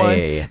meta.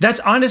 Pokemon. Yeah. That's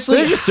honestly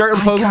There's just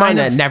certain I Pokemon kind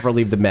that of- never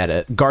leave the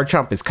meta.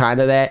 Garchomp is kind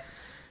of that.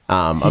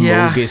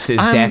 Amogus is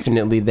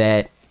definitely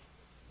that.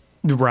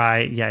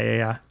 Right.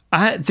 Yeah.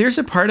 There's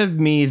a part of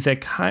me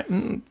that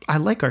I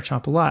like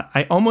Garchomp a lot.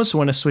 I almost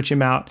want to switch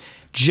him out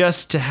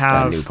just to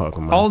have new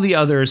Pokemon. all the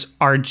others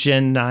are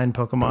Gen 9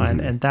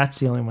 Pokemon, and that's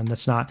the only one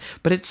that's not.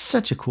 But it's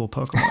such a cool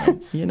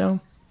Pokemon, you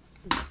know?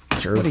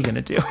 Sure, What are you going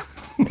to do?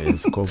 it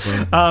is a cool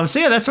Pokemon. So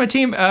yeah, that's my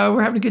team.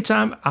 We're having a good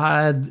time.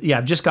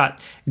 I've just got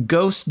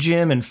Ghost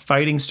Gym and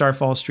Fighting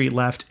Starfall Street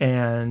left,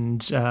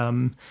 and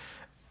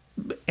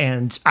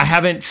I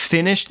haven't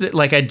finished it.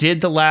 Like I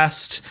did the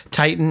last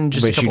Titan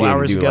just But a couple you didn't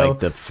hours do, ago, like,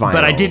 the final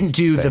but I didn't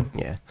do thing.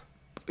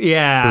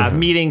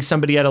 meeting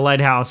somebody at a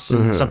lighthouse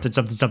and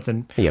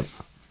something. Yep.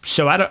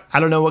 So I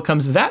don't know what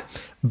comes of that,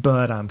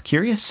 but I'm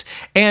curious.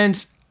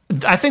 And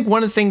I think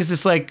one of the things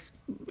is like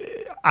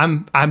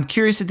I'm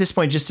curious at this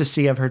point just to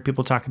see. I've heard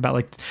people talk about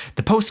like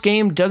the post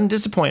game doesn't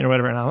disappoint or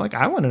whatever, and I'm like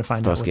I wanted to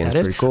find out what that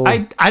is. Pretty cool.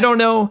 I don't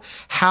know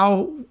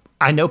how.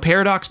 I know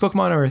Paradox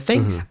Pokemon are a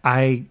thing.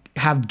 I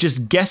have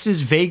just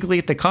guesses vaguely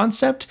at the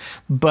concept,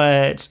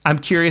 but I'm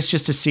curious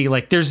just to see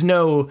like there's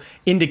no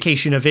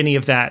indication of any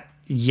of that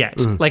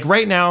yet. Like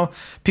right now,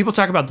 people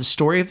talk about the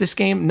story of this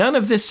game. None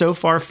of this so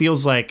far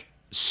feels like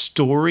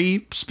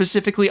story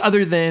specifically,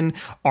 other than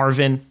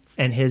Arvin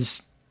and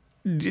his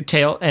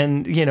tail,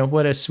 and you know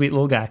what a sweet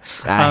little guy.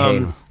 I hate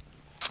him.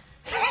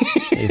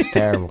 It's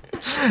terrible.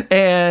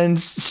 And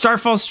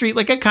Starfall Street,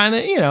 like I kind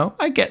of,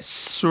 I get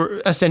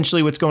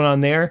essentially what's going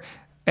on there.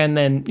 And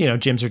then,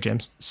 gyms are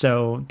gyms.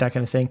 So that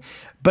kind of thing.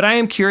 But I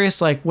am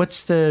curious, like,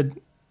 what's the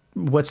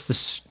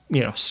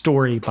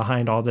story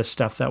behind all this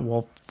stuff that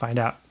we'll find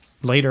out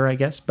later, I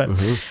guess. But,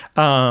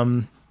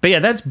 but yeah,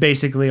 that's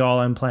basically all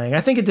I'm playing.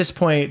 I think at this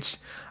point,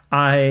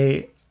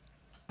 I'm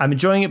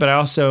enjoying it, but I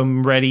also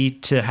am ready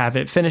to have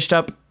it finished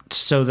up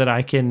so that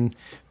I can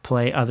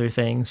play other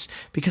things,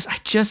 because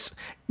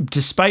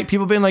despite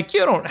people being like,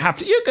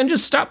 you can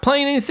just stop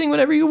playing anything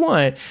whenever you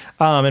want,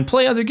 and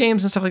play other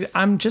games and stuff like that.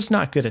 I'm just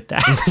not good at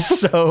that.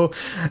 So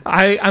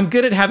I'm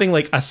good at having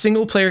like a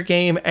single player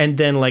game and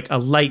then like a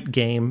light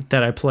game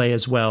that I play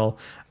as well.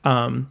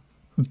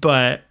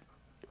 But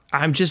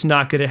I'm just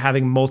not good at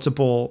having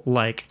multiple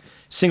like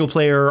single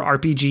player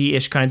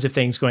RPG-ish kinds of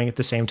things going at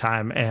the same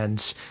time.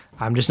 And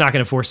I'm just not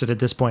going to force it at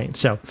this point.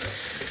 So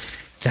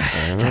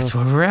that's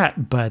where we're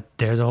at, but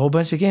there's a whole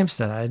bunch of games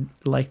that I'd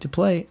like to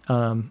play.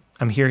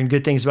 I'm hearing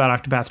good things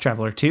about Octopath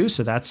Traveler 2,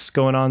 so that's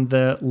going on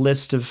the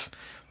list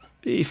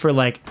for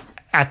like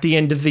at the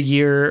end of the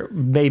year.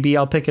 Maybe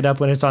I'll pick it up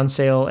when it's on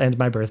sale and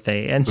my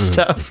birthday and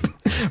stuff,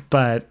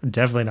 but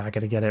definitely not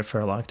going to get it for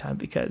a long time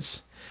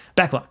because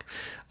backlog.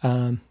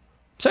 So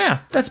yeah,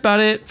 that's about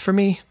it for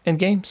me and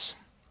games.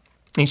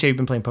 You say you've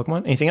been playing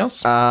Pokemon? Anything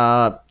else?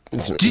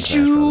 Did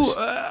you?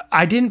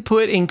 I didn't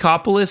put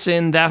Inkopolis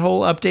in that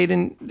whole update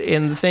in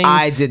the things.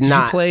 I did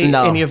not. You play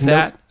any of nope,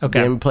 that?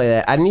 Okay. Didn't play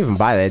that. I didn't even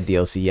buy that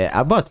DLC yet.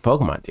 I bought the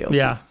Pokemon DLC.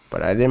 Yeah.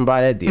 But I didn't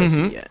buy that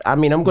DLC yet. I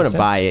mean, I'm going to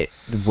buy it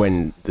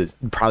when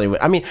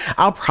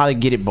I'll probably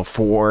get it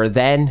before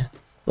then,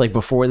 like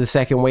before the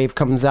second wave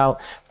comes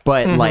out.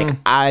 But like,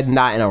 I'm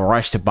not in a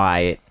rush to buy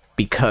it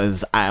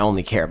because I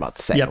only care about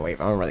the second wave.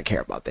 I don't really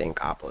care about the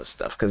Inkopolis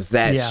stuff because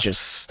that's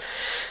just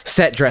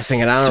set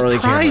dressing, and I don't really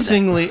care about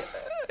that.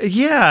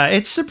 Yeah,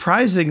 it's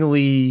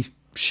surprisingly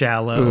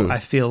shallow, I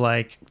feel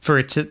like, for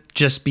it to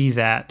just be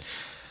that.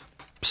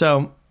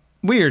 So,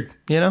 weird,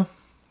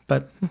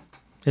 but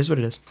is what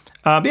it is.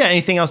 But yeah,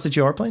 anything else that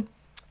you are playing?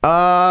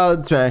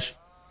 Smash.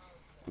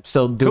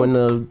 Still doing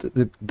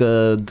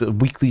the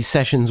weekly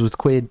sessions with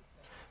Quid.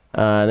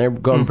 They're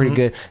going pretty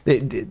good.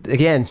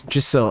 Again,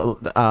 just a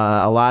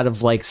lot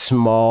of like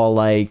small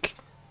like,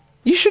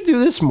 you should do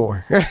this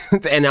more.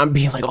 And I'm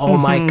being like, oh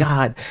my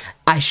God,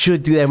 I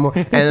should do that more.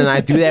 And then I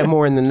do that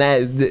more. And then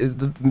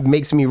that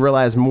makes me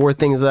realize more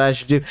things that I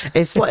should do.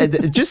 It's like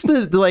just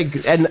the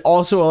like, and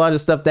also a lot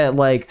of stuff that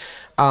like,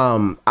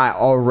 I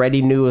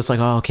already knew. It's like,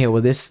 oh, okay,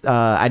 well this,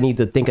 I need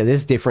to think of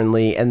this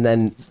differently. And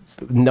then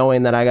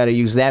knowing that I got to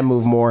use that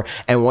move more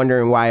and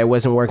wondering why it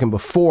wasn't working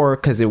before,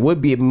 because it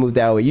would be a move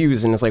that I would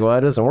use, and it's like, well,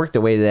 it doesn't work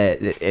the way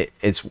that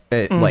it's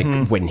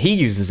like when he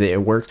uses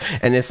it works.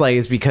 And it's like,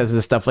 it's because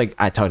of stuff like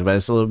I talked about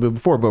this a little bit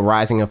before, but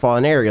rising and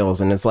falling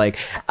aerials. And it's like,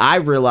 I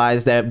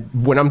realized that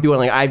when I'm doing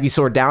like Ivy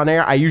Sword down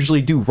air, I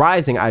usually do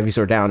rising Ivy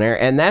Sword down air,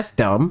 and that's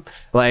dumb.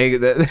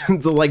 Like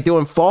so like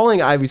doing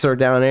falling Ivy Sword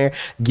down air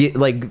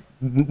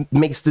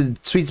makes the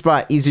sweet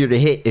spot easier to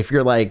hit if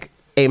you're like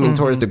aiming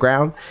towards the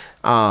ground.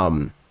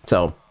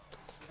 So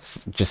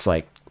just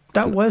like,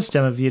 that was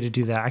dumb of you to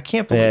do that. I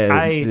can't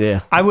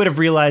believe I would have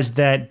realized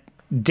that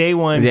day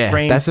one,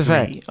 frame that's a 3,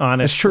 fact.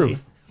 honestly. That's true.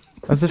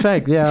 That's a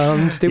fact. Yeah,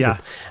 I'm stupid.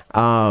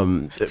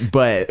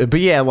 But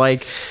yeah,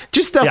 like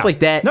just stuff like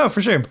that. No,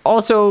 for sure.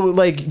 Also,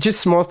 like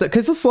just small stuff,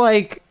 because it's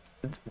like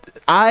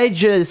I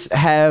just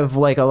have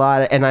like a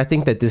lot of, and I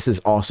think that this is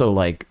also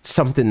like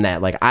something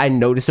that like I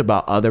notice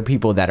about other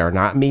people that are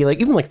not me.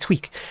 Like even like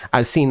Tweak,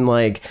 I've seen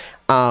like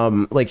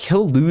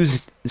he'll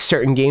lose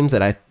certain games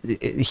that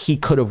he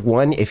could have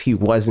won if he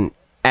wasn't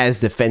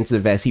as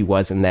defensive as he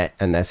was in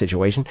that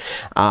situation.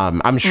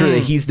 I'm sure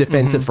that he's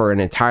defensive for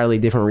an entirely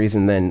different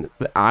reason than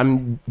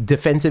I'm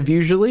defensive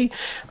usually.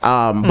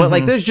 But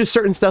like there's just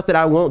certain stuff that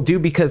I won't do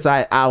because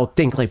I'll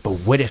think like, but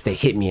what if they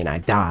hit me and I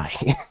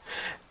die?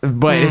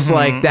 But it's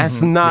like,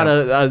 that's not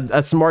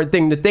a smart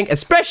thing to think,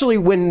 especially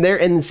when they're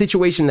in the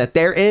situation that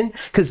they're in,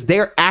 because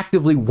they're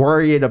actively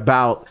worried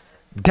about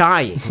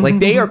dying. Like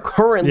they are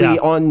currently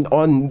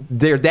on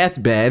their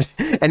deathbed,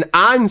 and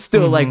I'm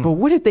still like, but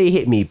what if they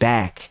hit me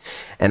back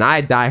and I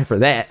die for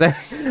that?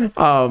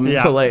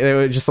 So like there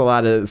was just a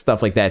lot of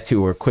stuff like that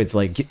too, where Quid's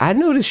like, I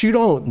noticed you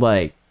don't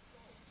like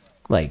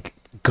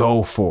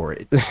go for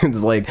it.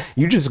 It's like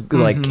you just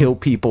like kill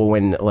people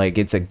when like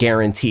it's a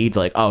guaranteed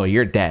like, oh,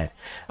 you're dead,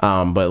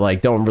 but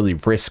like don't really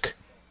risk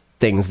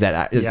things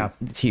that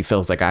he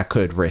feels like I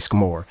could risk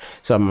more.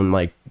 So I'm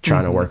like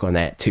trying to work on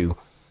that too,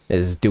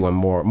 is doing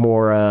more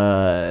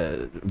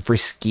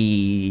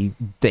risky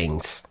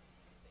things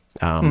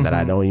that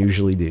I don't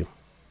usually do.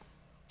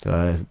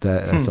 So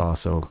that's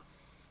also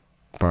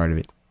part of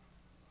it.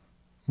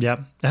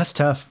 Yep, that's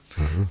tough.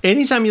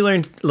 Anytime you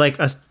learn like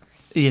a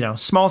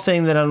small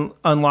thing that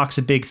unlocks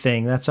a big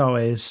thing, that's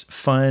always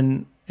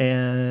fun.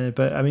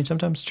 But I mean,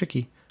 sometimes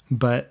tricky.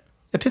 But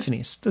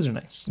epiphanies, those are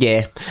nice.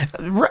 Yeah,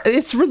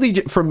 it's really,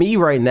 for me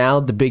right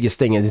now, the biggest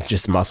thing is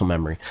just muscle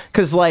memory,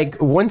 because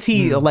like once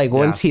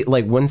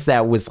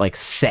that was like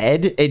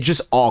said, it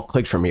just all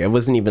clicked for me. It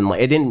wasn't even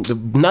like, it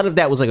didn't, none of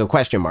that was like a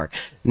question mark.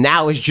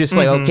 Now it's just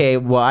like, okay,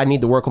 well, I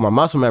need to work on my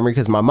muscle memory,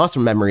 because my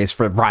muscle memory is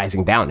for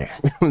rising down there.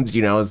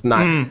 It's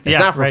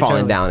not for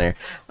falling down there.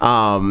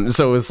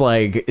 So it's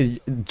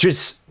like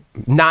just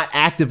not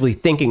actively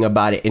thinking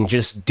about it and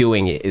just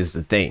doing it is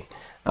the thing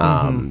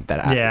that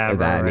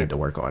I need to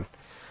work on.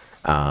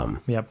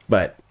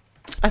 But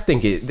I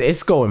think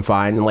it's going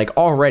fine. And like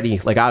already,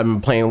 like I'm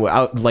playing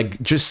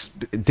like just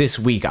this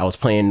week I was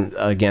playing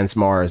against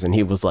Mars, and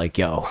he was like,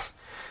 yo,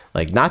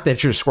 like not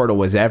that your Squirtle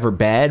was ever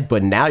bad,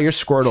 but now your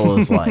Squirtle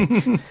is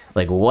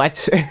like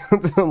what?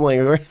 I'm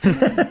like,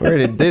 where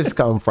did this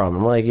come from?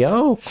 I'm like,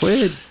 yo,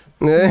 quit.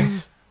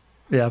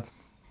 Yeah,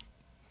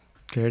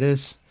 there it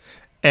is.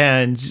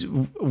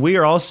 And we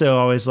are also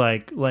always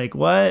like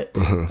what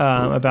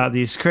about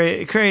these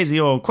crazy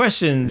old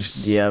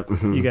questions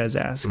you guys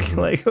ask.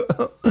 Like,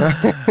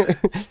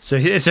 so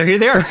here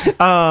they are.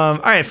 All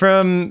right,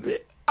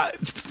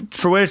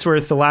 for what it's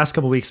worth, the last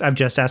couple of weeks I've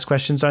just asked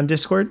questions on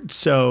Discord.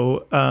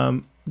 So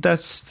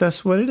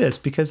that's what it is,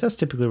 because that's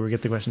typically where we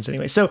get the questions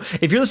anyway. So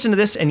if you're listening to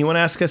this and you want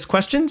to ask us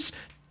questions,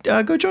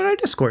 go join our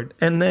Discord,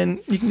 and then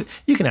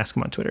you can ask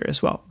them on Twitter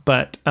as well.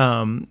 But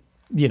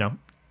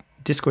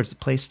Discord's the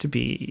place to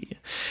be.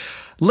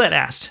 Let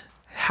asked,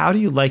 how do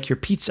you like your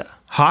pizza?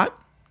 Hot,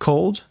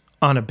 cold,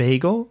 on a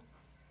bagel?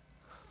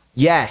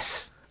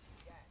 Yes.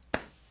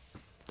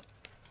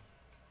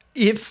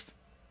 If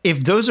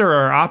those are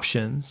our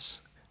options,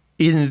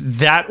 in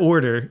that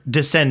order,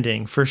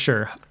 descending for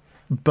sure.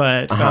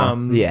 But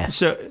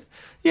so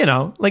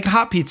like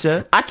hot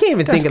pizza. I can't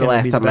even think of the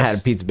last time I had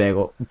a pizza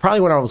bagel.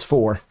 Probably when I was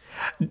 4.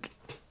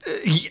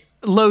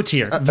 Low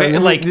tier. I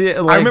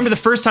remember the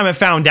first time I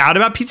found out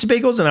about pizza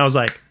bagels, and I was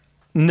like,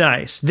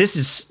 nice, this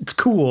is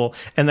cool.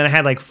 And then I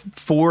had like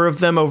 4 of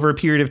them over a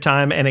period of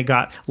time, and it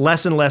got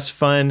less and less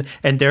fun,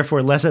 and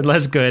therefore less and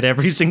less good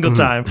every single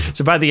time.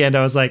 So by the end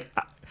I was like,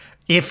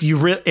 if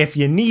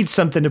you need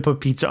something to put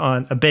pizza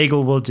on, a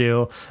bagel will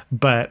do,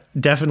 but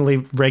definitely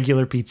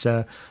regular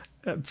pizza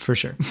for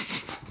sure.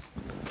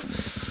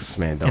 This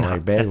man don't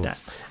like bagels.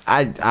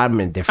 I'm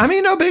indifferent. I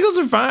mean, no, bagels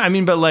are fine. I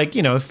mean, but like,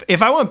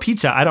 if I want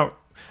pizza, I don't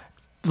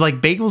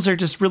like, bagels are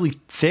just really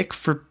thick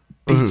for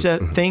pizza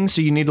things.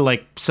 So you need to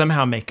like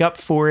somehow make up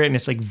for it. And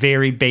it's like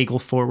very bagel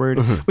forward,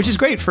 which is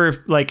great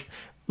for like,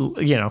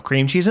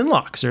 cream cheese and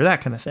lox or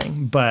that kind of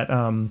thing. But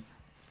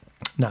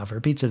not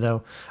for pizza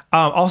though.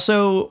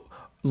 Also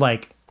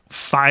like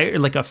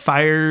a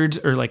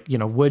fired or like,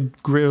 wood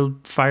grilled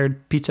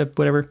fired pizza,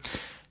 whatever,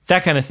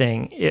 that kind of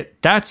thing.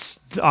 That's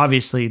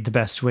obviously the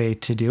best way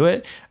to do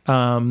it.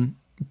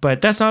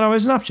 but that's not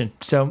always an option.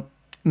 So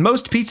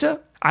most pizza,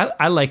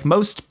 I like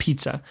most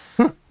pizza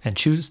and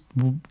choose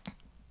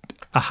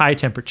a high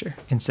temperature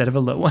instead of a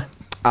low one.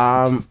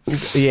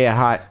 Yeah,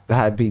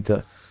 hot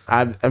pizza.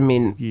 I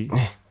mean,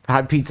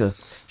 hot pizza.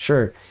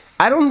 Sure.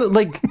 I don't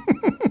like.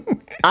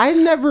 I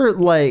never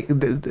like.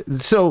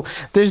 So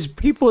there's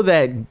people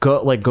that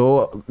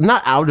go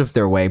not out of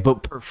their way,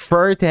 but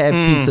prefer to have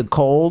pizza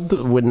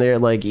cold when they're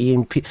like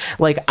eating.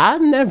 Like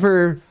I'm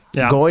never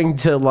going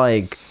to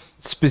like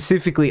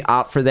specifically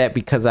opt for that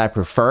because I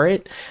prefer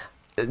it.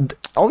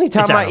 Only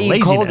time I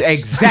eat cold,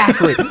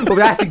 exactly. Well,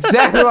 that's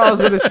exactly what I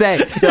was gonna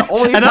say.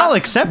 I'll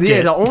accept it.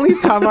 Yeah, the only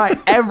time I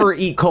ever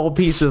eat cold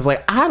pizza is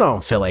like I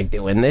don't feel like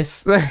doing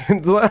this. I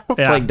don't feel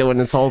like doing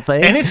this whole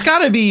thing. And it's got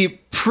to be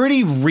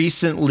pretty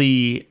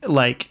recently,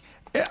 like.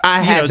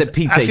 I had the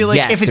pizza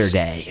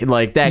yesterday,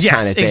 like that kind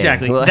of thing. Yes,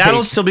 exactly. Like,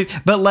 that'll still be,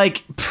 but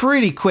like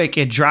pretty quick,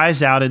 it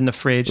dries out in the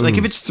fridge. Like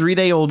if it's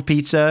 3-day-old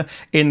pizza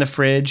in the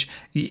fridge,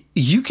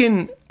 you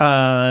can.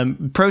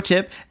 Pro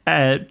tip.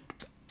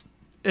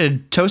 A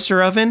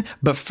toaster oven,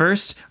 but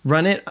first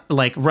run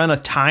a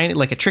tiny,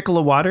 like a trickle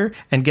of water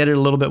and get it a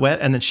little bit wet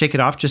and then shake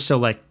it off just so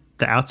like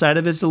the outside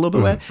of it's a little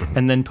bit wet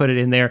and then put it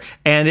in there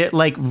and it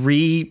like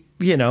it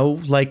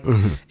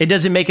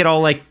doesn't make it all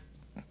like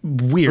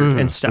weird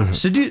and stuff.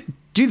 So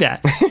do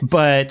that.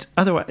 But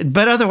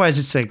otherwise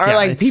it's like, or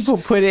like people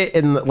put it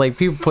in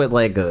people put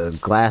like a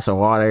glass of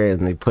water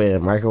and they put it in a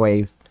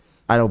microwave.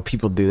 I know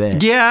people do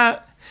that. Yeah.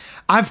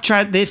 I've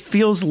tried, it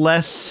feels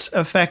less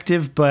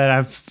effective,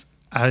 but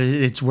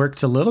it's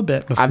worked a little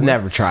bit before. I've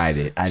never tried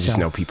it. I just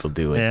know people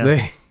do it.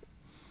 Yeah.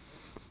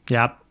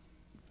 Yep.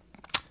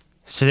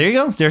 So there you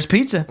go. There's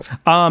pizza.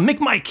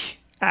 McMike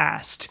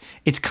asked,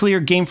 it's clear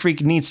Game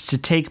Freak needs to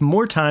take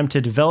more time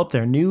to develop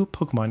their new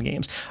Pokemon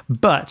games,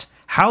 but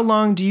how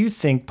long do you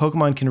think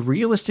Pokemon can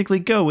realistically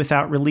go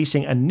without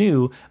releasing a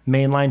new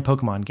mainline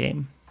Pokemon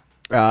game?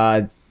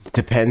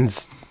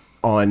 Depends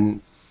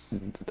on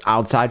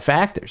outside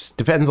factors.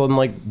 Depends on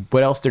like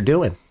what else they're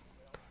doing.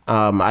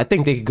 I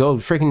think they could go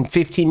freaking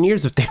 15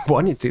 years if they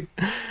wanted to.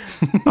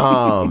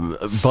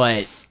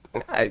 But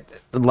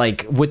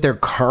like with their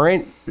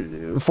current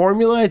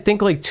formula, I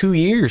think like 2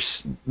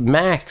 years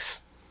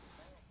max.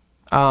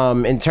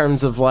 In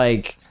terms of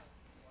like,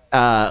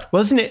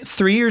 wasn't it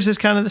 3 years is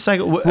kind of the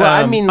cycle? Well,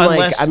 I mean,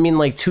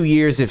 like 2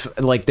 years if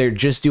like they're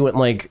just doing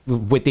like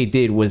what they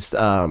did was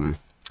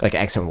like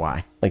X and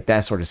Y, like that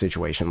sort of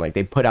situation. Like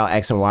they put out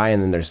X and Y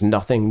and then there's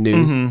nothing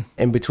new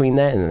in between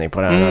that. And then they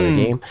put out another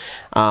game.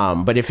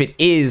 But if it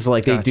is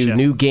like they do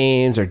new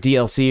games or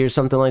DLC or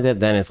something like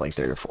that, then it's like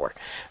 3 or 4.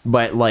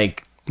 But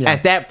like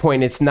at that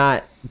point,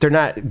 they're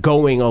not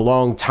going a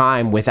long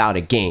time without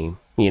a game,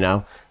 you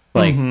know,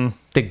 like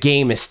the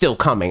game is still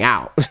coming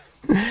out.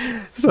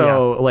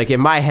 So like in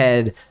my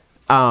head,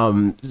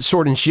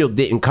 Sword and Shield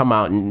didn't come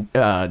out in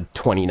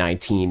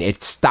 2019.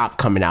 It stopped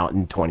coming out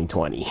in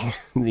 2020.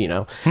 You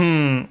know,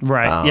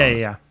 right?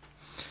 Yeah.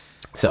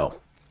 So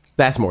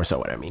that's more so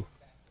what I mean.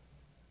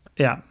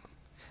 Yeah.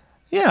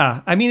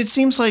 I mean, it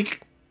seems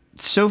like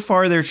so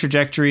far their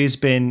trajectory has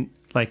been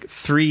like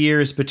 3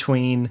 years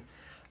between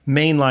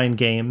mainline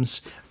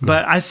games,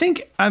 but I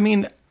think, I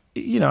mean,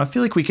 you know, I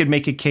feel like we could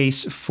make a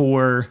case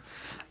for.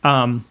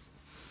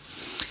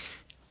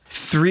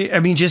 3, I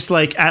mean, just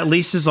like at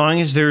least as long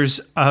as there's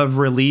a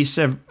release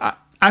of,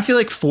 I feel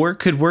like 4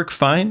 could work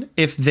fine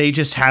if they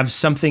just have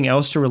something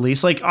else to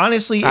release. Like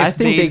honestly, I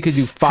think they could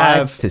do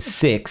 5 to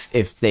 6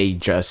 if they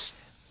just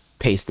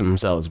pace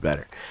themselves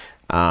better.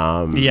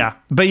 But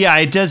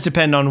it does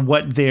depend on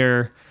what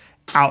their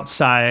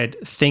outside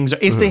things are.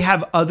 If they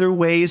have other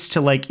ways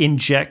to like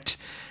inject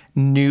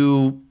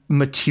new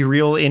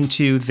material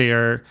into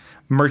their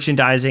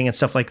merchandising and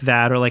stuff like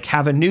that, or like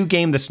have a new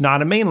game that's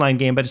not a mainline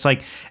game, but it's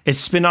like a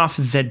spin-off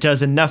that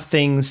does enough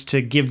things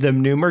to give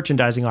them new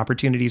merchandising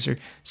opportunities or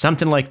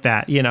something like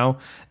that, you know,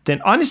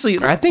 then honestly,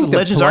 I think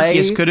Legends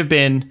Arceus could have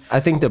been. I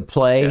think the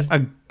play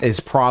is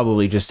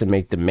probably just to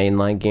make the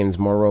mainline games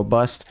more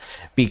robust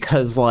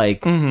because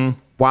like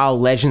while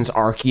Legends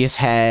Arceus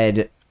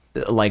had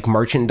like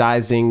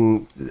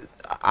merchandising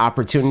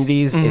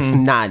opportunities, it's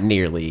not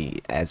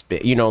nearly as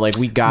big, you know, like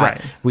we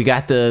got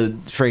the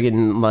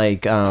friggin'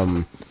 like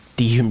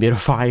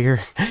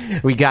dehumidifier,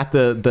 we got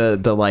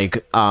the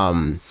like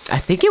I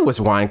think it was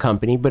Wine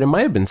Company, but it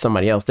might have been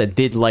somebody else that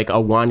did like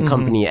a Wine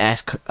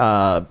Company-esque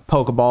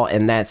Pokeball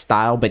in that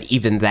style, but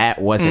even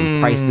that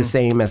wasn't priced the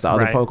same as the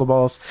other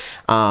Pokeballs.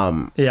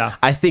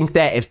 I think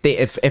that if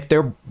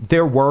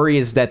their worry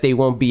is that they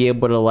won't be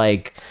able to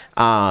like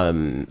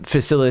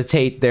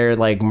facilitate their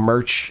like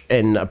merch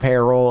and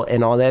apparel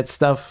and all that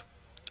stuff,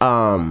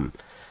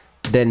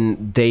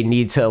 then they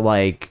need to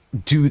like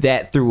do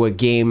that through a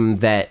game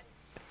that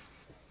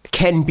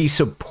can be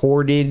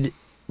supported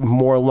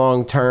more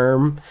long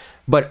term,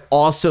 but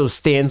also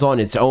stands on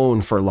its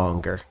own for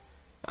longer.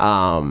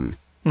 And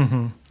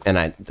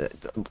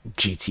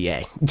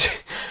GTA.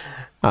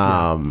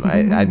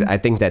 I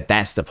think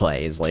that's the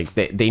play, is like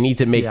they need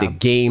to make the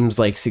games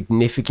like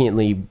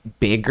significantly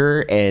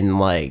bigger and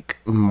like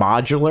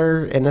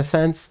modular in a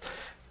sense,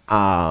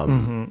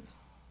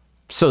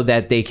 so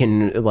that they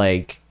can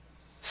like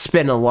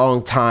spend a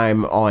long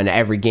time on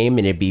every game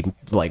and it'd be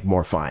like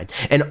more fun.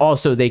 And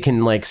also they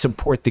can like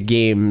support the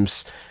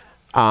games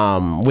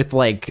with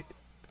like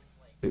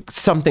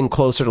something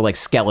closer to like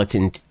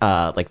skeleton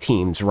like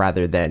teams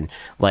rather than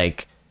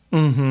like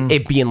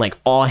it being like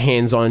all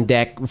hands on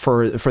deck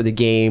for the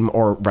game,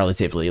 or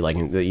relatively like,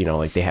 you know,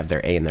 like they have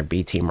their A and their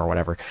B team or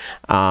whatever,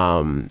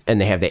 and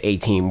they have the A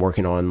team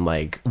working on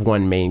like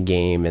one main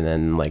game, and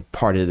then like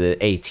part of the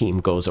A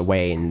team goes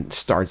away and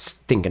starts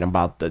thinking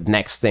about the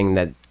next thing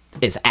that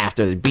is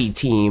after the B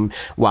team,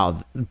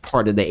 while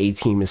part of the A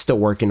team is still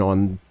working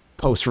on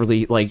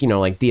post-release, like, you know,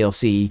 like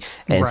DLC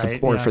and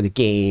support for the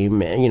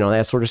game and, you know,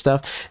 that sort of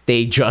stuff.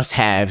 They just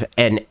have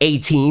an A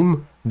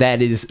team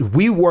that is,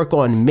 we work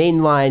on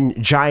mainline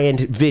giant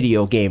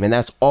video game and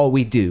that's all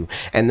we do.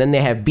 And then they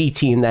have B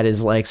team that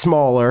is like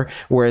smaller,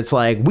 where it's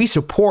like we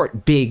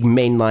support big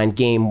mainline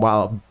game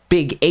while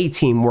big A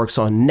team works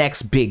on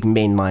next big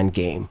mainline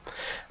game.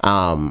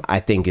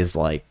 I think is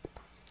like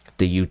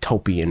the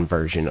utopian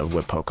version of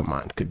what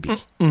Pokemon could be.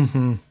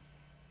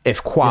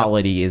 If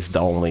quality is the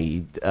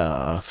only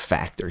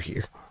factor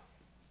here.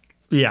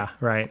 Yeah,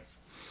 right.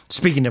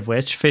 Speaking of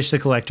which, Fish the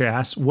Collector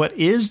asks, what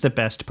is the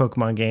best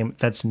Pokemon game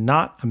that's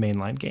not a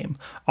mainline game?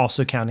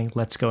 Also counting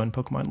Let's Go and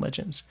Pokemon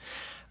Legends.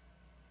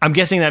 I'm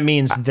guessing that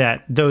means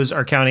that those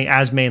are counting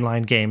as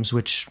mainline games,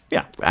 which,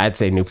 yeah. I'd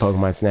say New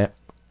Pokemon Snap.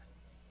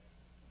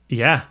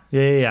 Yeah.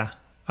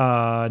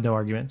 No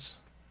arguments.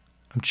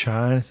 I'm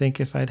trying to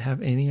think if I'd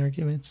have any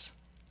arguments.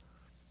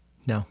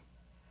 No.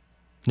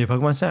 New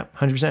Pokemon Snap,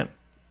 100%.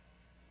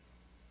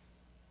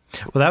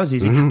 Well, that was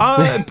easy.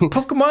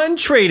 Pokemon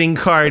trading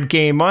card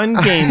game on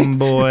Game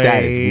Boy.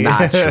 That is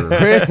not true.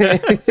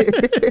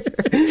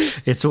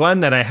 It's one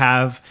that I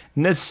have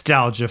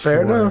nostalgia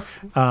Fair for. enough.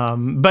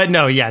 But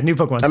no, yeah, New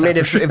Pokemon Snap. I mean,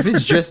 if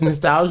it's just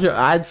nostalgia,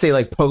 I'd say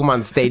like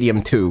Pokemon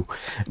Stadium 2.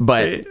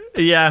 But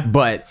yeah.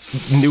 But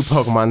New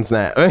Pokemon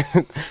Snap.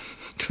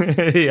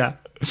 Yeah.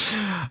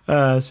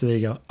 So there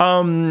you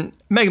go.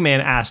 Mega Man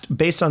asked,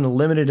 based on the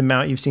limited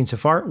amount you've seen so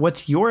far,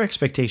 what's your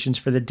expectations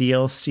for the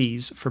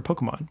DLCs for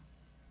Pokemon?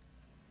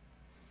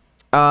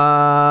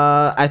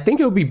 I think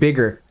it'll be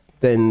bigger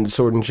than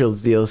Sword and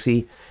Shield's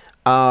DLC.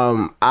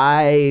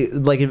 I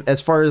like,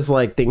 as far as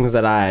like things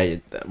that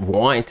I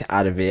want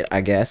out of it,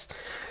 I guess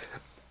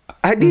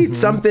I need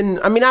something.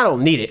 I mean, I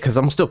don't need it because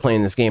I'm still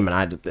playing this game,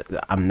 and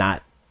I'm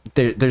not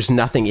there. There's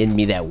nothing in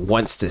me that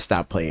wants to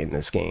stop playing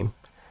this game.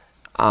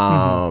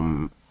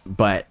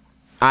 But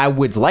I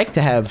would like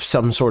to have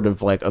some sort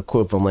of like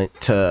equivalent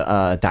to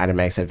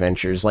Dynamax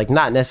Adventures, like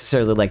not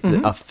necessarily like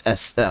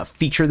a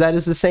feature that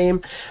is the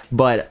same,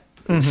 but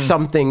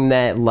something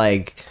that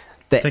like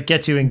that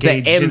gets you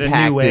engaged in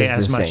a new way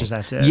as much as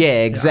that did.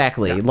 Yeah,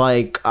 exactly. Yeah.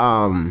 Like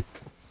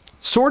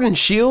Sword and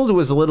Shield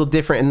was a little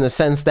different in the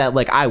sense that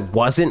like I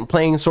wasn't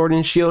playing Sword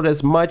and Shield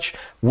as much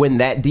when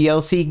that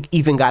DLC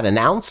even got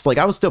announced. Like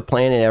I was still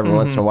playing it every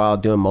once in a while,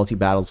 doing multi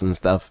battles and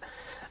stuff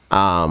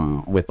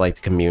with like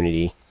the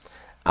community.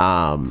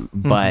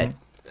 But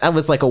that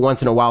was like a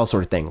once in a while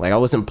sort of thing. Like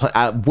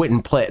I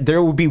wouldn't play.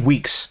 There would be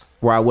weeks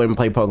where I wouldn't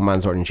play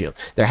Pokemon Sword and Shield.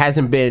 There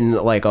hasn't been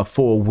like a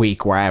full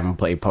week where I haven't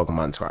played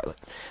Pokemon Scarlet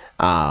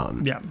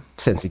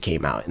since it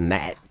came out, and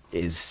that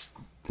is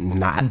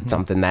not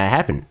something that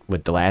happened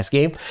with the last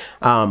game.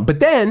 But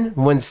then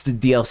once the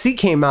DLC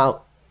came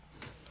out,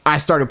 I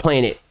started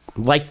playing it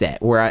like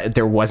that, where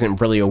there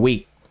wasn't really a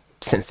week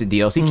since the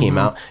DLC came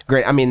out.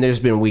 Great. I mean, there's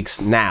been weeks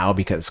now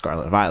because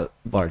Scarlet and Violet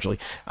largely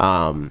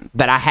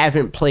that I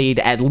haven't played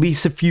at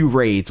least a few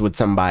raids with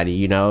somebody,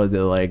 you know,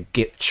 to like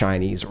get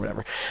shinies or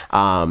whatever.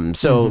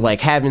 So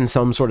like having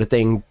some sort of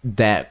thing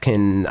that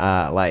can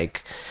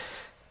like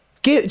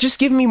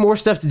give me more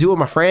stuff to do with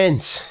my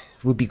friends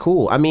would be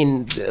cool. I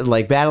mean,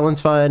 like battling's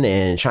fun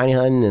and shiny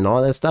hunting and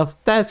all that stuff.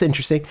 That's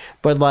interesting.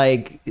 But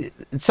like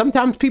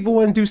sometimes people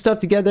want to do stuff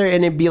together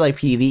and it'd be like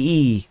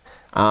PvE.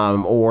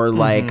 Or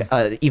like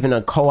even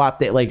a co-op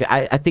that like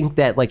I think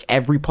that like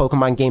every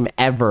Pokemon game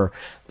ever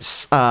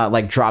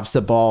like drops the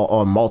ball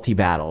on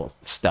multi-battle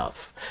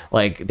stuff.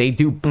 Like they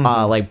do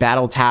like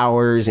battle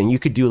towers, and you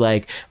could do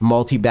like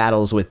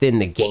multi-battles within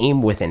the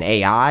game with an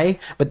AI,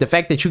 but the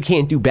fact that you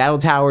can't do battle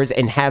towers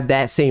and have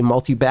that same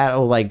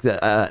multi-battle like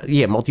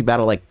the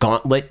multi-battle like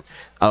gauntlet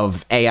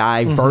of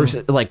AI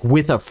versus like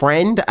with a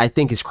friend, I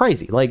think is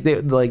crazy. Like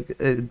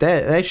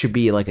that should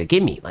be like a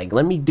gimme. Like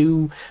let me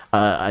do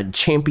a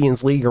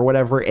Champions League or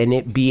whatever, and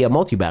it be a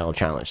multi-battle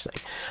challenge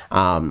thing.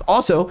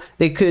 Also,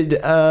 they could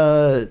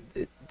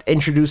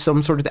introduce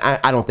some sort of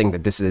I don't think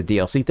that this is a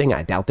DLC thing.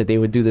 I doubt that they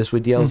would do this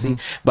with DLC,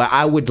 but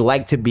I would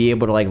like to be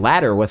able to like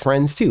ladder with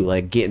friends too,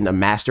 like getting a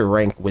master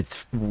rank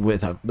with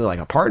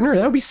a partner.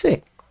 That would be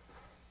sick.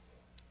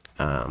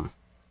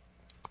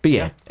 But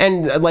yeah,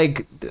 and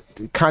like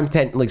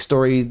content, like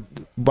story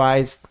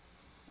wise,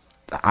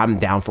 I'm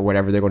down for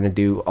whatever they're going to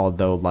do.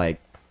 Although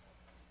like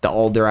the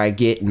older I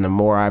get and the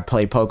more I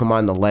play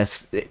Pokemon, the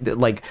less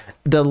like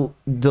the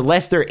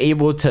less they're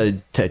able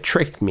to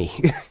trick me.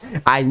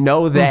 I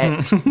know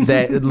that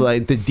that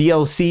like the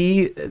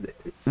DLC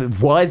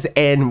was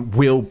and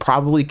will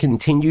probably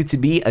continue to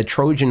be a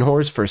Trojan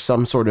horse for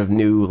some sort of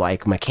new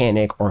like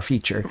mechanic or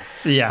feature.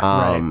 Yeah.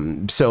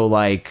 Right. So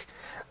like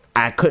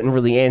I couldn't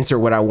really answer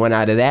what I want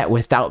out of that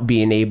without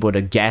being able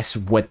to guess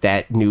what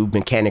that new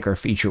mechanic or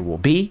feature will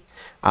be.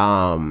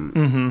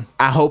 I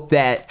hope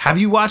that. Have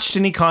you watched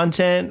any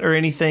content or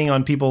anything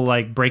on people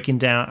like breaking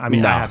down? I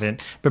mean, No. I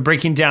haven't, but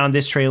breaking down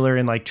this trailer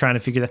and like trying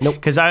to figure that. Nope.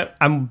 Because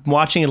I'm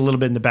watching it a little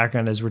bit in the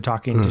background as we're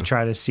talking to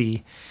try to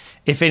see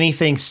if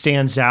anything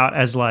stands out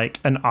as like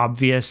an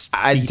obvious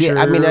feature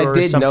I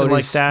did something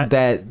notice like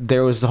that.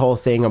 there was the whole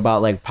thing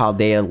about like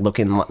Paldea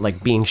looking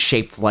like being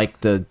shaped like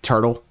the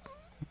turtle.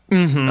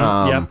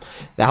 Yep.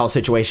 That whole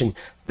situation.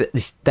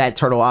 That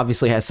turtle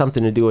obviously has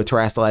something to do with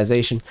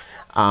terrestrialization.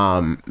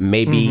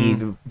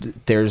 Maybe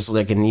there's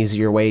like an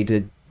easier way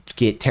to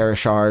get Terra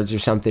shards or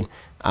something.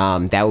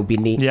 That would be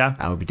neat. Yeah.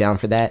 I would be down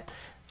for that.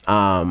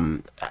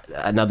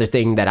 Another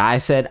thing that I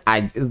said,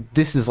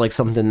 this is like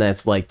something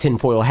that's like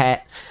tinfoil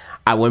hat.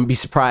 I wouldn't be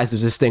surprised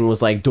if this thing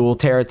was like dual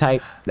Terra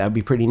type. That would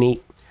be pretty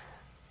neat.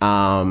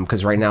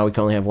 Because right now we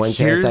can only have one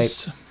Terra type.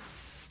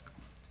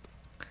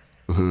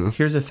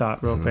 Here's a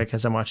thought real quick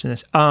as I'm watching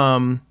this.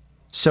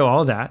 So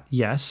all that,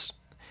 yes,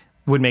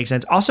 would make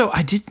sense. Also,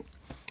 I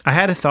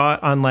had a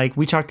thought on like,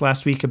 we talked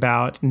last week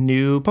about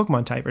new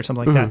Pokemon type or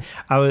something like that.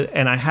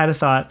 I had a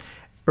thought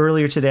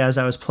earlier today as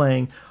I was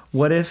playing,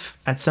 what if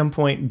at some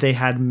point they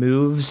had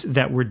moves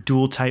that were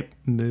dual type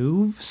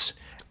moves?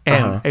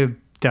 And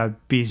that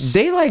would be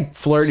They like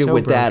flirted so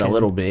with that a broken.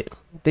 little bit.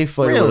 They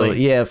flirted with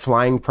Really? it. Yeah,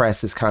 Flying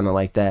Press is kind of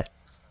like that.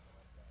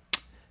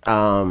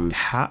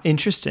 How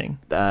interesting.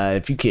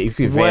 If you could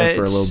vamp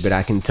for a little bit,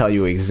 I can tell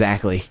you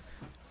exactly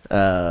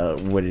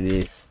what it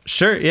is.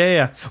 Sure.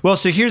 Yeah. Well,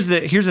 so here's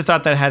the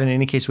thought that I had in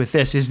any case with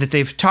this is that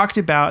they've talked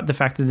about the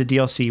fact that the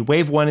DLC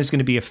Wave 1 is going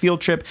to be a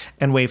field trip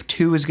and Wave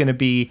 2 is going to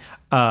be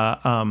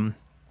like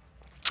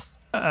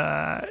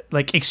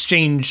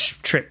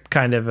exchange trip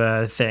kind of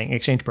a thing,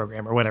 exchange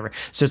program or whatever.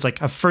 So it's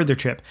like a further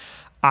trip.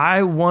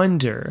 I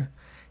wonder,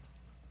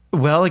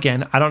 well,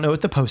 again, I don't know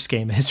what the post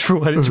game is for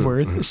what it's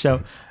worth.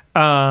 So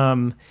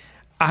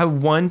I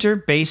wonder,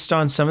 based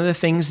on some of the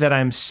things that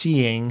I'm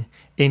seeing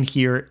in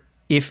here,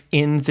 if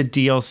in the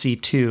DLC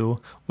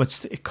 2,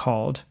 what's it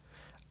called?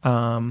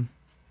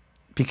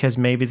 Because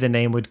maybe the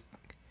name would,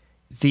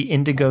 the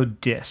Indigo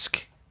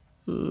Disc,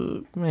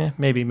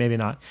 maybe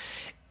not,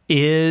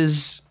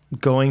 is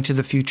going to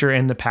the future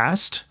and the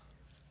past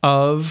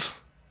of,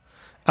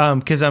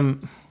 because I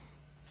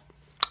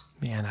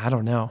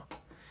don't know.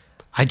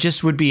 I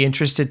just would be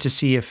interested to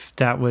see if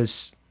that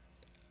was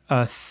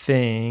a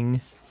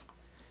thing.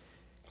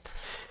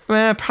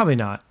 Probably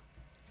not.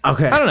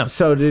 Okay. I don't know.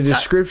 So the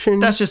description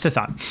That's just a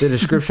thought. the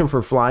description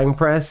for Flying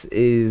Press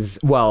is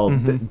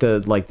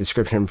the like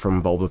description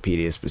from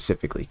Bulbapedia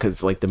specifically,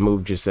 because like the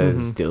move just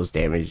says deals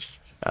damage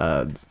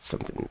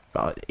something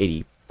about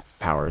 80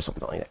 power or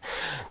something like that.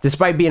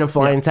 Despite being a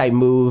flying type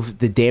move,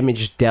 the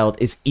damage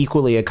dealt is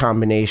equally a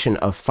combination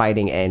of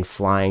fighting and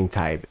flying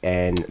type,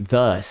 and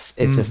thus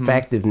its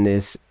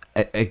effectiveness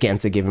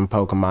against a given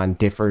Pokemon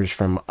differs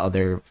from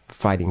other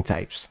fighting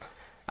types.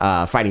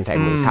 Fighting type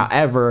moves.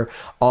 However,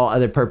 all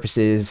other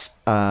purposes,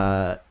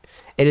 it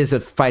is a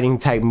fighting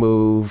type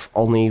move.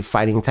 Only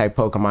fighting type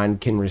Pokemon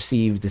can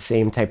receive the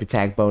same type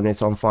attack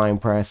bonus on Flying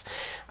Press.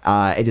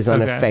 It is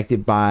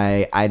unaffected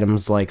by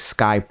items like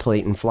Sky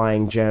Plate and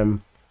Flying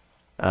Gem,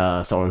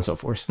 so on and so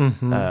forth.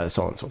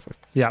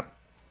 Yeah.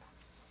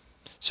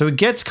 So it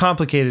gets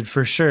complicated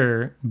for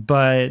sure,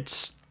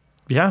 but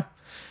yeah.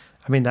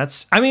 I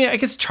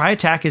guess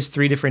Tri-Attack is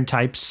 3 different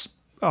types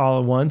all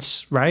at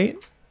once, right?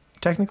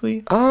 Technically,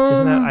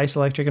 isn't that ice,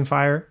 electric, and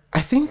fire? I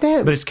think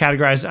that, But it's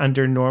categorized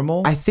under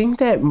normal. I think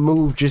that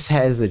move just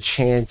has a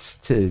chance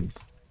to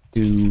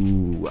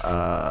do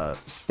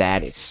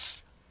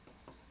status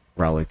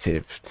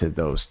relative to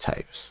those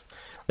types.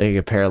 Like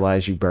it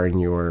paralyze you, burn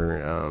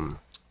your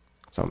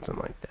something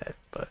like that.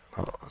 But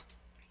hold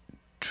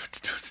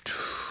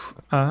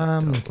on.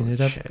 I'm looking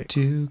it up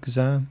too because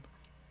I'm.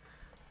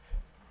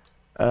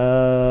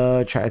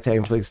 Tri-Attack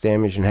inflicts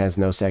damage and has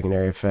no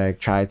secondary effect.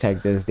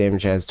 Tri-Attack does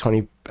damage, has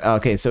 20.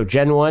 Okay, so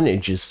Gen 1,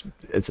 it's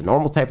a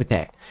normal type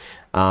attack.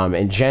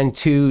 And Gen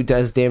 2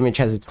 does damage,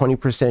 has a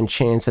 20%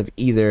 chance of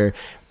either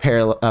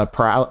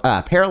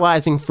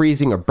paralyzing,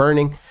 freezing, or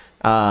burning.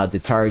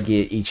 The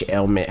target, each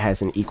ailment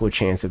has an equal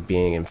chance of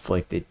being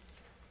inflicted.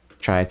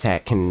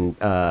 Tri-Attack can.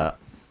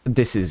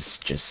 This is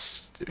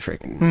just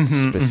freaking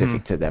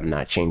specific to them,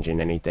 not changing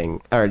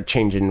anything or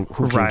changing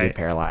who can get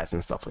paralyzed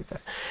and stuff like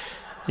that.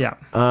 Yeah.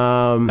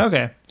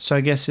 Okay. So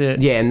I guess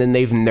it. Yeah, and then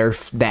they've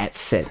nerfed that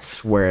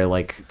sense where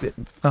like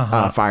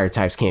fire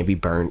types can't be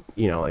burnt,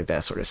 like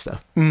that sort of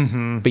stuff.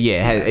 But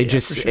yeah,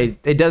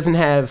 it doesn't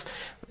have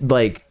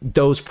like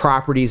those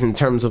properties in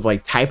terms of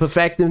like type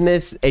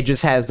effectiveness. It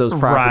just has those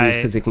properties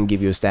because it can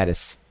give you a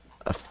status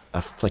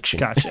affliction.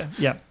 Gotcha.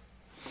 Yeah.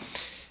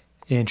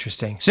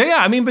 Interesting. So yeah,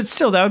 I mean, but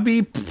still, that would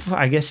be,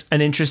 I guess, an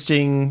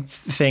interesting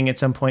thing at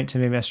some point to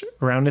maybe mess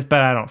around with.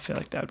 But I don't feel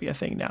like that would be a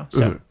thing now.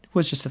 So it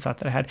was just a thought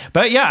that I had.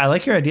 But yeah, I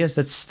like your ideas.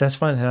 That's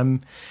fun.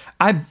 And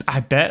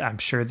I'm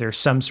sure there's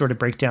some sort of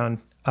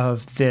breakdown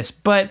of this.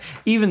 But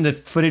even the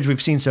footage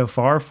we've seen so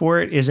far for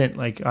it isn't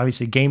like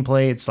obviously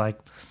gameplay. It's like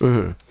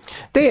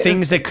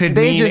things that could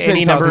mean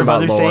any number of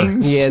other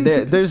things. Yeah,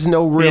 there's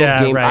no real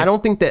game. Right. I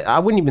don't think that I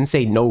wouldn't even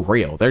say no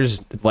real.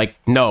 There's like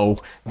no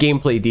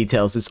gameplay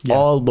details. It's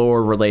all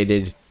lore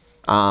related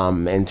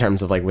in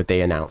terms of like what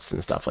they announced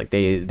and stuff. Like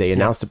they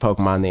announced the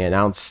Pokemon, they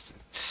announced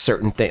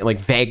certain things like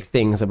vague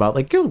things about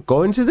like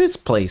go into this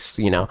place,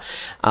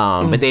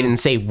 but they didn't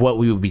say what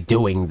we would be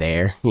doing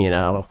there,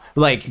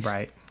 like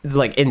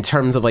in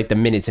terms of like the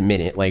minute to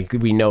minute, like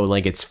we know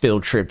like it's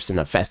field trips and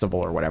a festival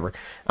or whatever,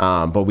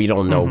 but we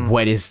don't know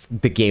what is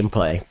the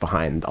gameplay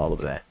behind all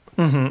of that.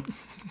 There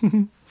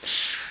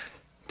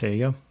you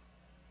go.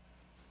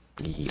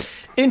 Yeah.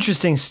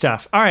 Interesting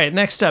stuff. All right,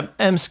 next up,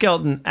 M.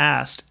 Skelton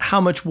asked,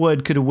 how much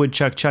wood could a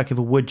woodchuck chuck if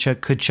a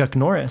woodchuck could chuck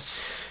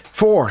Norris?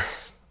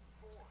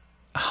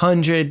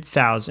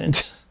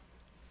 400,000.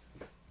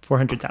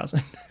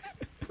 400,000.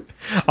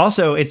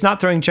 Also, it's not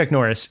throwing Chuck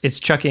Norris. It's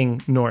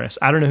chucking Norris.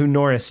 I don't know who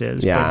Norris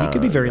is, but he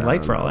could be very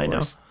light for all I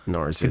know.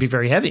 Norris could be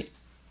very heavy.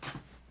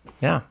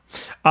 Yeah.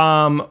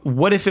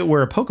 What if it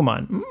were a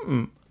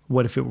Pokemon?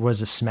 What if it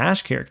was a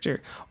Smash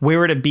character?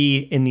 Where would it be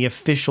in the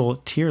official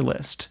tier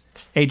list?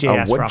 AJ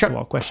asked for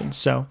off-the-wall questions,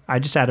 so I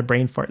just had a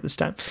brain fart this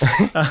time.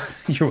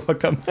 You're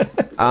welcome.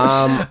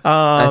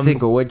 I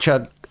think a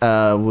woodchuck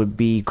would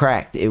be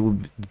cracked. It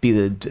would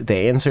be the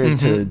answer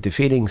to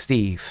defeating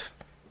Steve.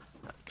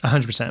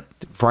 100%.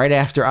 Right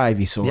after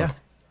Ivysaur. Yeah.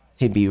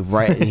 He'd be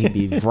right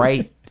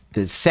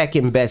the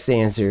second best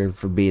answer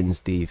for beating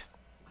Steve.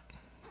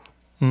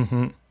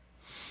 There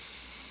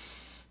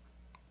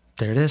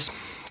it is.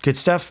 Good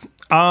stuff.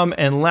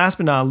 And last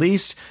but not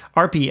least,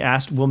 RP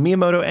asked, will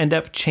Miyamoto end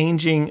up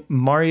changing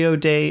Mario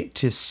Day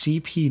to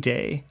CP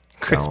Day?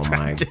 Chris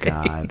Pratt Day.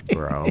 God,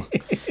 bro.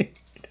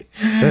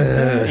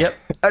 Yep.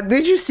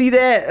 Did you see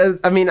that?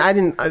 I mean, I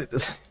didn't.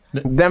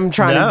 Them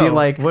trying to be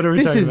like, what are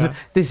we talking about?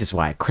 This is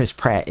why Chris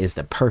Pratt is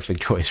the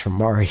perfect choice for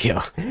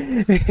Mario.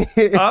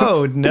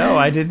 Oh, no,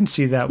 I didn't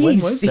see that. When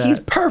was that? He's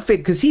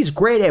perfect because he's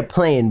great at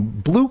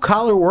playing blue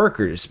collar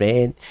workers,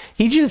 man.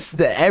 He's just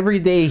the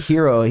everyday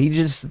hero. He's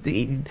just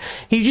the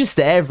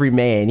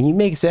everyman. He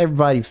makes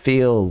everybody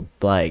feel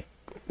like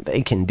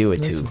they can do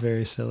it too. That's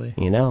very silly.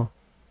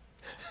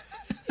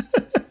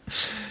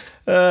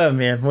 Oh,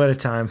 man, what a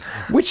time.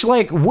 Which,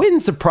 like,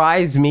 wouldn't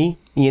surprise me,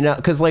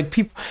 because, like,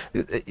 people,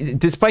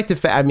 despite the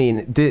fact, I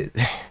mean,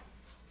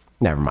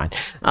 never mind.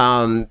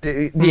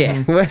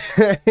 Yeah.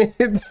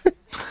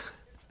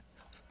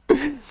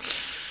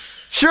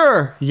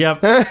 Sure.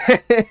 Yep.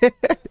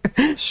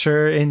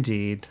 Sure,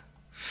 indeed.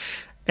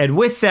 And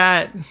with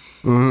that,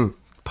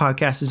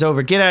 podcast is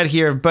over. Get out of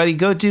here, buddy.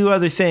 Go do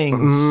other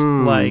things.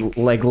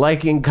 Like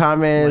liking,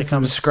 commenting,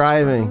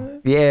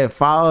 subscribing. Yeah,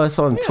 follow us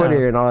on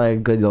Twitter and all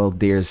that good old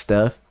dear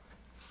stuff.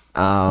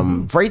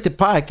 Rate the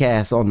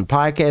podcast on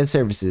podcast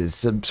services.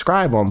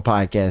 Subscribe on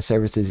podcast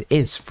services.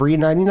 It's free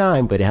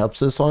 $99, but it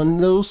helps us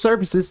on those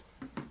services.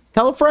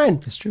 Tell a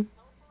friend. It's true.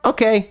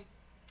 Okay.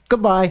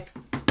 Goodbye.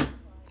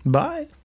 Bye.